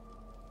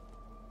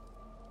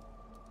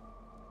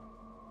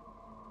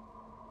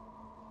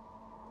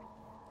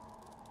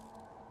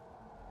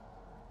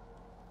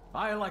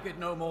 I like it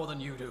no more than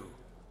you do.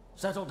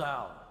 Settle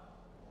down.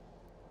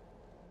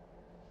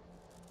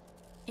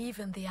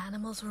 Even the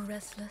animals were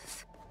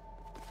restless.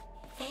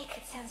 They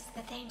could sense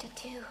the danger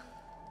too.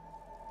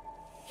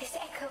 This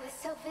echo is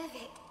so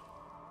vivid.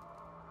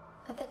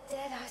 The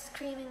dead are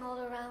screaming all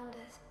around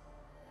us,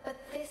 but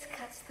this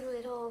cuts through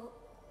it all.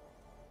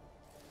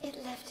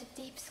 It left a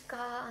deep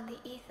scar on the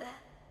ether.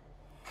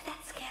 That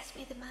scares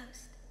me the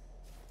most.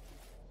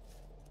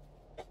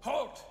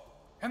 Halt!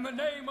 In the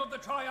name of the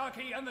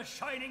Triarchy and the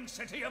shining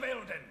city of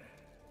Ilden!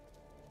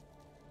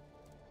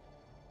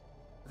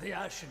 The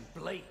Ashen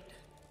Blade.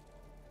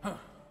 Huh.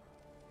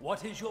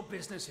 What is your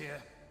business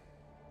here?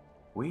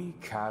 We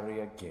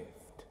carry a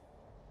gift.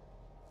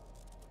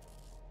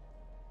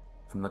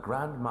 From the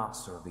Grand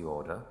Master of the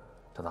Order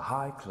to the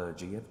High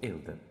Clergy of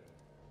Ilden.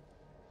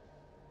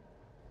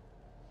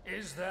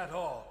 Is that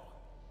all?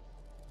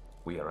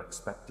 We are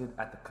expected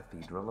at the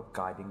Cathedral of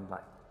Guiding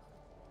Light.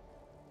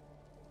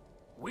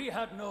 We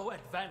had no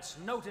advance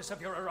notice of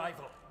your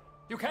arrival.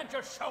 You can't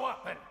just show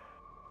up and...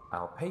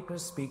 Our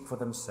papers speak for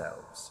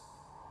themselves.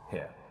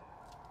 Here.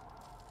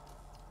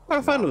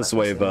 I found this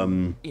way of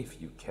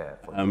if you care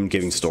for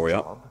giving story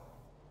up. job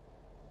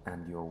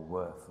and your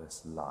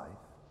worthless life.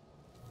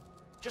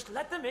 Just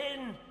let them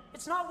in.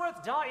 It's not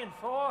worth dying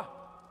for.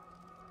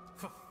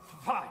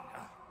 Fine.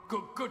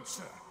 Good,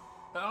 sir.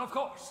 Of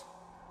course.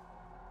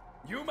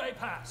 You may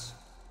pass.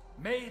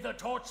 May the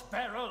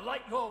torchbearer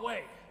light your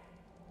way.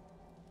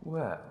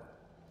 Well,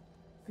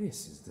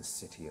 this is the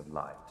City of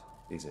Light,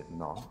 is it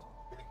not?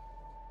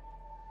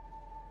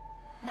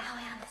 Now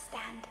I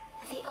understand.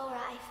 The aura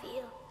I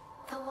feel.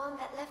 The one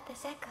that left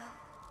this echo.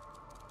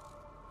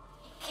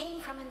 It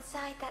came from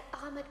inside that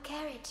armored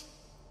carriage.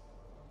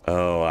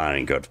 Oh, that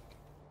ain't good.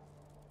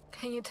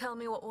 Can you tell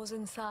me what was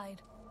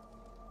inside?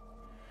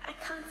 I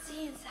can't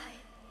see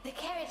inside. The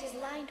carriage is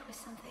lined with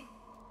something.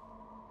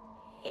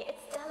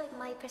 It's dulling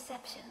my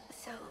perception,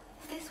 so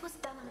this was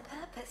done on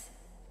purpose.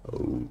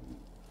 Oh.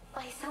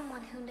 By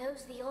someone who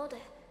knows the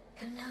Order,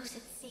 who knows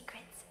its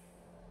secrets.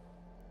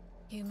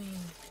 You mean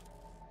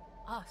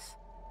us?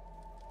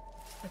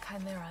 The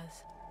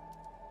Chimeras?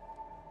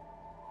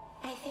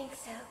 I think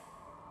so.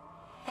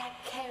 That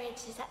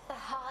carriage is at the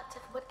heart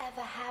of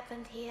whatever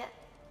happened here.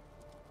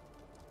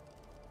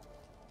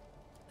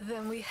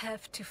 Then we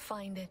have to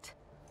find it.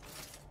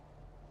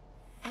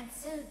 And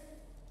soon,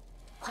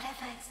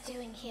 whatever it's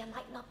doing here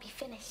might not be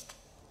finished.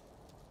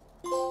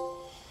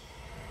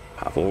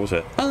 What was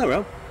it? Oh, there we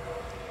are.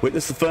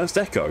 Witness the first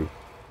echo.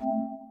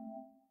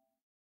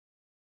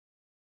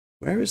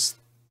 Where is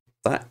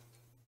that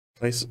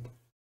place?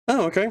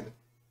 Oh, okay.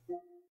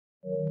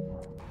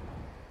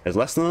 There's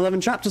less than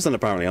 11 chapters then,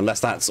 apparently, unless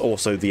that's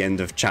also the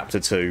end of chapter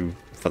 2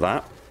 for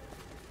that.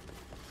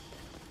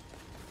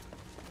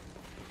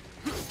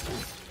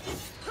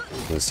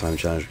 This time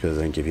challenge because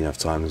they don't give you enough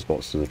time and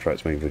spots to the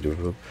tracks make it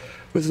difficult.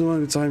 With the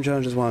one time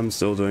challenge is why I'm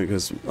still doing it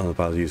because other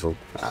powers are useful.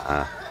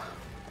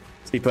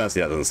 See,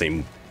 personally, that doesn't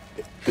seem...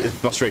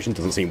 Frustration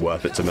doesn't seem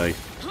worth it to me.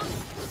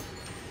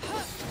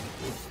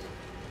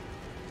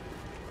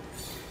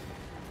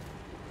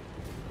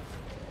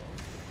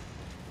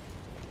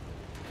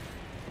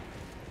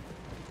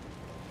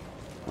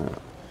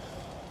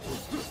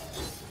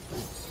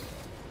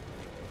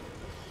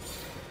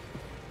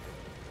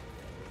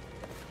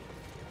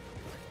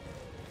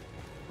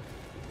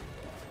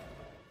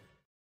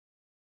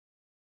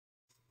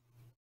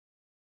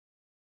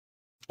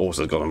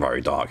 Also, it's gotten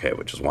very dark here,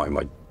 which is why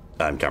my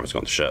camera's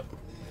gone to shit.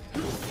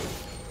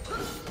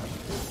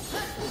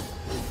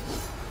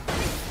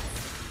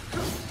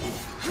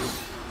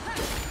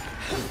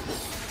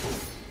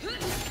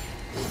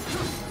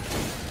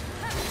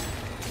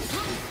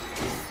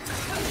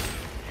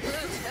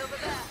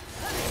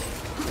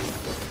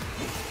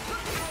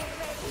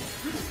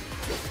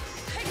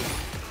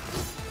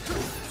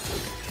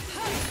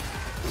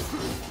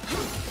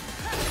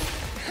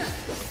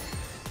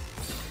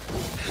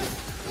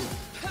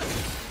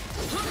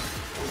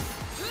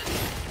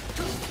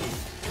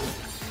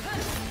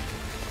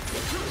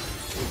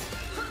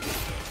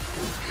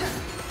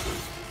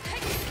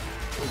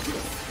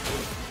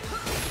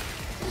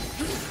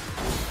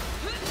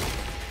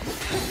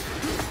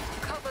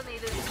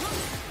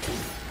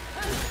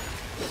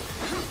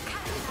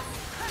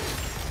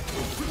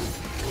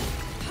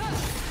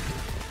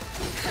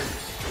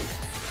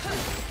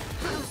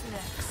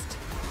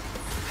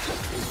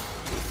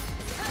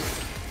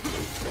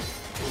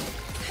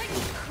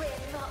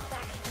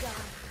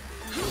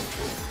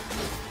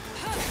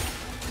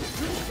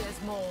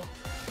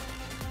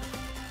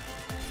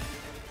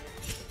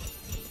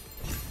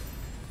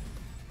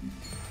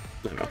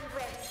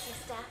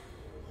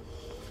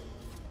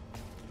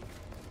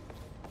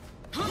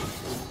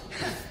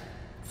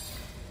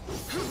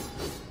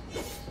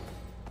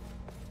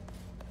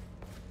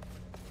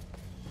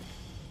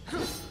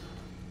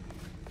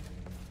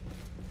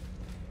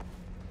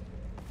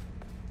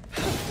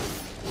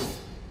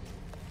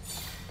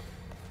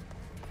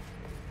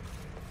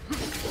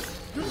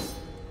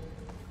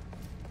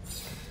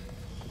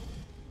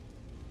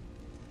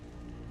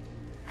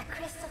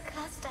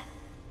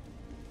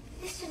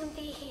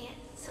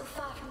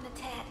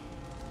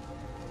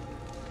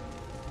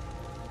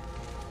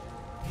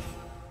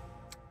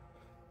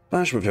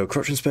 Banishment field.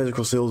 Corruption spreads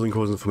across the hills and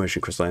causes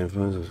formation crystalline.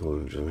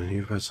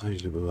 You press to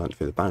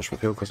the banishment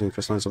field, causing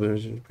crystalline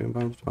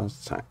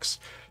attacks.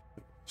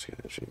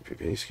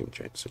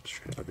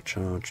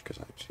 Overcharge.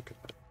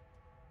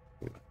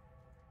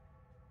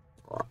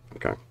 Alright,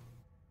 okay.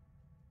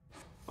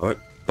 Alright,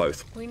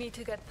 both. We need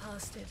to get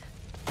past it.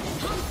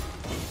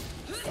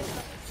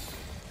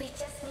 We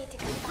just need to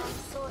combine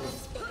sword and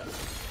spigot.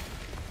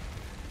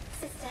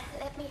 Sister,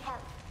 let me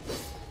help.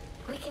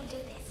 We can do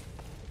this.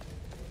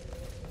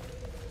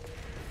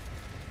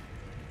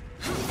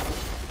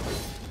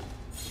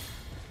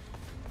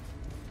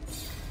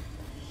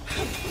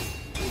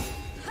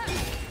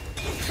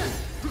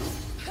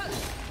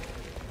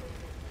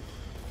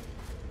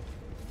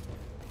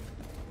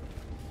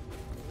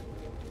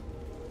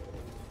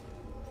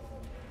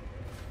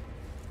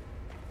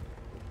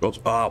 Oops.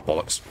 Ah,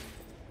 bollocks.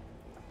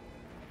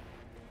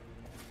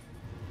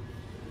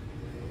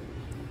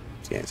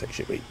 Yeah, it's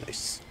actually really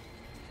nice.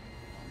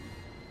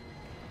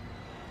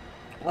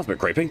 That's a bit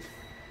creepy.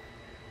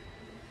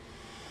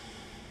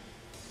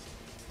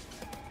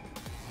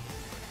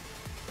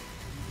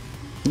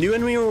 New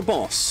enemy or a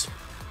boss?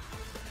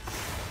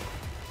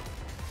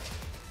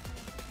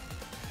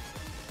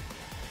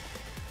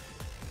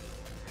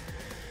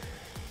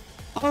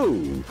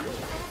 Oh!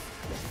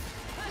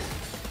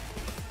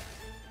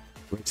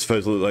 It's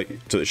supposed to look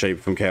like took the shape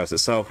from chaos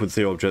itself with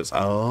the objects.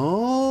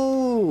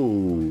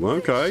 Oh,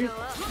 okay.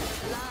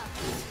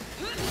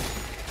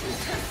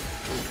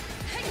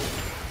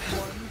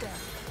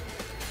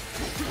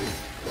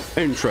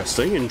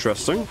 Interesting,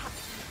 interesting.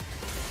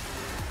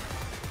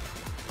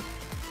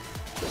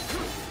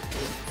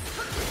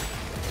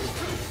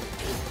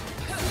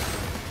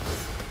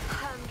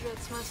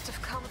 Hundreds must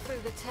have come through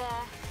the tear.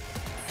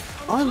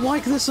 I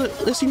like this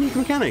unique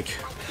mechanic.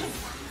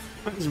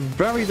 It's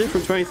very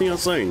different to anything I've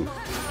seen.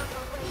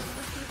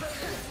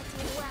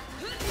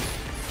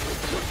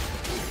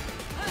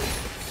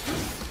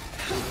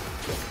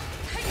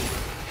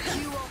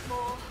 You want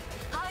more?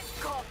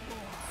 I've got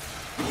more.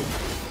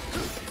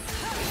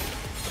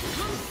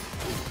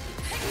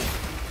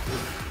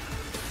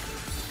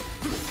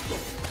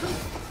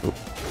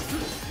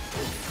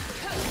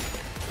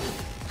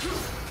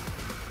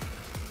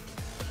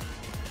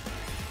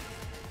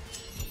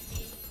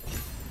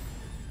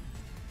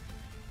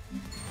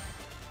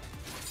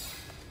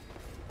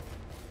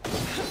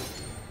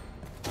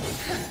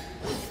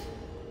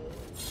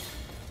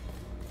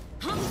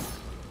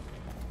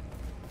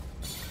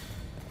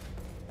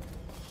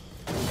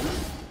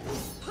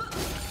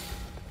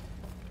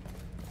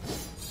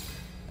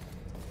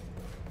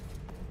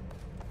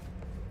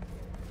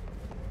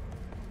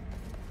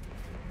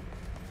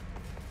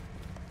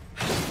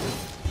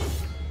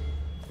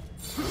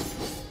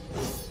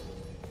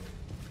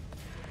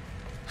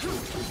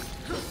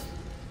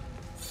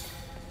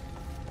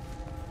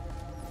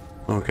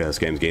 Okay, this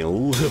game's getting a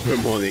little bit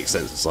more on the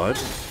extensive side.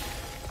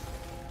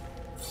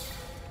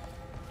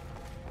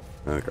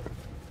 Okay.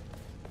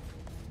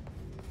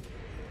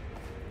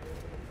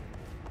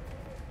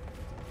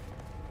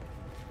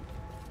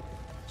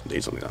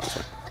 Need something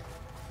else.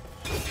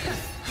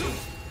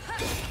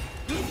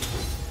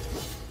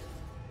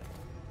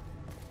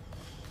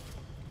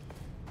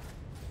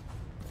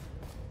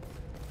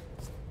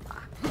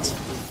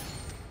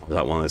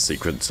 That one of the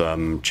secret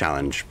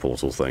challenge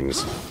portal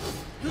things.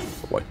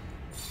 Boy.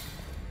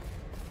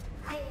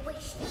 I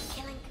wish that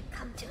killing could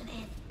come to an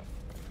end.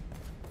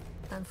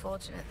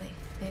 Unfortunately,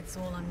 it's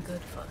all I'm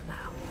good for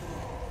now.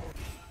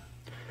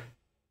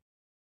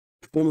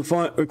 Perform the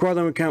fight, require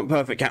them to count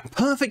perfect count.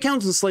 Perfect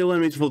count and slay all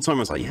enemies full time. I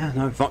was like, yeah,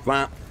 no, fuck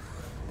that.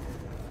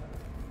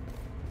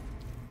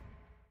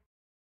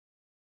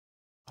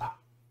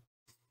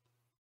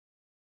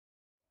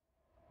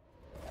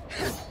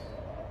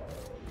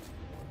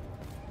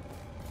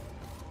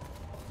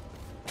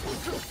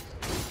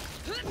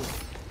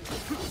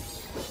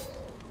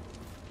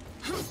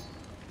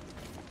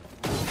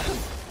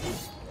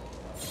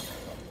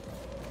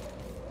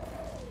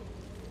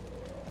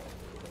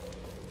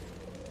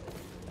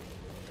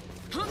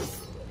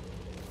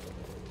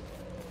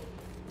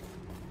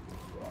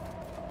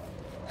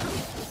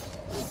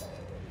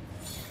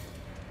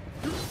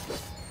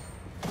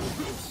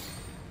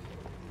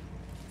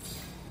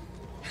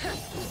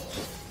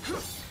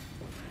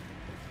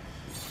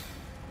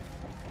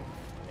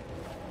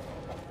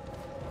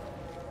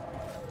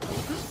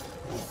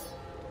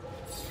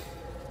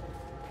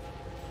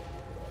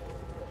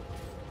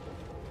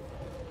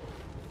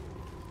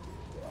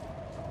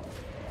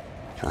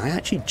 Can I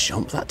actually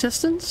jump that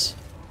distance?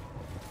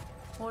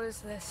 What is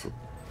this?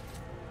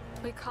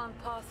 We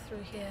can't pass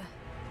through here.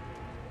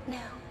 No,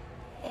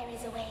 there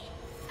is a way.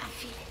 I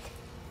feel it.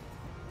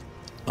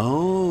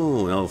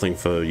 Oh, another thing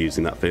for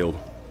using that field.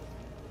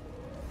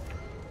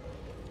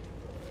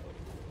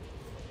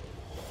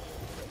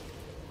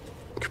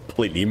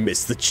 Completely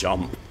missed the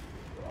jump.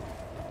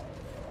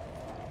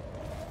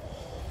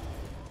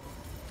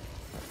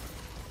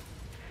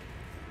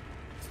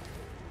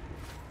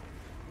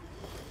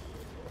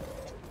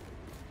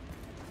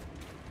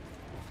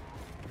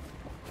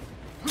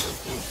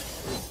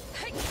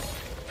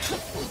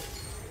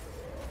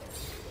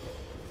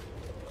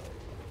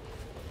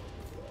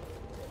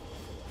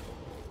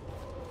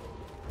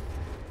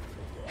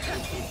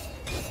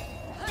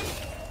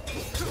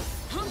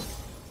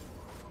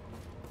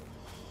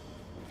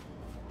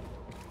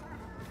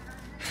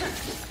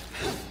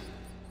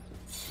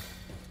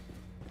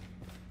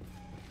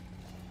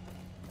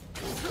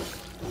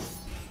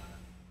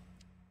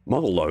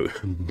 Mother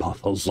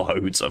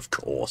loads, of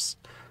course.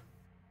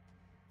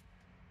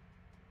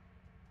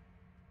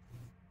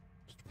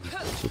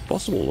 It's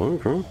possible,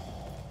 okay.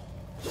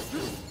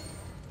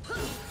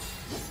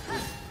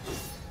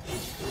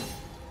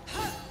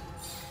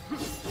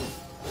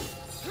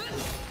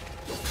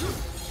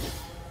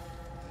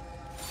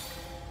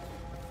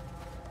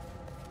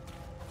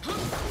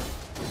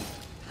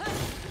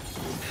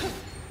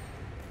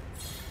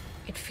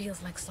 It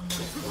feels like someone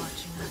is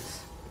watching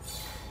us.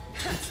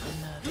 It's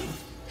unnerving.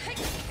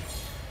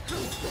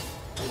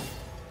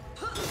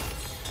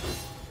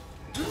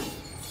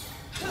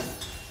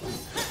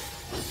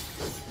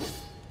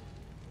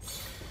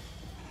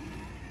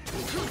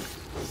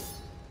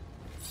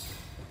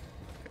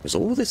 Was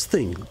all this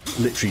thing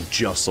literally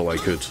just so I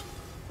could...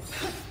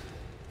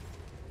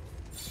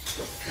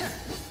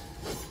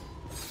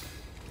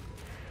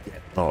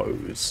 get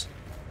those?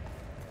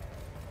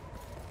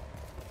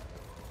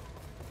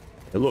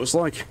 It looks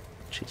like...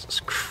 Jesus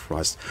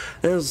Christ.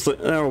 There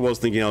I was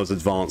thinking I was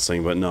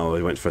advancing, but no,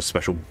 I went for a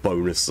special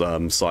bonus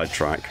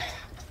sidetrack.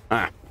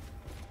 Ah.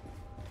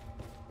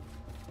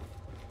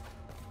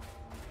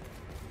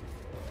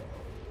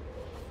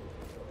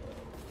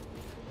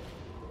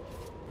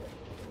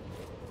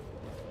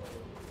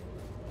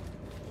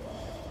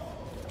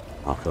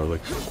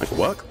 Okay, that could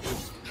work.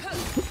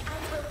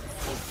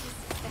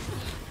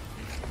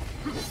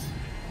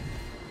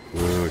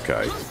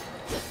 Okay.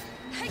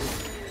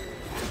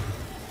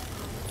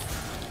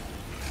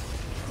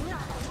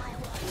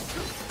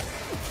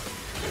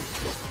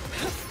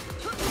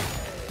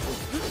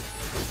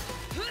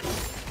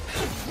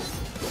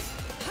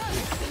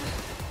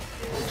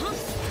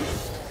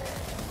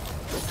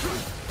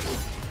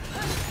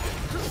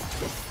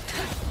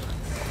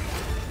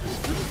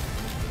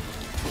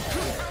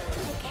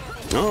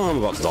 Oh, I'm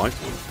about to die.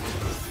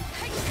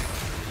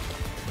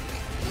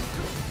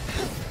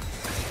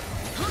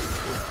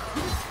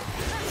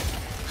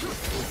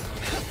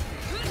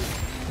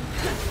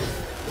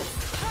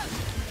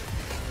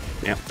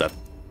 Yep, dead.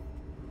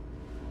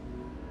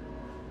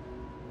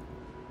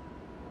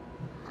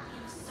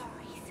 I'm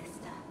sorry,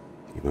 sister.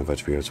 You might vote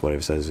to be whatever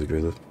it says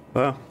agree with.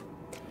 Well.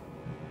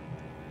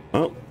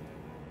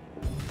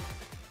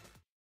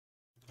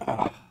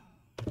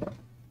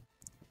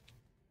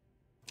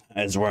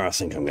 Is where I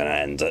think I'm going to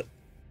end it.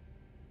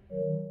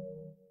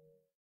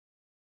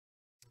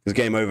 Because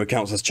game over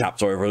counts as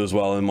chapter over as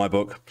well in my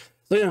book.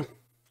 So yeah.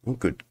 Oh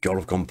good God,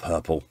 I've gone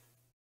purple.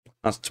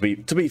 That's to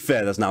be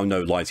fair, there's now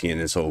no lighting in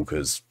this all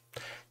because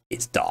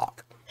it's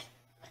dark.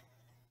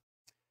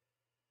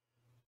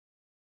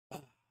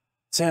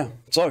 So yeah,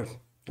 so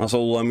that's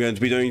all I'm going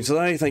to be doing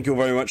today. Thank you all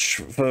very much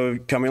for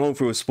coming along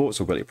for your support.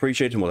 So really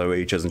appreciate it, whatever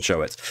you choose and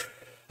show it.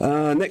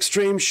 Next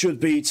stream should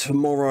be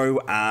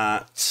tomorrow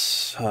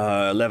at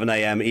 11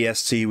 AM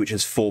EST, which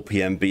is 4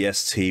 PM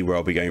BST, where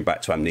I'll be going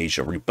back to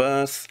Amnesia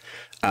Rebirth.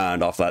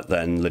 And after that,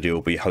 then Lydia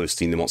will be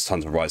hosting the Monster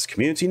Hunter Rise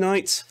Community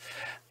Night.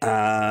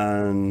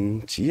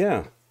 And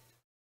yeah.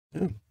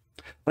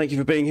 Thank you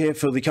for being here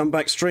for the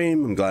comeback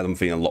stream. I'm glad I'm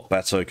feeling a lot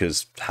better,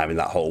 because having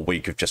that whole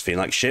week of just feeling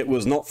like shit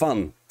was not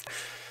fun.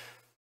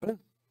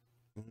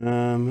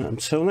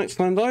 Until next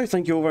time though,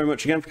 thank you all very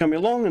much again for coming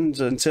along, and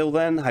until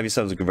then, have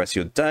yourselves a good rest of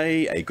your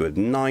day, a good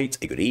night,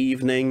 a good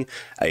evening,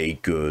 a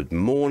good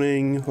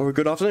morning, or a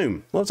good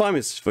afternoon. What time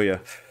is for you?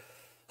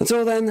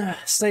 Until then,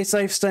 stay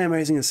safe, stay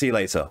amazing, and see you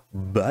later.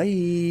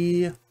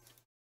 Bye!